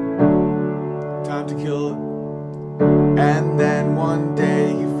 time to kill. And then one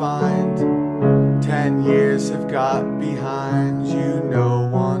day you find 10 years have got behind you. No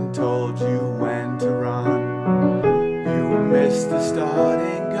one told you when to run. You missed the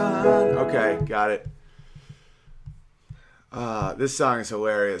starting gun. Okay, got it. This song is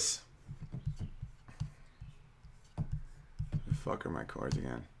hilarious. The fuck are my chords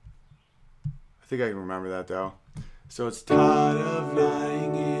again? I think I can remember that though. So it's tired of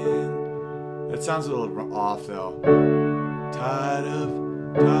lying in. That sounds a little off though. Tired of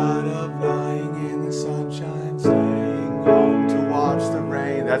lying in the sunshine, staying home to watch the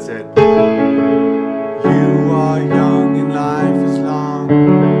rain. That's it. You are young and life is long.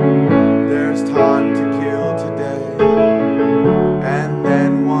 There's time to kill today. And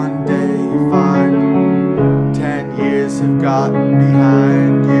then one day you find 10 years have got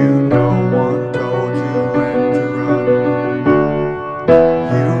behind you. No one told you when to run.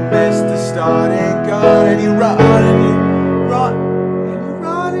 You missed the starting gun, and you run and you run and you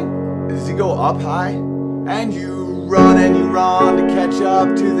run. Does he go up high? And you run to catch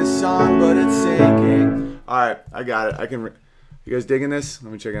up to the sun, but it's sinking. All right, I got it. You guys digging this?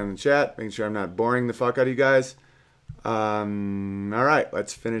 Let me check in the chat, making sure I'm not boring the fuck out of you guys. All right,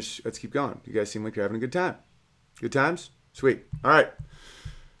 let's finish. Let's keep going. You guys seem like you're having a good time. Good times? Sweet. All right.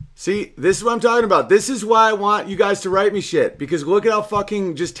 See, this is what I'm talking about. This is why I want you guys to write me shit. Because look at how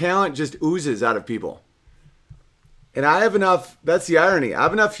fucking just talent just oozes out of people. And I have enough, that's the irony. I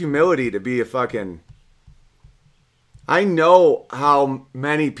have enough humility to be a fucking... I know how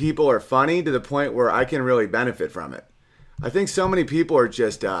many people are funny to the point where I can really benefit from it. I think so many people are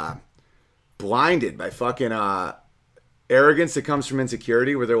just blinded by fucking arrogance that comes from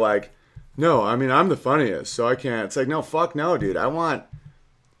insecurity where they're like, no, I mean, I'm the funniest, so I can't. It's like, no, fuck no, dude. I want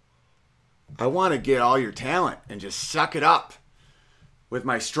to get all your talent and just suck it up with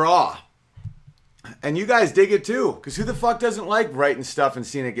my straw. And you guys dig it too, because who the fuck doesn't like writing stuff and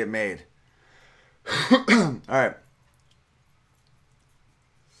seeing it get made? All right.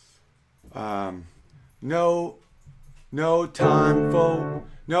 No time for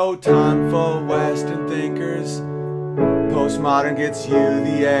Western thinkers. Postmodern gets you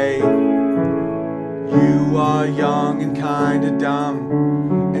the A. You are young and kinda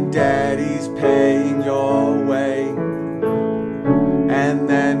dumb, and daddy's paying your way. And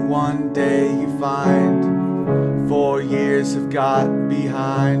then one day you find 4 years have got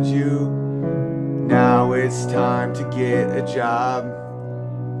behind you. Now it's time to get a job.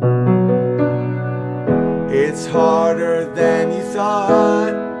 It's harder than you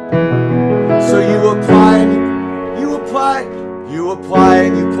thought. So you apply and you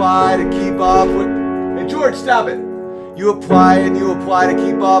apply to keep up with... Hey George, stop it. You apply to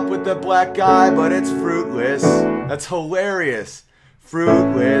keep up with the black guy, but it's fruitless. That's hilarious.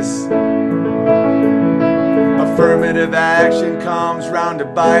 Fruitless. Affirmative action comes round to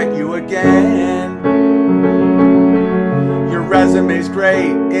bite you again. Your resume's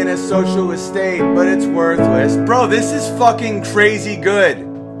great in a socialist state, but it's worthless. Bro, this is fucking crazy good.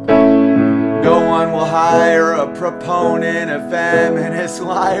 No one will hire a proponent of feminist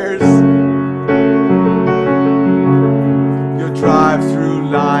liars. Your drive-through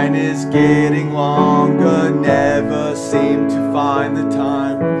line is getting longer. Never seem to find the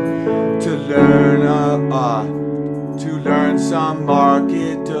time to learn some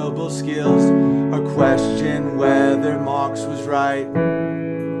marketable skills, or question whether Marx was right.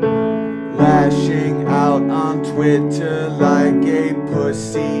 Lashing out on Twitter like a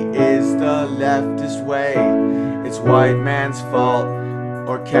pussy is the leftist way. It's white man's fault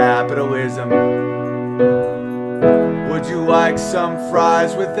or capitalism. Would you like some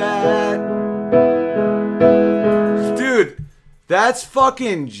fries with that? Dude, that's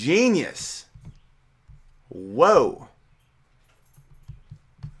fucking genius. Whoa.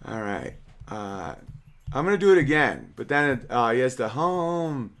 Alright. I'm gonna do it again, but then he has to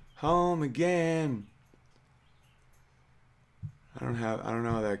home again. I don't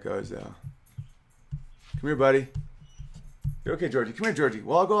know how that goes though. Come here, buddy. You're okay, Georgie. Come here, Georgie.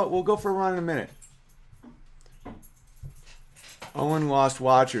 Well, we'll go for a run in a minute. Owen lost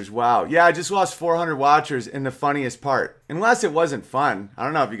watchers. Wow. Yeah, I just lost 400 watchers in the funniest part. Unless it wasn't fun. I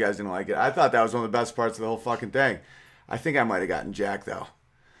don't know if you guys didn't like it. I thought that was one of the best parts of the whole fucking thing. I think I might have gotten jacked though.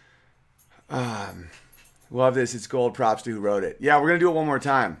 Love this. It's gold. Props to who wrote it. Yeah, we're gonna do it one more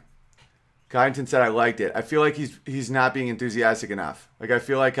time. Coddington said I liked it. I feel like he's not being enthusiastic enough. Like I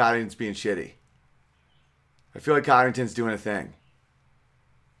feel like Coddington's being shitty. I feel like Coddington's doing a thing.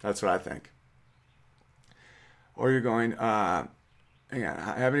 That's what I think. Or you're going, hang on,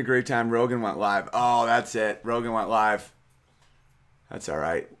 having a great time. Rogan went live. Oh, that's it. Rogan went live. That's all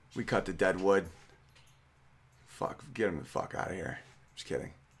right. We cut the dead wood. Fuck, get him the fuck out of here. Just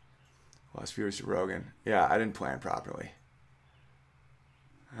kidding. Lost viewers to Rogan. Yeah, I didn't plan properly.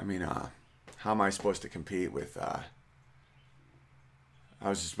 I mean, how am I supposed to compete with, I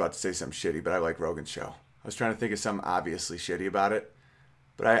was just about to say something shitty, but I like Rogan's show. I was trying to think of something obviously shitty about it,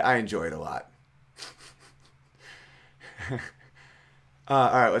 but I enjoy it a lot.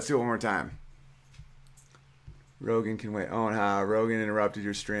 All right, let's do it one more time. Rogan can wait. Oh, and how Rogan interrupted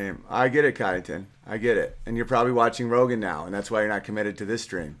your stream. I get it, Coddington. I get it. And you're probably watching Rogan now, and that's why you're not committed to this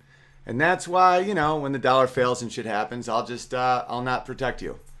stream. And that's why, you know, when the dollar fails and shit happens, I'll just, I'll not protect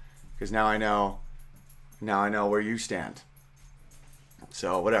you. Because now I know where you stand.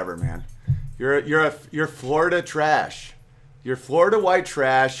 So, whatever, man. You're Florida trash. You're Florida white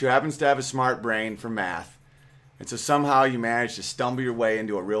trash who happens to have a smart brain for math. And so somehow you managed to stumble your way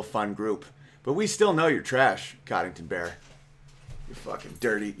into a real fun group. But we still know you're trash, Coddington Bear. You fucking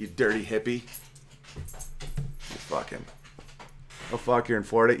dirty, you dirty hippie. You fucking... Oh, fuck, you're in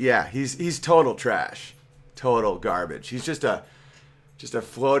Florida? Yeah, he's total trash. Total garbage. He's just a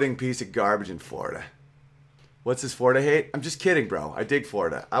floating piece of garbage in Florida. What's this Florida hate? I'm just kidding, bro. I dig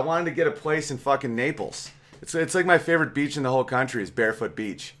Florida. I wanted to get a place in fucking Naples. It's like my favorite beach in the whole country is Barefoot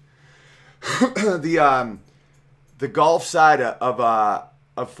Beach. The Gulf side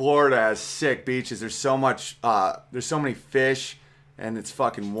of Florida has sick beaches. There's so many fish, and it's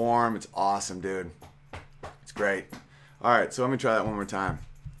fucking warm. It's awesome, dude. It's great. All right, so let me try that one more time.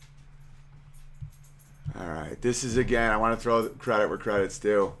 All right, this is again. I want to throw credit where credit's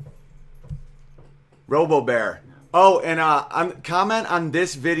due. RoboBear. Oh, and comment on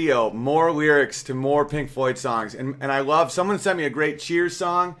this video more lyrics to more Pink Floyd songs. And I love, someone sent me a great Cheers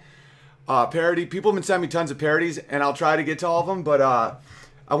song parody. People have been sending me tons of parodies, and I'll try to get to all of them. But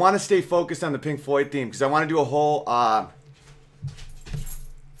I want to stay focused on the Pink Floyd theme because I want to do a whole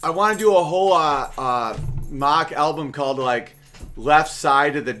mock album called like Left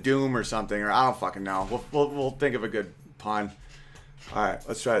Side of the Doom or something, or I don't fucking know. We'll think of a good pun. All right,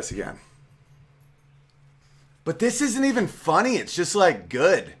 let's try this again. But this isn't even funny. It's just like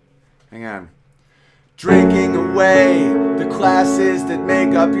good. Hang on. Drinking away the classes that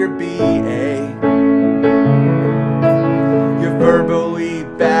make up your BA. You verbally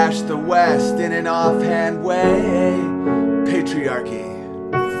bash the West in an offhand way. Patriarchy.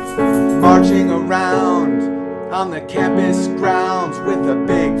 Marching around on the campus grounds with a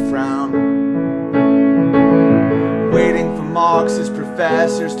big frown. Waiting for Marxist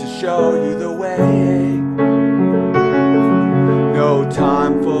professors to show you the way. No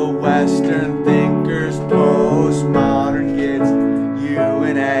time for Western thinkers, postmodern kids,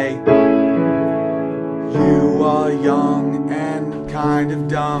 UNA. You are young and kind of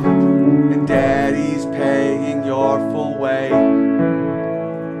dumb, and daddy's paying your full way.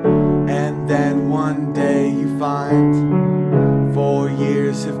 And then one day you find 4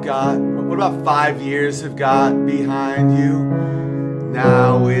 years have got, what about 5 years have got behind you?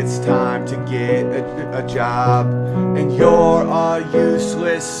 Now it's time to get a job, and you're a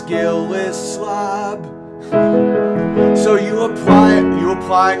useless, skillless slob. So you apply and you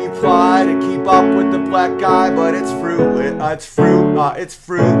apply to keep up with the black guy, but it's fruitless. It's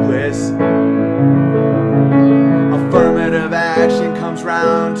fruitless. Affirmative action comes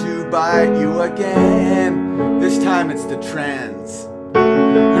round to bite you again. This time it's the trends.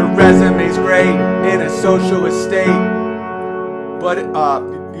 Your resume's great in a socialist state, but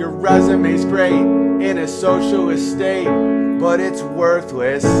your resume's great in a socialist state, but it's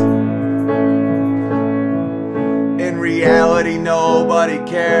worthless. In reality, nobody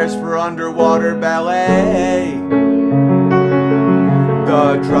cares for underwater ballet.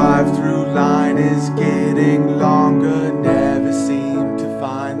 The drive-through line is getting longer, never seem to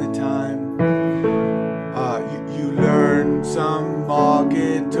find the time. You learn some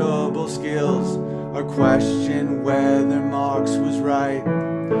marketable skills or question whether Marx was right.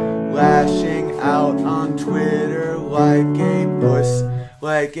 Lashing out on Twitter like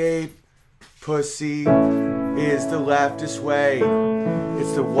a pussy is the leftist way.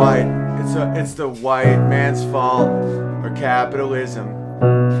 It's the white man's fault, or capitalism.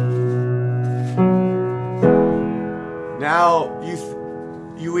 Now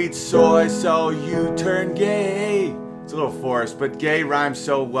you eat soy, so you turn gay. It's a little forced, but gay rhymes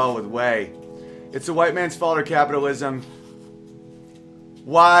so well with way. It's the white man's fault, or capitalism.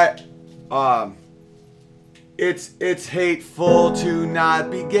 Why? It's hateful to not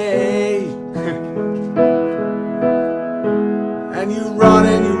be gay. And you run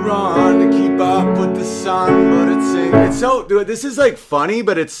to keep up with the sun, but it's so, dude, this is like funny,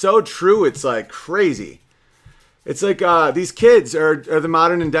 but it's so true. It's like crazy. It's like these kids are the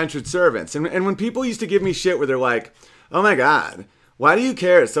modern indentured servants. And when people used to give me shit where they're like, oh my God, why do you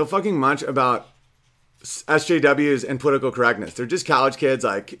care so fucking much about SJWs and political correctness? They're just college kids.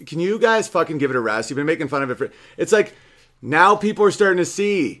 Like, can you guys fucking give it a rest? You've been making fun of it for... It's like, now people are starting to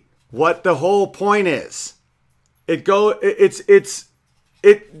see what the whole point is. It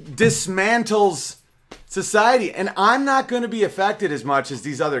dismantles society. And I'm not going to be affected as much as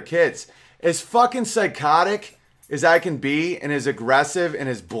these other kids. As fucking psychotic as I can be, and as aggressive and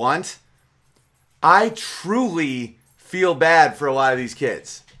as blunt, I truly feel bad for a lot of these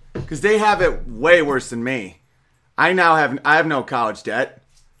kids. Because they have it way worse than me. I have no college debt.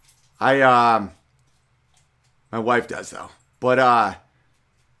 My wife does though. But I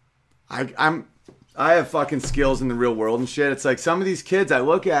have fucking skills in the real world and shit. It's like some of these kids, I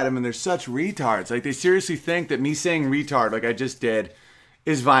look at them and they're such retards. Like they seriously think that me saying retard, like I just did,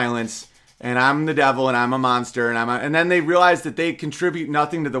 is violence. And I'm the devil and I'm a monster. And then they realize that they contribute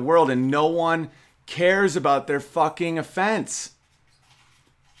nothing to the world and no one cares about their fucking offense.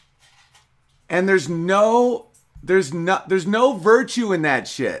 And there's no virtue in that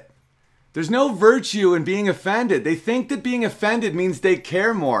shit. There's no virtue in being offended. They think that being offended means they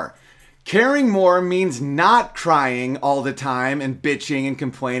care more. Caring more means not crying all the time and bitching and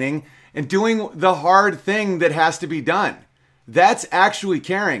complaining and doing the hard thing that has to be done. That's actually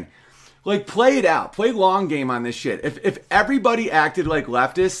caring. Like, play it out. Play long game on this shit. If everybody acted like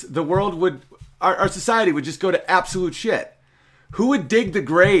leftists, the world would, our society would just go to absolute shit. Who would dig the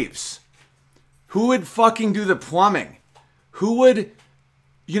graves? Who would fucking do the plumbing? Who would,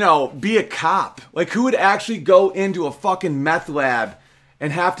 be a cop? Like, who would actually go into a fucking meth lab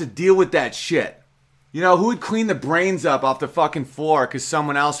and have to deal with that shit? Who would clean the brains up off the fucking floor because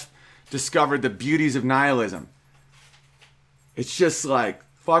someone else discovered the beauties of nihilism? It's just like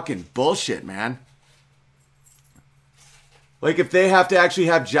fucking bullshit, man. Like, if they have to actually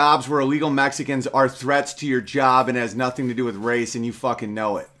have jobs where illegal Mexicans are threats to your job and it has nothing to do with race and you fucking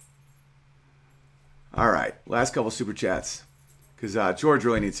know it. All right, last couple super chats. Because George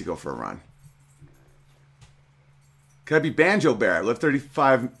really needs to go for a run. Could I be Banjo Bear? I live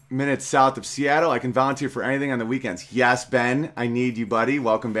 35 minutes south of Seattle. I can volunteer for anything on the weekends. Yes, Ben, I need you, buddy.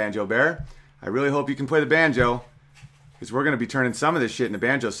 Welcome, Banjo Bear. I really hope you can play the banjo. Because we're going to be turning some of this shit into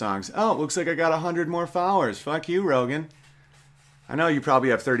banjo songs. Oh, it looks like I got 100 more followers. Fuck you, Rogan. I know you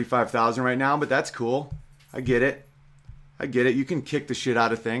probably have 35,000 right now, but that's cool. I get it. You can kick the shit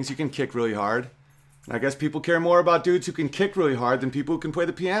out of things. You can kick really hard. And I guess people care more about dudes who can kick really hard than people who can play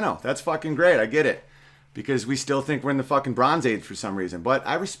the piano. That's fucking great. I get it. Because we still think we're in the fucking Bronze Age for some reason. But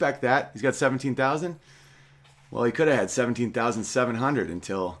I respect that. He's got 17,000. Well, he could have had 17,700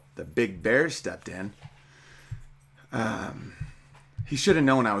 until the big bear stepped in. He should have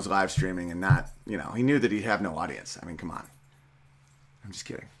known I was live streaming and not, he knew that he'd have no audience. I mean, come on. I'm just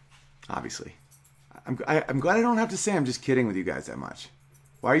kidding. Obviously. I'm glad I don't have to say I'm just kidding with you guys that much.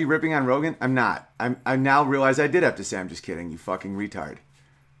 Why are you ripping on Rogan? I'm not. I now realize I did have to say I'm just kidding, you fucking retard.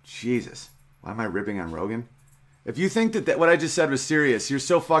 Jesus. Why am I ripping on Rogan? If you think that what I just said was serious, you're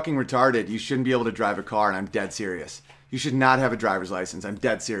so fucking retarded, you shouldn't be able to drive a car, and I'm dead serious. You should not have a driver's license. I'm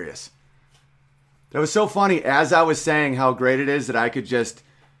dead serious. That was so funny. As I was saying how great it is that I could just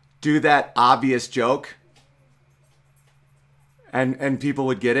do that obvious joke and people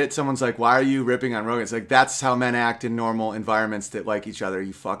would get it. Someone's like, why are you ripping on Rogan? It's like, that's how men act in normal environments that like each other,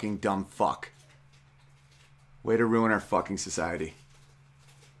 you fucking dumb fuck. Way to ruin our fucking society.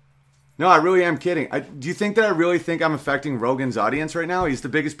 No, I really am kidding. Do you think that I really think I'm affecting Rogan's audience right now? He's the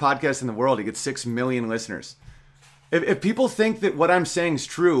biggest podcast in the world. He gets 6 million listeners. If people think that what I'm saying is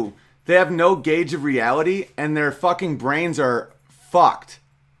true, they have no gauge of reality and their fucking brains are fucked.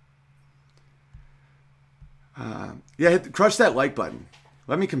 Yeah, crush that like button.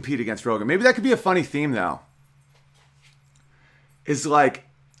 Let me compete against Rogan. Maybe that could be a funny theme, though. Is like,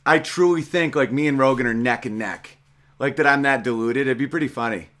 I truly think like me and Rogan are neck and neck. Like that I'm that deluded. It'd be pretty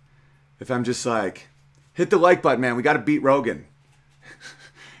funny if I'm just like, hit the like button, man. We got to beat Rogan.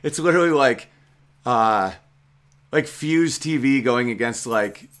 It's literally like Fuse TV going against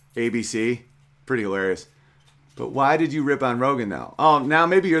like ABC. Pretty hilarious. But why did you rip on Rogan though? Oh, now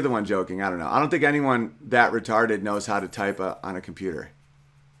maybe you're the one joking. I don't know. I don't think anyone that retarded knows how to type on a computer.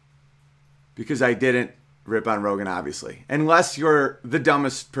 Because I didn't rip on Rogan, obviously. Unless you're the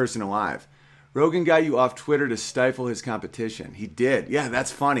dumbest person alive. Rogan got you off Twitter to stifle his competition. He did. Yeah,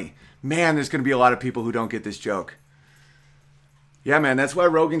 that's funny. Man, there's going to be a lot of people who don't get this joke. Yeah, man, that's why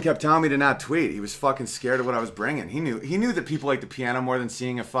Rogan kept telling me to not tweet. He was fucking scared of what I was bringing. He knew that people like the piano more than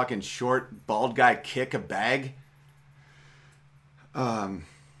seeing a fucking short, bald guy kick a bag.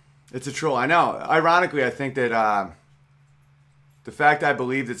 It's a troll. I know. Ironically, I think that the fact I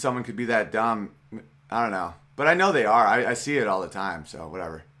believe that someone could be that dumb, I don't know. But I know they are. I see it all the time, so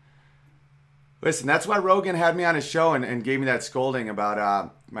whatever. Listen, that's why Rogan had me on his show and gave me that scolding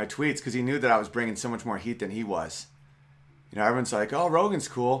about my tweets, because he knew that I was bringing so much more heat than he was. You know, everyone's like, oh, Rogan's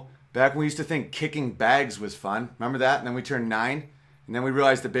cool. Back when we used to think kicking bags was fun. Remember that? And then we turned 9. And then we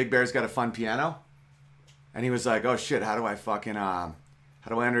realized the Big Bear's got a fun piano. And he was like, oh, shit, how do I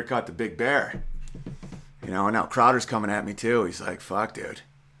undercut the Big Bear? You know, and now Crowder's coming at me, too. He's like, fuck, dude.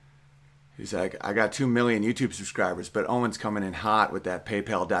 He's like, I got 2 million YouTube subscribers, but Owen's coming in hot with that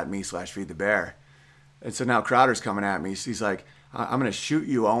paypal.me/feedthebear. And so now Crowder's coming at me. He's like, I'm going to shoot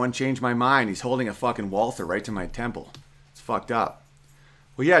you, Owen. Change my mind. He's holding a fucking Walther right to my temple. It's fucked up.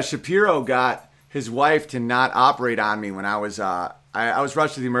 Well, yeah, Shapiro got his wife to not operate on me when I was I was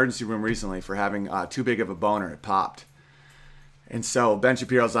rushed to the emergency room recently for having too big of a boner. It popped. And so Ben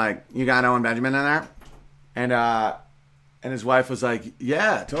Shapiro's like, you got Owen Benjamin in there? And his wife was like,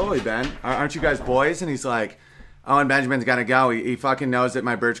 yeah, totally, Ben. Aren't you guys boys? And he's like, Owen Benjamin's got to go. He fucking knows that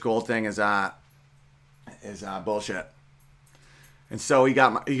my Birch Gold thing is bullshit. And so he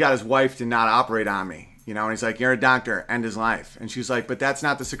got his wife to not operate on me. You know, and he's like, you're a doctor, end his life. And she's like, but that's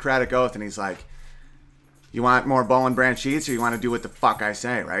not the Socratic Oath. And he's like, you want more Bowen Branch sheets, or you want to do what the fuck I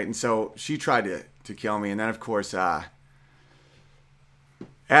say, right? And so she tried to kill me. And then, of course, Adam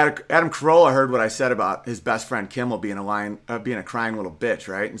Carolla heard what I said about his best friend Kimmel being a crying little bitch,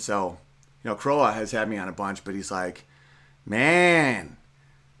 right? And so, you know, Carolla has had me on a bunch, but he's like, man,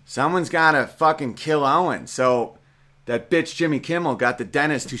 someone's got to fucking kill Owen. So that bitch Jimmy Kimmel got the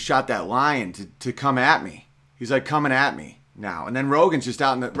dentist who shot that lion to come at me. He's like coming at me now. And then Rogan's just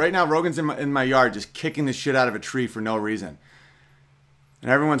out right now Rogan's in my yard just kicking the shit out of a tree for no reason. And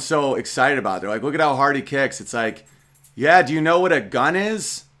everyone's so excited about it. They're like, look at how hard he kicks. It's like, yeah, do you know what a gun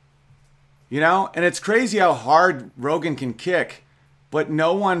is? You know? And it's crazy how hard Rogan can kick, but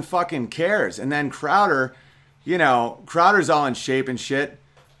no one fucking cares. And then Crowder, you know, Crowder's all in shape and shit.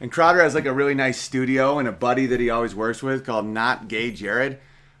 And Crowder has like a really nice studio and a buddy that he always works with called Not Gay Jared.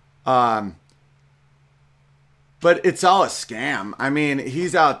 But it's all a scam. I mean,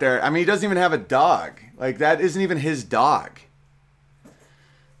 he's out there. I mean, he doesn't even have a dog. Like, that isn't even his dog.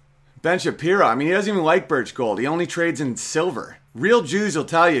 Ben Shapiro, I mean, he doesn't even like Birch Gold. He only trades in silver. Real Jews will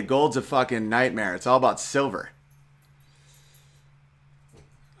tell you gold's a fucking nightmare. It's all about silver.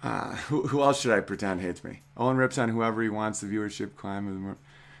 Who else should I pretend hates me? Owen rips on whoever he wants. The viewership climb.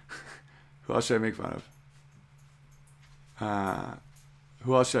 Who else should I make fun of?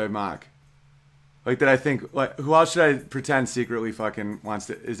 Who else should I mock? Like that I think, like, who else should I pretend secretly fucking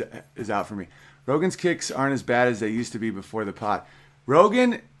is out for me? Rogan's kicks aren't as bad as they used to be before the pod.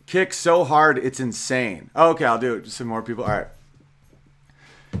 Rogan kicks so hard, it's insane. Okay, I'll do it. Just some more people. All right.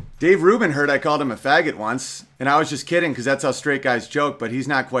 Dave Rubin heard I called him a faggot once, and I was just kidding because that's how straight guys joke, but he's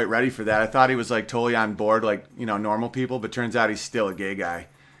not quite ready for that. I thought he was like totally on board, like, you know, normal people, but turns out he's still a gay guy.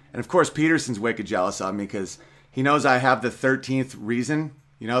 And of course, Peterson's wicked jealous of me because he knows I have the 13th reason,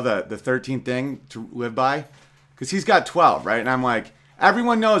 you know, the 13th thing to live by. Because he's got 12, right? And I'm like,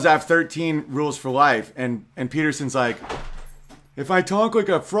 everyone knows I have 13 rules for life. And Peterson's like, if I talk like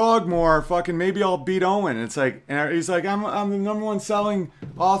a frog more, fucking maybe I'll beat Owen. And it's like, and he's like, I'm the number one selling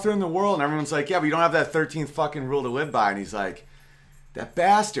author in the world. And everyone's like, yeah, but you don't have that 13th fucking rule to live by. And he's like, that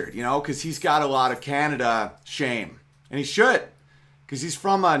bastard, you know, because he's got a lot of Canada shame. And he should. Because he's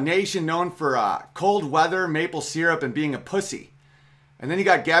from a nation known for cold weather, maple syrup, and being a pussy. And then you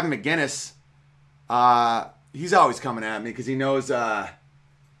got Gavin McGinnis. He's always coming at me because he knows I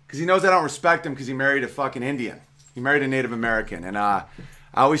don't respect him because he married a fucking Indian. He married a Native American. And I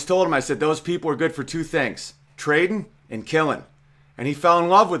always told him, I said, those people are good for two things, trading and killing. And he fell in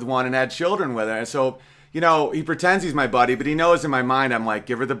love with one and had children with her. And so, you know, he pretends he's my buddy, but he knows in my mind, I'm like,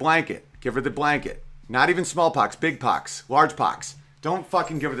 give her the blanket. Give her the blanket. Not even smallpox, big pox, large pox. Don't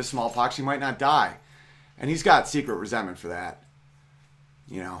fucking give her the smallpox. She might not die. And he's got secret resentment for that.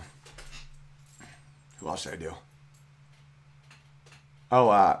 You know. Who else should I do?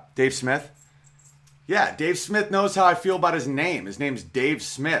 Oh, Dave Smith. Yeah, Dave Smith knows how I feel about his name. His name's Dave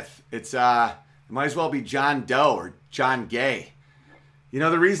Smith. It might as well be John Doe or John Gay. You know,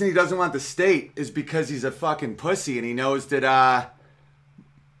 the reason he doesn't want the state is because he's a fucking pussy and he knows that,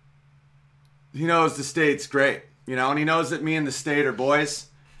 he knows the state's great. You know, and he knows that me and the state are boys.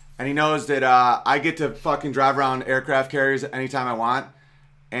 And he knows that I get to fucking drive around aircraft carriers anytime I want.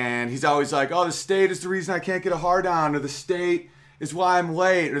 And he's always like, oh, the state is the reason I can't get a hard on, or the state is why I'm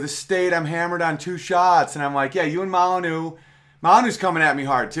late, or the state I'm hammered on 2 shots. And I'm like, yeah, you and Malinu's coming at me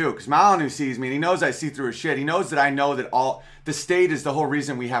hard too, because Malinu sees me and he knows I see through his shit. He knows that I know that the state is the whole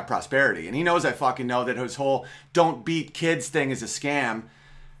reason we have prosperity. And he knows I fucking know that his whole don't beat kids thing is a scam.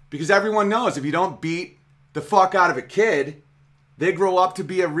 Because everyone knows if you don't beat the fuck out of a kid, they grow up to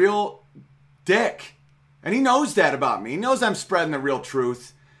be a real dick. And he knows that about me. He knows I'm spreading the real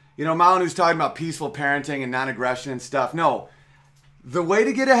truth. You know, Malinu's talking about peaceful parenting and non-aggression and stuff. No. The way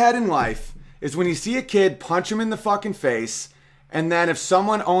to get ahead in life is when you see a kid, punch him in the fucking face, and then if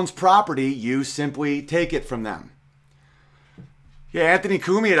someone owns property, you simply take it from them. Yeah, Anthony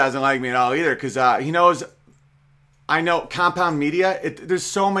Cumia doesn't like me at all either because he knows, I know compound media, there's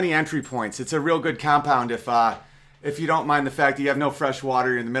so many entry points. It's a real good compound if you don't mind the fact that you have no fresh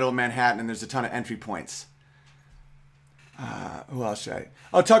water, you're in the middle of Manhattan, and there's a ton of entry points. Who else should I?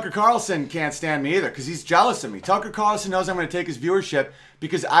 Oh, Tucker Carlson can't stand me either because he's jealous of me. Tucker Carlson knows I'm going to take his viewership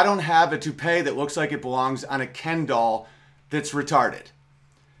because I don't have a toupee that looks like it belongs on a Ken doll that's retarded.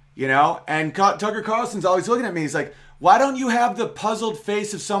 You know? And Tucker Carlson's always looking at me. He's like, why don't you have the puzzled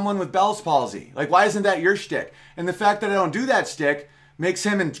face of someone with Bell's palsy? Like, why isn't that your shtick? And the fact that I don't do that shtick makes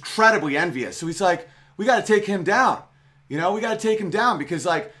him incredibly envious. So he's like, we got to take him down. You know, we got to take him down because,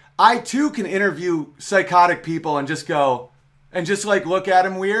 like, I too can interview psychotic people and just go, and just like look at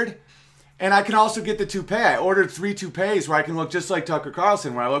him weird. And I can also get the toupee. I ordered 3 toupees where I can look just like Tucker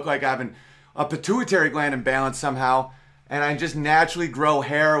Carlson, where I look like I have a pituitary gland imbalance somehow. And I just naturally grow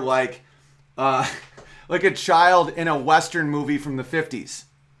hair like a child in a Western movie from the 50s.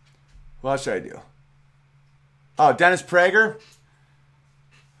 What else should I do? Oh, Dennis Prager.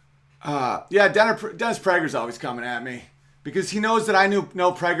 Yeah, Dennis Prager's always coming at me. Because he knows that I know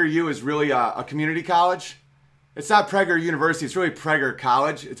PragerU is really a community college. It's not Prager University. It's really Prager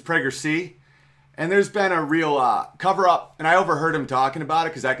College. It's Prager C. And there's been a real cover-up. And I overheard him talking about it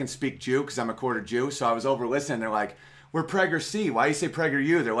because I can speak Jew because I'm a quarter Jew. So I was over listening. They're like, we're Prager C. Why do you say Prager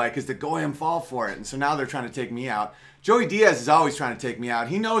U? They're like, because the Goyim fall for it. And so now they're trying to take me out. Joey Diaz is always trying to take me out.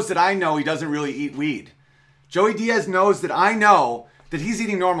 He knows that I know he doesn't really eat weed. Joey Diaz knows that I know that he's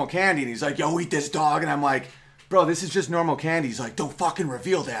eating normal candy. And he's like, yo, eat this dog. And I'm like, bro, this is just normal candy. He's like, don't fucking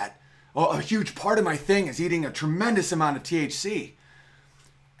reveal that. Oh, a huge part of my thing is eating a tremendous amount of THC.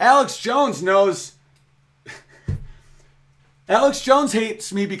 Alex Jones knows. Alex Jones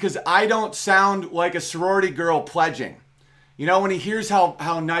hates me because I don't sound like a sorority girl pledging. You know, when he hears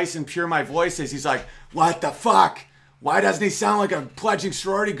how nice and pure my voice is, he's like, what the fuck? Why doesn't he sound like a pledging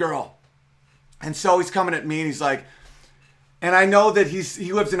sorority girl? And so he's coming at me and he's like, and I know that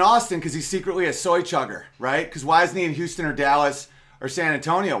he lives in Austin because he's secretly a soy chugger, right? Because why isn't he in Houston or Dallas or San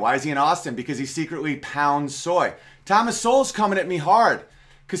Antonio? Why is he in Austin? Because he secretly pounds soy. Thomas Sowell's coming at me hard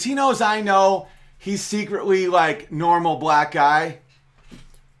because he knows I know he's secretly like normal black guy.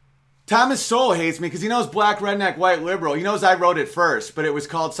 Thomas Sowell hates me because he knows black, redneck, white, liberal. He knows I wrote it first, but it was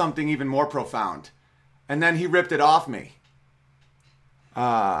called something even more profound. And then he ripped it off me.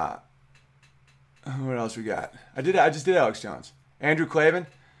 What else we got? I just did Alex Jones. Andrew Klavan.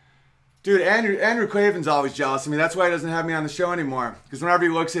 Dude, Andrew Craven's always jealous of me. That's why he doesn't have me on the show anymore. Because whenever he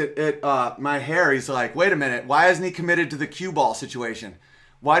looks at my hair, he's like, wait a minute, why isn't he committed to the cue ball situation?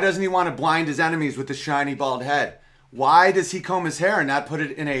 Why doesn't he want to blind his enemies with the shiny bald head? Why does he comb his hair and not put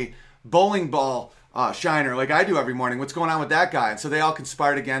it in a bowling ball shiner like I do every morning? What's going on with that guy? And so they all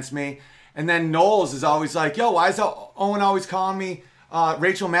conspired against me. And then Knowles is always like, yo, why is Owen always calling me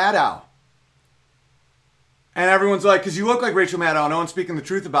Rachel Maddow? And everyone's like, because you look like Rachel Maddow, and Owen's speaking the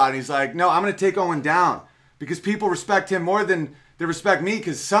truth about it. And he's like, no, I'm going to take Owen down because people respect him more than they respect me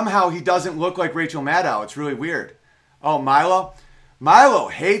because somehow he doesn't look like Rachel Maddow. It's really weird. Oh, Milo? Milo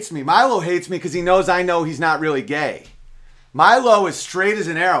hates me. Milo hates me because he knows I know he's not really gay. Milo is straight as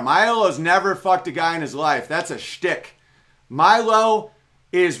an arrow. Milo's never fucked a guy in his life. That's a shtick. Milo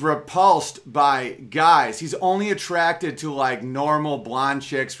is repulsed by guys. He's only attracted to like normal blonde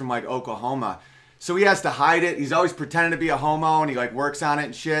chicks from like Oklahoma. So he has to hide it. He's always pretending to be a homo and he like works on it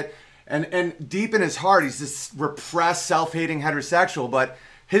and shit. And deep in his heart, he's this repressed, self-hating heterosexual. But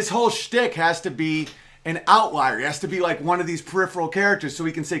his whole shtick has to be an outlier. He has to be like one of these peripheral characters so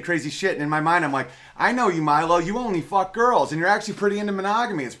he can say crazy shit. And in my mind, I'm like, I know you, Milo. You only fuck girls. And you're actually pretty into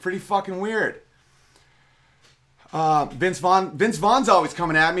monogamy. It's pretty fucking weird. Vince Vaughn's always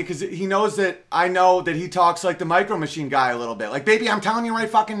coming at me because he knows that I know that he talks like the Micro Machine guy a little bit. Like, baby, I'm telling you right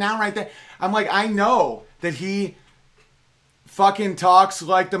fucking now, right there. I'm like, I know that he fucking talks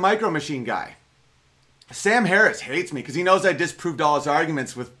like the Micro Machine guy. Sam Harris hates me because he knows I disproved all his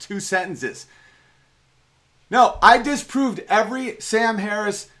arguments with 2 sentences. No, I disproved every Sam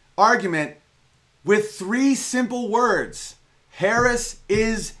Harris argument with 3 simple words. Harris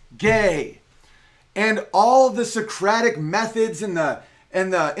is gay. And all the Socratic methods and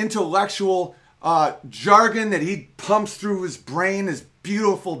the intellectual jargon that he pumps through his brain, his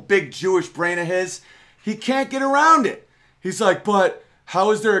beautiful big Jewish brain of his, he can't get around it. He's like, but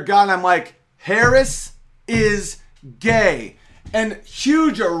how is there a God? And I'm like, Harris is gay. And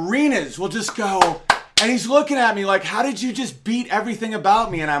huge arenas will just go, and he's looking at me like, how did you just beat everything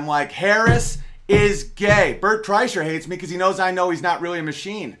about me? And I'm like, Harris is gay. Bert Kreischer hates me because he knows I know he's not really a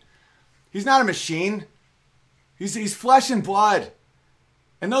machine. He's not a machine. He's flesh and blood.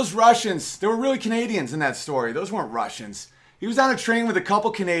 And those Russians, they were really Canadians in that story. Those weren't Russians. He was on a train with a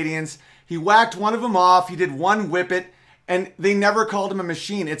couple Canadians. He whacked one of them off. He did one whippet. And they never called him a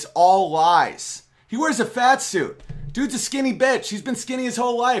machine. It's all lies. He wears a fat suit. Dude's a skinny bitch. He's been skinny his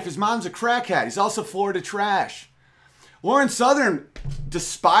whole life. His mom's a crackhead. He's also Florida trash. Lauren Southern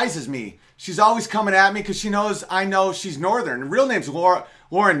despises me. She's always coming at me because she knows I know she's Northern. Her real name's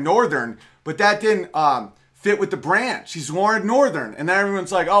Lauren Northern, but that didn't fit with the brand. She's Lauren Northern. And then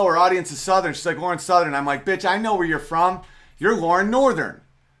everyone's like, oh, her audience is Southern. She's like, Lauren Southern. I'm like, bitch, I know where you're from. You're Lauren Northern.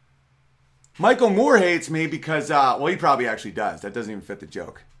 Michael Moore hates me because, well, he probably actually does. That doesn't even fit the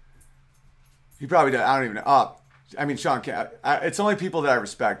joke. He probably does. I don't even know. I mean, Sean, it's only people that I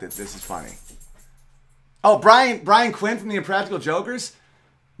respect that this is funny. Oh, Brian Quinn from the Impractical Jokers?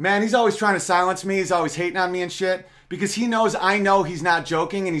 Man, he's always trying to silence me. He's always hating on me and shit. Because he knows I know he's not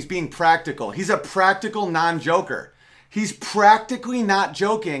joking and he's being practical. He's a practical non-joker. He's practically not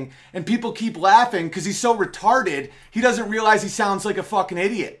joking and people keep laughing because he's so retarded, he doesn't realize he sounds like a fucking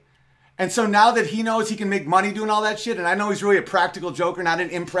idiot. And so now that he knows he can make money doing all that shit, and I know he's really a practical joker, not an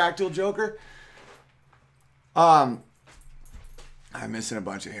impractical joker. I'm missing a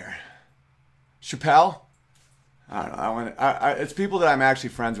bunch of hair. Chappelle? I don't know. It's people that I'm actually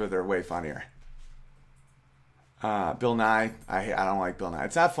friends with are way funnier. Bill Nye. I don't like Bill Nye.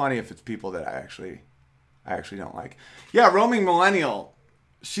 It's not funny if it's people that I actually don't like. Yeah, Roaming Millennial.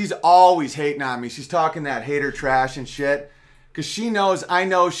 She's always hating on me. She's talking that hater trash and shit. Because she knows I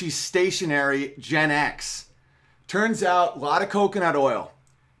know she's stationary Gen X. Turns out, a lot of coconut oil.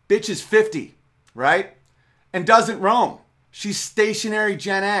 Bitch is 50, right? And doesn't roam. She's stationary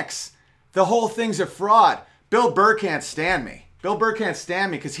Gen X. The whole thing's a fraud. Bill Burr can't stand me. Bill Burr can't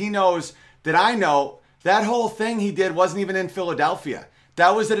stand me because he knows that I know that whole thing he did wasn't even in Philadelphia.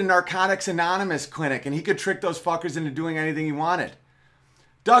 That was at a Narcotics Anonymous clinic, and he could trick those fuckers into doing anything he wanted.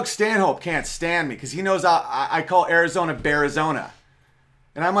 Doug Stanhope can't stand me because he knows I call Arizona Bearizona.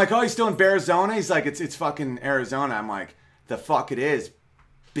 And I'm like, oh, he's still in Bearizona? He's like, it's fucking Arizona. I'm like, the fuck it is,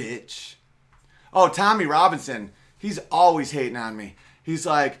 bitch. Oh, Tommy Robinson, he's always hating on me. He's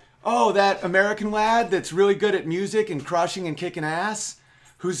like, oh, that American lad that's really good at music and crushing and kicking ass,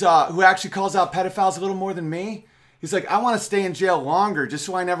 who actually calls out pedophiles a little more than me. He's like, I want to stay in jail longer just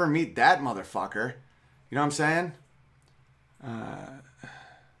so I never meet that motherfucker. You know what I'm saying?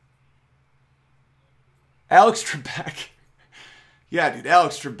 Alex Trebek. Yeah, dude,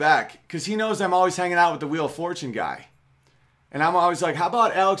 Alex Trebek. Because he knows I'm always hanging out with the Wheel of Fortune guy. And I'm always like, how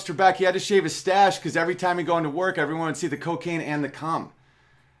about Alex Trebek? He had to shave his stash because every time he'd go into work, everyone would see the cocaine and the cum.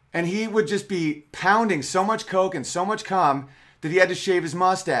 And he would just be pounding so much coke and so much cum that he had to shave his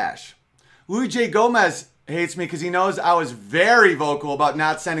mustache. Louis J. Gomez hates me because he knows I was very vocal about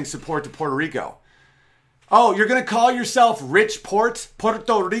not sending support to Puerto Rico. Oh, you're going to call yourself Rich Port,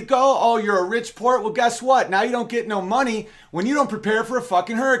 Puerto Rico? Oh, you're a rich port? Well, guess what? Now you don't get no money when you don't prepare for a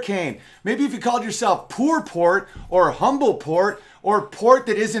fucking hurricane. Maybe if you called yourself Poor Port or Humble Port or Port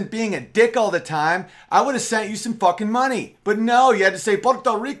that isn't being a dick all the time, I would have sent you some fucking money. But no, you had to say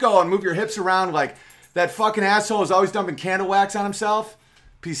Puerto Rico and move your hips around like that fucking asshole is always dumping candle wax on himself.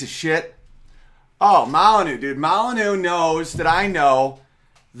 Piece of shit. Oh, Molyneux, dude. Molyneux knows that I know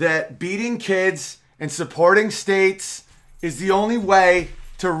that beating kids and supporting states is the only way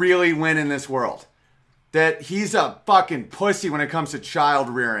to really win in this world. That he's a fucking pussy when it comes to child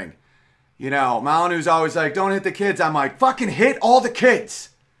rearing. You know, Molyneux's always like, don't hit the kids. I'm like, fucking hit all the kids.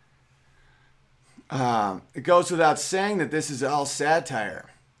 It goes without saying that this is all satire.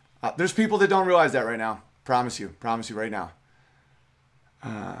 There's people that don't realize that right now. Promise you right now.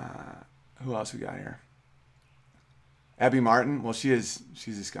 Who else we got here? Abby Martin. Well, she's a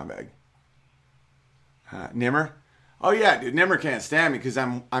scumbag. Nimmer. Oh yeah, dude. Nimmer can't stand me because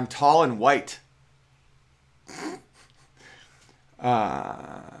I'm tall and white. What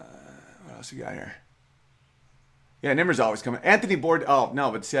else we got here? Yeah, Nimmer's always coming. Anthony Bourdain. Oh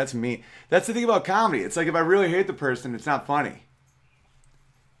no, but see, that's me. That's the thing about comedy. It's like if I really hate the person, it's not funny.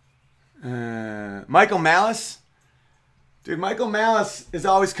 Michael Malice. Dude, Michael Malice is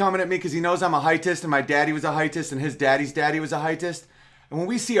always coming at me because he knows I'm a heightist and my daddy was a heightist and his daddy's daddy was a heightist. And when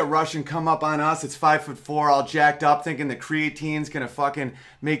we see a Russian come up on us, it's 5'4", all jacked up, thinking the creatine's gonna fucking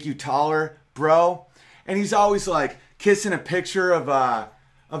make you taller, bro. And he's always like kissing a picture of that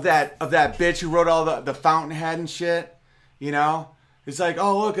bitch who wrote all the Fountainhead and shit. You know, it's like,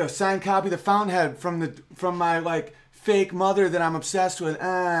 oh look, a signed copy of the Fountainhead from my like fake mother that I'm obsessed with.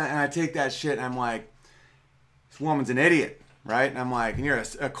 And I take that shit and I'm like, this woman's an idiot, right? And I'm like, and you're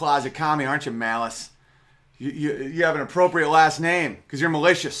a closet commie, aren't you, Malice? You have an appropriate last name because you're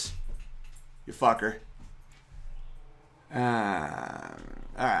malicious, you fucker. All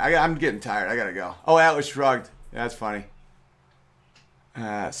right, I'm getting tired. I gotta go. Oh, Atlas Shrugged. Yeah, that's funny.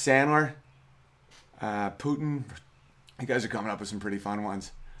 Sandler, Putin. You guys are coming up with some pretty fun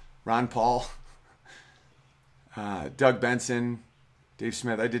ones. Ron Paul, Doug Benson, Dave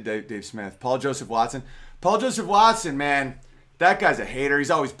Smith. I did Dave Smith. Paul Joseph Watson. Paul Joseph Watson, man. That guy's a hater. He's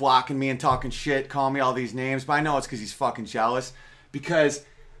always blocking me and talking shit, calling me all these names. But I know it's because he's fucking jealous. Because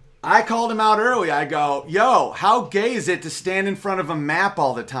I called him out early. I go, yo, how gay is it to stand in front of a map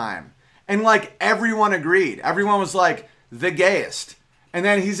all the time? And like everyone agreed. Everyone was like, the gayest. And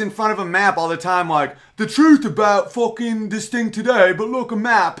then he's in front of a map all the time like, the truth about fucking this thing today, but look, a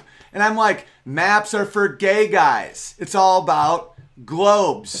map. And I'm like, maps are for gay guys. It's all about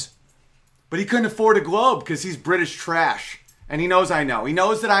globes. But he couldn't afford a globe because he's British trash. And he knows I know. He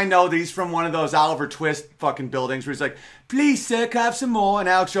knows that I know that he's from one of those Oliver Twist fucking buildings where he's like, please, sir, can I have some more? And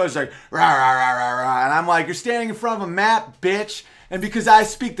Alex Jones is like, rah, rah, rah, rah, rah. And I'm like, you're standing in front of a map, bitch. And because I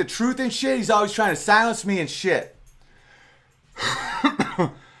speak the truth and shit, he's always trying to silence me and shit.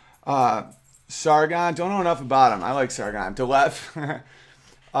 Sargon, don't know enough about him. I like Sargon. Delev.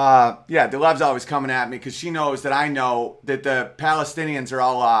 Delev's always coming at me because she knows that I know that the Palestinians are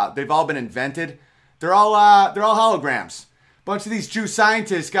all, they've all been invented. They're all holograms. Bunch of these Jew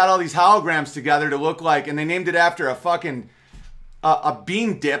scientists got all these holograms together to look like, and they named it after a fucking, a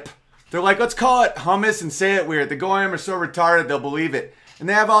bean dip. They're like, let's call it hummus and say it weird. The Goyim are so retarded, they'll believe it. And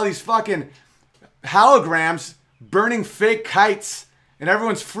they have all these fucking holograms burning fake kites, and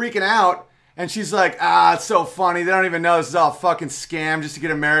everyone's freaking out. And she's like, it's so funny. They don't even know this is all fucking scam just to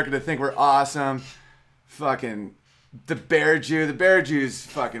get America to think we're awesome. Fucking the Bear Jew. The Bear Jew's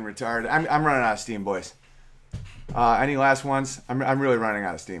fucking retarded. I'm running out of steam, boys. Any last ones? I'm really running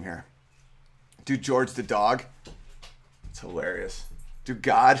out of steam here. Dude, George the dog. It's hilarious. Dude,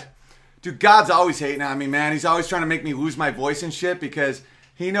 God's always hating on me, man. He's always trying to make me lose my voice and shit because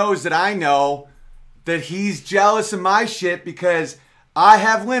he knows that I know that he's jealous of my shit because I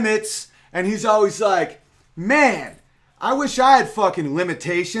have limits. And he's always like, man, I wish I had fucking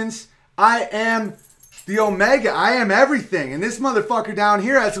limitations. I am the Omega. I am everything. And this motherfucker down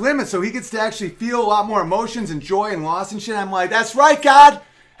here has limits, so he gets to actually feel a lot more emotions and joy and loss and shit. I'm like, that's right, God.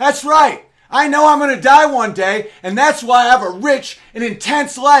 That's right. I know I'm going to die one day, and that's why I have a rich and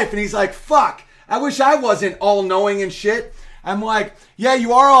intense life. And he's like, fuck, I wish I wasn't all-knowing and shit. I'm like, yeah,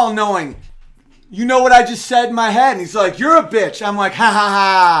 you are all-knowing. You know what I just said in my head. And he's like, you're a bitch. I'm like, ha, ha,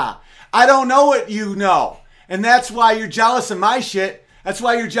 ha. I don't know what you know. And that's why you're jealous of my shit. That's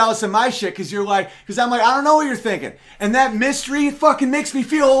why you're jealous of my shit, because you're like, because I'm like, I don't know what you're thinking. And that mystery fucking makes me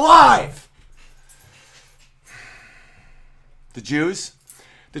feel alive. The Jews?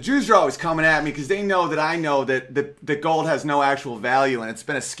 The Jews are always coming at me because they know that I know that gold has no actual value, and it's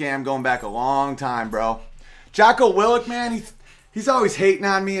been a scam going back a long time, bro. Jocko Willink, man, he's always hating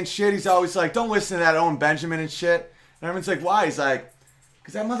on me and shit. He's always like, don't listen to that Owen Benjamin and shit. And everyone's like, why? He's like,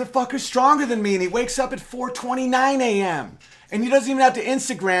 because that motherfucker's stronger than me, and he wakes up at 4:29 a.m. And he doesn't even have to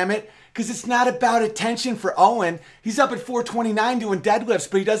Instagram it because it's not about attention for Owen. He's up at 4:29 doing deadlifts,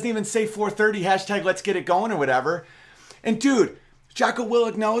 but he doesn't even say 4:30 hashtag let's get it going or whatever. And dude, Jocko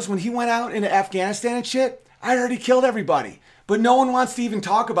Willink knows when he went out into Afghanistan and shit, I already killed everybody. But no one wants to even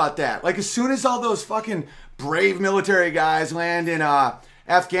talk about that. Like as soon as all those fucking brave military guys land in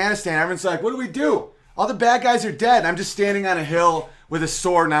Afghanistan, everyone's like, what do we do? All the bad guys are dead. And I'm just standing on a hill with a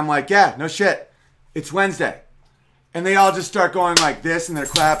sword and I'm like, yeah, no shit. It's Wednesday. And they all just start going like this and they're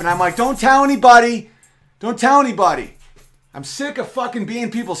clapping. I'm like, don't tell anybody. Don't tell anybody. I'm sick of fucking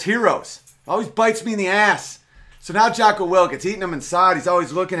being people's heroes. It always bites me in the ass. So now Jocko Willink, it's eating him inside. He's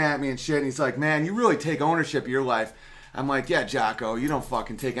always looking at me and shit. And he's like, man, you really take ownership of your life. I'm like, yeah, Jocko, you don't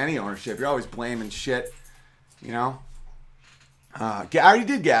fucking take any ownership. You're always blaming shit. You know? I already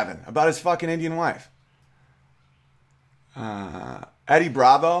did Gavin about his fucking Indian wife. Eddie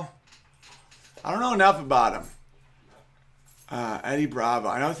Bravo. I don't know enough about him. Eddie Bravo.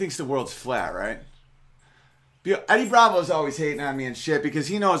 I know he thinks the world's flat, right? Eddie Bravo's always hating on me and shit because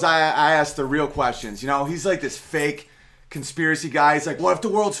he knows I ask the real questions. You know, he's like this fake conspiracy guy. He's like, what if the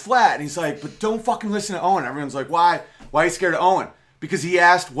world's flat? And he's like, but don't fucking listen to Owen. Everyone's like, why? Why are you scared of Owen? Because he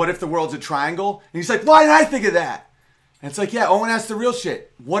asked, what if the world's a triangle? And he's like, why didn't I think of that? And it's like, yeah, Owen asked the real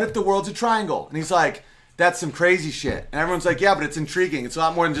shit. What if the world's a triangle? And he's like, that's some crazy shit. And everyone's like, yeah, but it's intriguing. It's a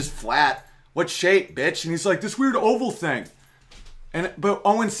lot more than just flat. What shape, bitch? And he's like, this weird oval thing. But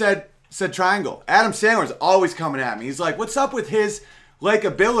Owen said triangle. Adam Sandler's always coming at me. He's like, what's up with his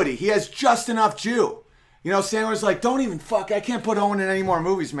likability? He has just enough Jew. You know, Sandler's like, don't even fuck. I can't put Owen in any more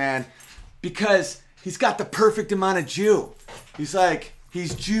movies, man. Because he's got the perfect amount of Jew. He's like,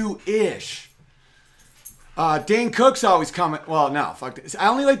 he's Jew-ish. Dane Cook's always coming. Well, no, fuck this. I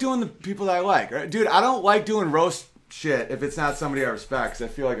only like doing the people that I like. Right? Dude, I don't like doing roast shit if it's not somebody I respect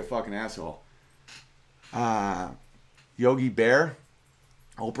because I feel like a fucking asshole. Yogi Bear.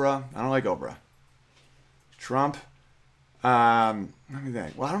 Oprah. I don't like Oprah. Trump. Let me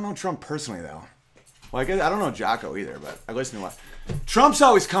think. Well, I don't know Trump personally, though. Well, I guess I don't know Jocko either, but I listen to what. Trump's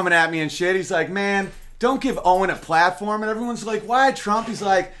always coming at me and shit. He's like, man, don't give Owen a platform. And everyone's like, why, Trump? He's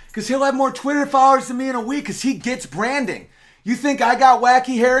like, because he'll have more Twitter followers than me in a week because he gets branding. You think I got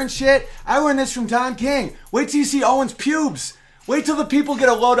wacky hair and shit? I learned this from Don King. Wait till you see Owen's pubes. Wait till the people get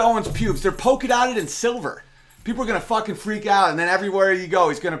a load of Owen's pubes. They're polka dotted in silver. People are going to fucking freak out. And then everywhere you go,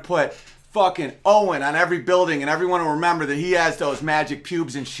 he's going to put fucking Owen on every building. And everyone will remember that he has those magic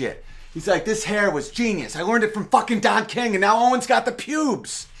pubes and shit. He's like, this hair was genius. I learned it from fucking Don King. And now Owen's got the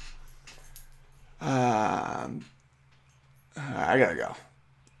pubes. I gotta go.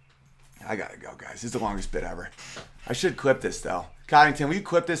 I gotta go, guys. This is the longest bit ever. I should clip this, though. Coddington, will you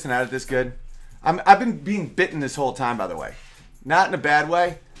clip this and edit this good? I've been being bitten this whole time, by the way. Not in a bad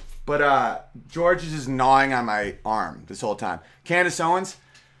way, but George is just gnawing on my arm this whole time. Candace Owens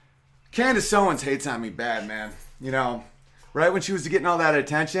hates on me bad, man. You know, right when she was getting all that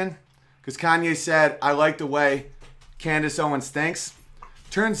attention, because Kanye said, I like the way Candace Owens thinks.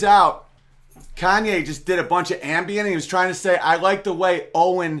 Turns out, Kanye just did a bunch of Ambien and he was trying to say, I like the way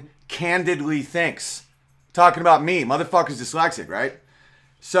Owen candidly thinks. Talking about me. Motherfucker's dyslexic, right?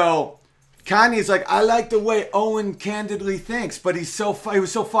 So Kanye's like, I like the way Owen candidly thinks, but he was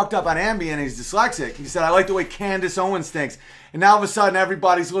so fucked up on Ambien and he's dyslexic. He said, I like the way Candace Owens thinks. And now all of a sudden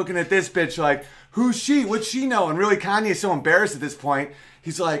everybody's looking at this bitch like, who's she? What's she know? And really Kanye's so embarrassed at this point.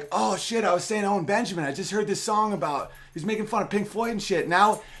 He's like, oh shit, I was saying Owen Benjamin. I just heard this song about, he's making fun of Pink Floyd and shit.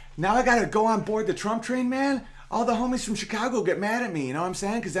 Now I gotta go on board the Trump train, man. All the homies from Chicago get mad at me, you know what I'm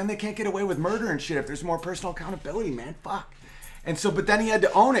saying? Because then they can't get away with murder and shit if there's more personal accountability, man. Fuck. And so, but then he had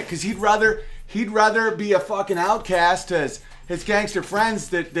to own it because he'd rather be a fucking outcast to his gangster friends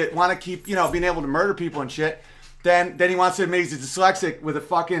that want to keep, you know, being able to murder people and shit. Then he wants to admit he's dyslexic with a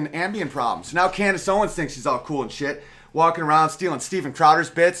fucking Ambien problem. So now Candace Owens thinks she's all cool and shit, walking around stealing Steven Crowder's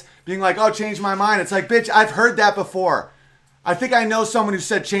bits, being like, oh, change my mind. It's like, bitch, I've heard that before. I think I know someone who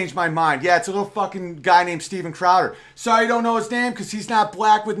said change my mind. Yeah, it's a little fucking guy named Steven Crowder. Sorry, I don't know his name because he's not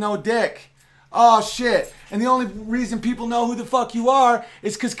black with no dick. Oh, shit. And the only reason people know who the fuck you are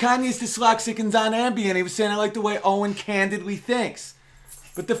is because Kanye's dyslexic and's on Ambien. He was saying, I like the way Owen candidly thinks.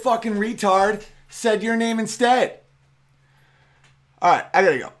 But the fucking retard said your name instead. All right, I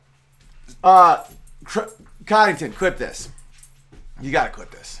gotta go. Coddington, clip this. You gotta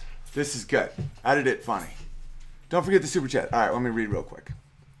clip this. This is good. Edit it funny. Don't forget the super chat. All right, let me read real quick.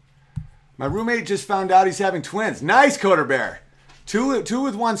 My roommate just found out he's having twins. Nice, Coder Bear. Two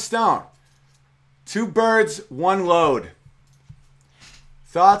with one stone. 2 birds, 1 load.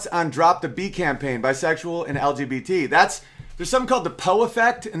 Thoughts on Drop the B campaign, bisexual and LGBT. There's something called the Poe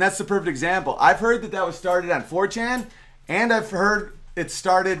effect, and that's the perfect example. I've heard that was started on 4chan, and I've heard it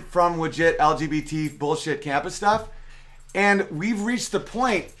started from legit LGBT bullshit campus stuff. And we've reached the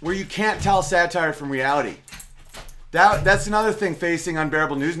point where you can't tell satire from reality. That's another thing facing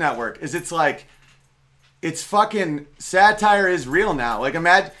Unbearable News Network, is it's fucking satire is real now. Like,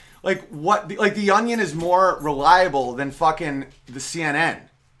 imagine, the Onion is more reliable than fucking the CNN.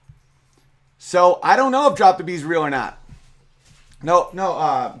 So I don't know if Drop the B is real or not.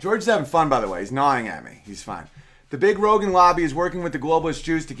 No, George's having fun, by the way. He's gnawing at me. He's fine. The big Rogan lobby is working with the globalist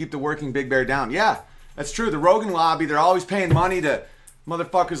Jews to keep the working Big Bear down. Yeah, that's true. The Rogan lobby, they're always paying money to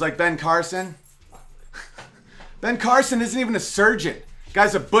motherfuckers like Ben Carson. Ben Carson isn't even a surgeon.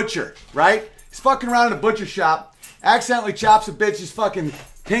 Guy's a butcher, right? He's fucking around in a butcher shop, accidentally chops a bitch's fucking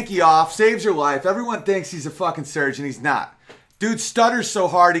pinky off, saves her life. Everyone thinks he's a fucking surgeon. He's not. Dude stutters so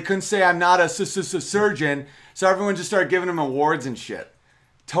hard he couldn't say I'm not a surgeon, so everyone just started giving him awards and shit.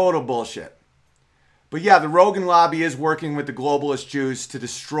 Total bullshit. But yeah, the Rogan lobby is working with the globalist Jews to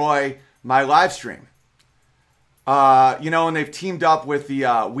destroy my live stream. And they've teamed up with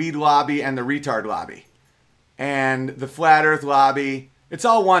the weed lobby and the retard lobby. And the flat earth lobby. It's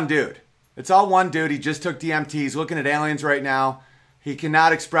all one dude. It's all one dude. He just took DMT. He's looking at aliens right now. He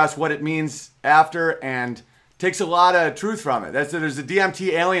cannot express what it means after, and takes a lot of truth from it. There's the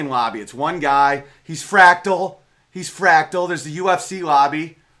DMT alien lobby. It's one guy. He's fractal. There's the UFC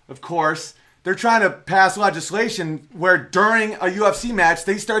lobby, of course. They're trying to pass legislation where during a UFC match,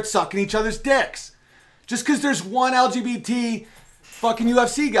 they start sucking each other's dicks. Just because there's one LGBT fucking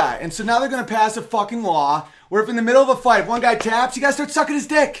UFC guy. And so now they're going to pass a fucking law where if in the middle of a fight, one guy taps, you got to start sucking his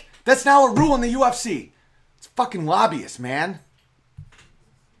dick. That's now a rule in the UFC. It's fucking lobbyists, man.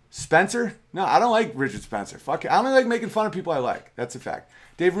 Spencer? No, I don't like Richard Spencer. Fuck it. I only like making fun of people I like. That's a fact.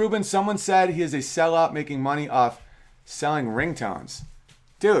 Dave Rubin, someone said he is a sellout making money off selling ringtones.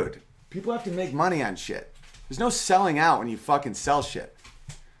 Dude, people have to make money on shit. There's no selling out when you fucking sell shit.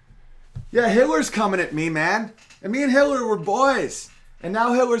 Yeah, Hitler's coming at me, man. And me and Hitler were boys. And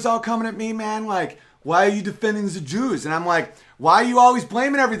now Hitler's all coming at me, man, like, why are you defending the Jews? And I'm like, why are you always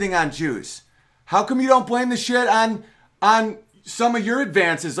blaming everything on Jews? How come you don't blame the shit on some of your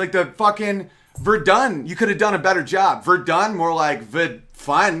advances, like the fucking Verdun? You could have done a better job. Verdun, more like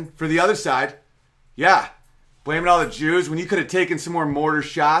fun for the other side. Yeah. Blaming all the Jews when you could have taken some more mortar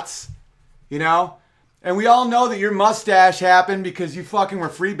shots, you know? And we all know that your mustache happened because you fucking were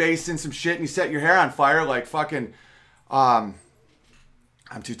freebasing some shit and you set your hair on fire like fucking, I'm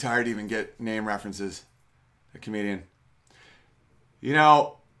too tired to even get name references. A comedian. You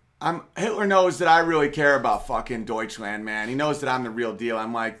know, Hitler knows that I really care about fucking Deutschland, man. He knows that I'm the real deal.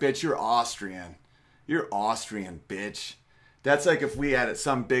 I'm like, bitch, you're Austrian. You're Austrian, bitch. That's like if we had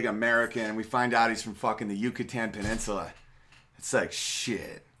some big American and we find out he's from fucking the Yucatan Peninsula. It's like,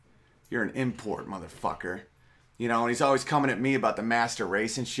 shit. You're an import, motherfucker. You know, and he's always coming at me about the master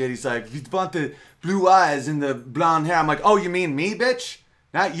race and shit. He's like, you want the blue eyes and the blonde hair. I'm like, oh, you mean me, bitch?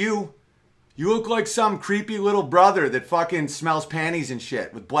 Not you. You look like some creepy little brother that fucking smells panties and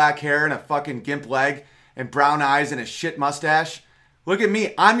shit with black hair and a fucking gimp leg and brown eyes and a shit mustache. Look at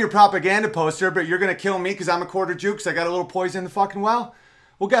me. I'm your propaganda poster, but you're going to kill me because I'm a quarter Jew because I got a little poison in the fucking well?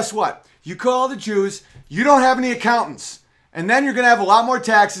 Well, guess what? You call the Jews. You don't have any accountants. And then you're going to have a lot more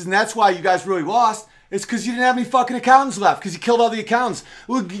taxes, and that's why you guys really lost. It's because you didn't have any fucking accountants left because you killed all the accountants.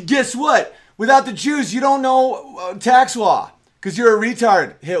 Well, guess what? Without the Jews, you don't know tax law because you're a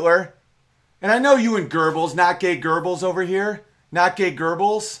retard, Hitler. And I know you and Goebbels, not gay Goebbels over here. Not gay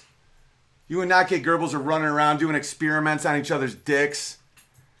Goebbels. You and not gay Goebbels are running around doing experiments on each other's dicks.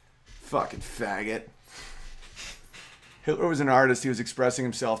 Fucking faggot. Hitler was an artist. He was expressing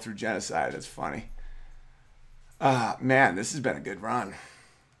himself through genocide. That's funny. Man, this has been a good run.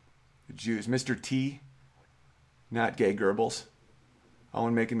 The Jews. Mr. T. Not gay Goebbels.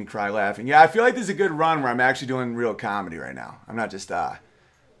 Owen making me cry laughing. Yeah, I feel like this is a good run where I'm actually doing real comedy right now. I'm not just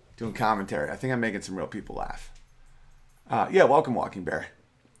doing commentary. I think I'm making some real people laugh. Yeah, welcome, Walking Bear.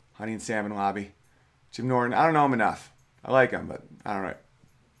 Honey and Salmon Lobby. Jim Norton. I don't know him enough. I like him, but I don't know.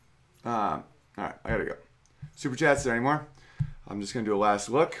 All right, I gotta go. Super chats, is there any more? I'm just gonna do a last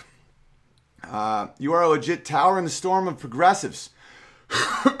look. You are a legit tower in the storm of progressives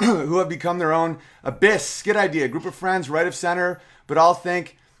who have become their own abyss. Skit idea. Group of friends, right of center, but all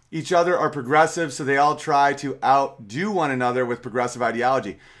think each other are progressive, so they all try to outdo one another with progressive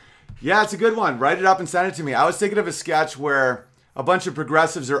ideology. Yeah, it's a good one. Write it up and send it to me. I was thinking of a sketch where a bunch of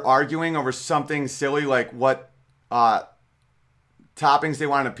progressives are arguing over something silly like what toppings they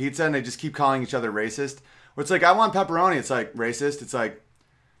want on a pizza, and they just keep calling each other racist. Where it's like, I want pepperoni. It's like, racist. It's like,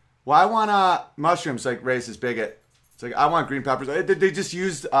 well, I want mushrooms. Like, racist, bigot. It's like, I want green peppers. They just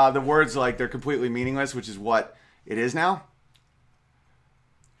used the words like they're completely meaningless, which is what it is now.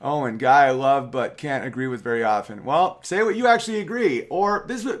 Oh, and guy I love but can't agree with very often. Well, say what you actually agree. Or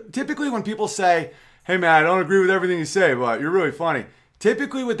this is typically when people say, hey man, I don't agree with everything you say, but you're really funny.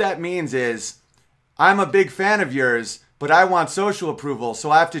 Typically what that means is, I'm a big fan of yours, but I want social approval,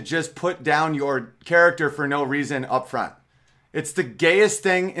 so I have to just put down your character for no reason up front. It's the gayest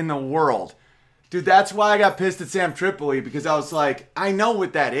thing in the world. Dude, that's why I got pissed at Sam Tripoli, because I was like, I know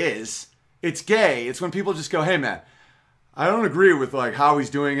what that is. It's gay. It's when people just go, hey man, I don't agree with like how he's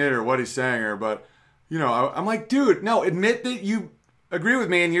doing it or what he's saying, but you know, I'm like, dude, no, admit that you agree with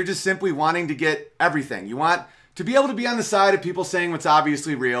me and you're just simply wanting to get everything. You want to be able to be on the side of people saying what's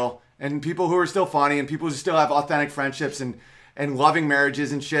obviously real and people who are still funny and people who still have authentic friendships and loving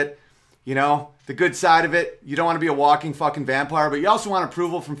marriages and shit. You know, the good side of it. You don't want to be a walking fucking vampire, but you also want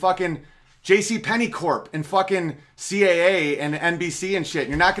approval from fucking JCPenney Corp and fucking CAA and NBC and shit.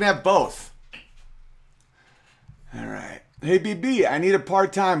 You're not going to have both. All right. Hey, BB, I need a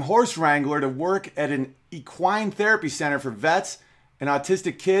part-time horse wrangler to work at an equine therapy center for vets and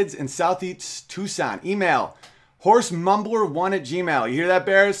autistic kids in Southeast Tucson. Email horsemumbler1@gmail. You hear that,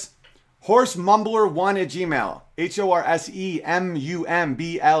 Bears? Horsemumbler1@gmail.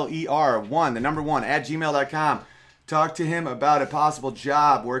 HORSEMUMBLER1, the number 1, @gmail.com. Talk to him about a possible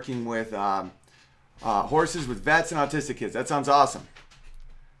job working with horses with vets and autistic kids. That sounds awesome.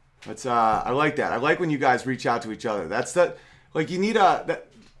 That's I like that. I like when you guys reach out to each other. That's the like you need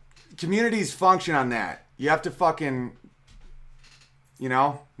communities function on that. You have to fucking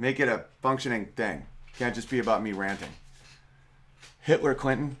make it a functioning thing. Can't just be about me ranting. Hitler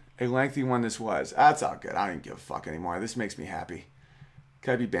Clinton, a lengthy one this was. That's all good. I don't even give a fuck anymore. This makes me happy.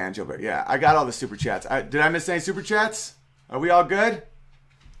 Could be Banjo, but yeah, I got all the super chats. Did I miss any super chats? Are we all good?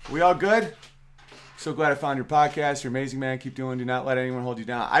 Are we all good? So glad I found your podcast. You're amazing, man. Keep doing. Do not let anyone hold you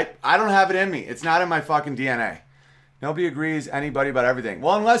down. I don't have it in me. It's not in my fucking DNA. Nobody agrees anybody about everything.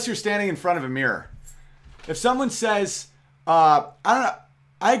 Well, unless you're standing in front of a mirror. If someone says, I don't know,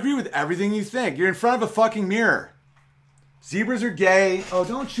 I agree with everything you think. You're in front of a fucking mirror. Zebras are gay. Oh,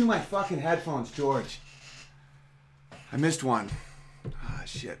 don't chew my fucking headphones, George. I missed one. Ah,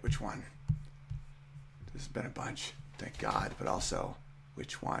 shit. Which one? There's been a bunch. Thank God. But also...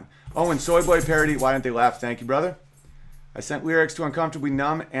 which one? Oh, and Soy Boy parody, Why Didn't They Laugh? Thank you, brother. I sent lyrics to Uncomfortably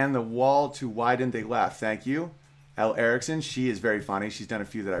Numb and The Wall to Why Didn't They Laugh? Thank you. L. Erickson, she is very funny. She's done a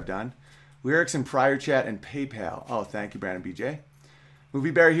few that I've done. Lyrics in Prior Chat and PayPal. Oh, thank you, Brandon BJ.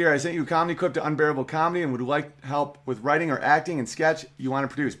 Movie Bear here. I sent you a comedy clip to Unbearable Comedy and would like help with writing or acting and sketch you want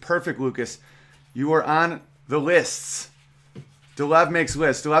to produce. Perfect, Lucas. You are on the lists. Delev makes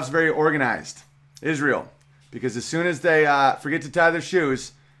lists. Delev's very organized. Israel. Because as soon as they forget to tie their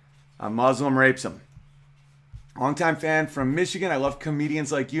shoes, a Muslim rapes them. Longtime fan from Michigan. I love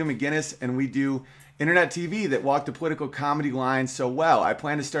comedians like you, McGinnis, and we do internet TV that walk the political comedy line so well. I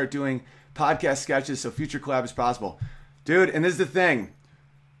plan to start doing podcast sketches so future collab is possible. Dude, and this is the thing.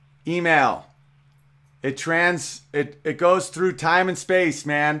 Email. It goes through time and space,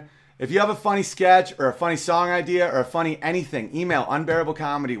 man. If you have a funny sketch or a funny song idea or a funny anything, email Unbearable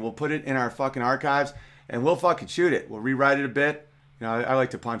Comedy. We'll put it in our fucking archives. And we'll fucking shoot it. We'll rewrite it a bit. You know, I like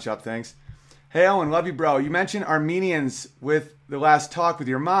to punch up things. Hey, Owen, love you, bro. You mentioned Armenians with the last talk with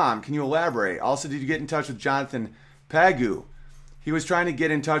your mom. Can you elaborate? Also, did you get in touch with Jonathan Pagu? He was trying to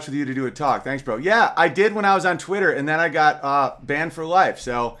get in touch with you to do a talk. Thanks, bro. Yeah, I did when I was on Twitter, and then I got banned for life.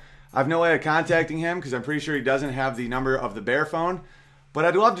 So I have no way of contacting him because I'm pretty sure he doesn't have the number of the Bear phone. But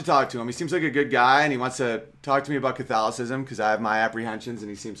I'd love to talk to him. He seems like a good guy, and he wants to talk to me about Catholicism because I have my apprehensions, and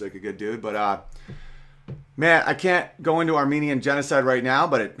he seems like a good dude. But, man, I can't go into Armenian genocide right now,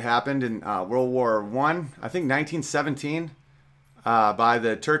 but it happened in World War I, I think 1917, by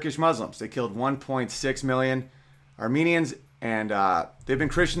the Turkish Muslims. They killed 1.6 million Armenians, and they've been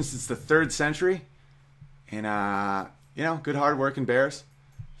Christians since the 3rd century. And, good hard-working bears.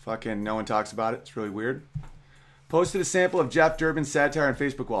 Fucking no one talks about it. It's really weird. Posted a sample of Jeff Durbin's satire on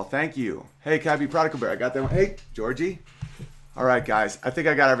Facebook wall. Thank you. Hey, can I be Prodigal Bear? I got that one. Hey, Georgie. All right, guys. I think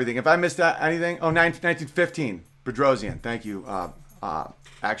I got everything. If I missed anything, 1915. Bedrosian. Thank you,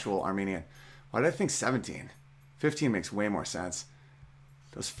 actual Armenian. Why did I think 17? 15 makes way more sense.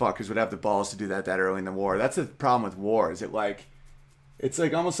 Those fuckers would have the balls to do that early in the war. That's the problem with war. Is it like, it's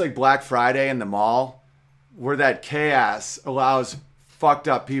like almost like Black Friday in the mall, where that chaos allows fucked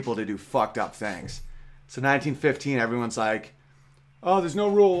up people to do fucked up things. So 1915, everyone's like, oh, there's no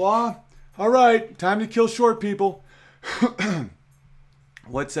rule of law. All right, time to kill short people.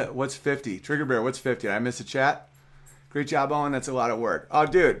 What's 50? Trigger Bear, what's 50? Did I miss a chat? Great job, Owen. That's a lot of work. Oh,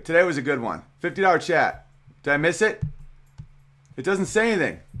 dude, today was a good one. $50 chat. Did I miss it? It doesn't say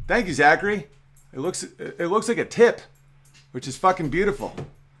anything. Thank you, Zachary. It looks like a tip, which is fucking beautiful.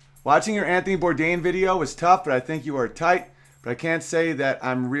 Watching your Anthony Bourdain video was tough, but I think you are tight. But I can't say that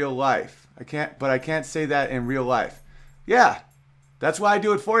I'm real life. I can't say that in real life. Yeah, that's why I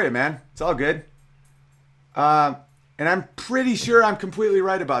do it for you, man. It's all good. And I'm pretty sure I'm completely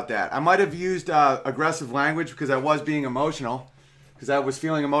right about that. I might have used aggressive language because I was being emotional, because I was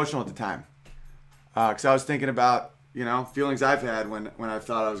feeling emotional at the time. Because I was thinking about, you know, feelings I've had when I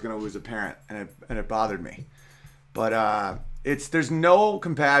thought I was going to lose a parent, and it bothered me. But there's no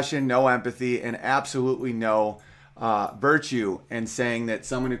compassion, no empathy, and absolutely no virtue in saying that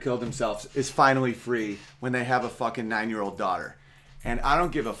someone who killed themselves is finally free when they have a fucking 9-year-old daughter. And I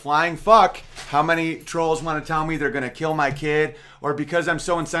don't give a flying fuck how many trolls want to tell me they're going to kill my kid, or because I'm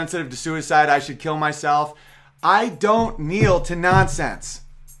so insensitive to suicide, I should kill myself. I don't kneel to nonsense.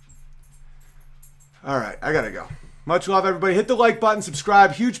 All right, I got to go. Much love, everybody. Hit the like button,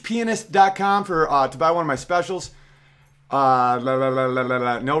 subscribe. HugePianist.com for to buy one of my specials.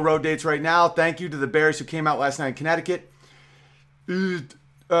 No road dates right now. Thank you to the Bears who came out last night in Connecticut.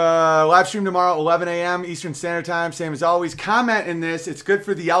 Live stream tomorrow, 11 a.m. Eastern Standard Time, same as always. Comment in this. It's good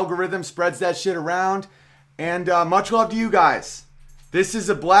for the algorithm, spreads that shit around. And much love to you guys. This is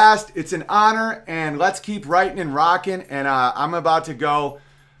a blast. It's an honor, and let's keep writing and rocking. And I'm about to go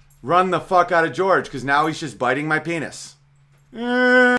run the fuck out of George, because now he's just biting my penis.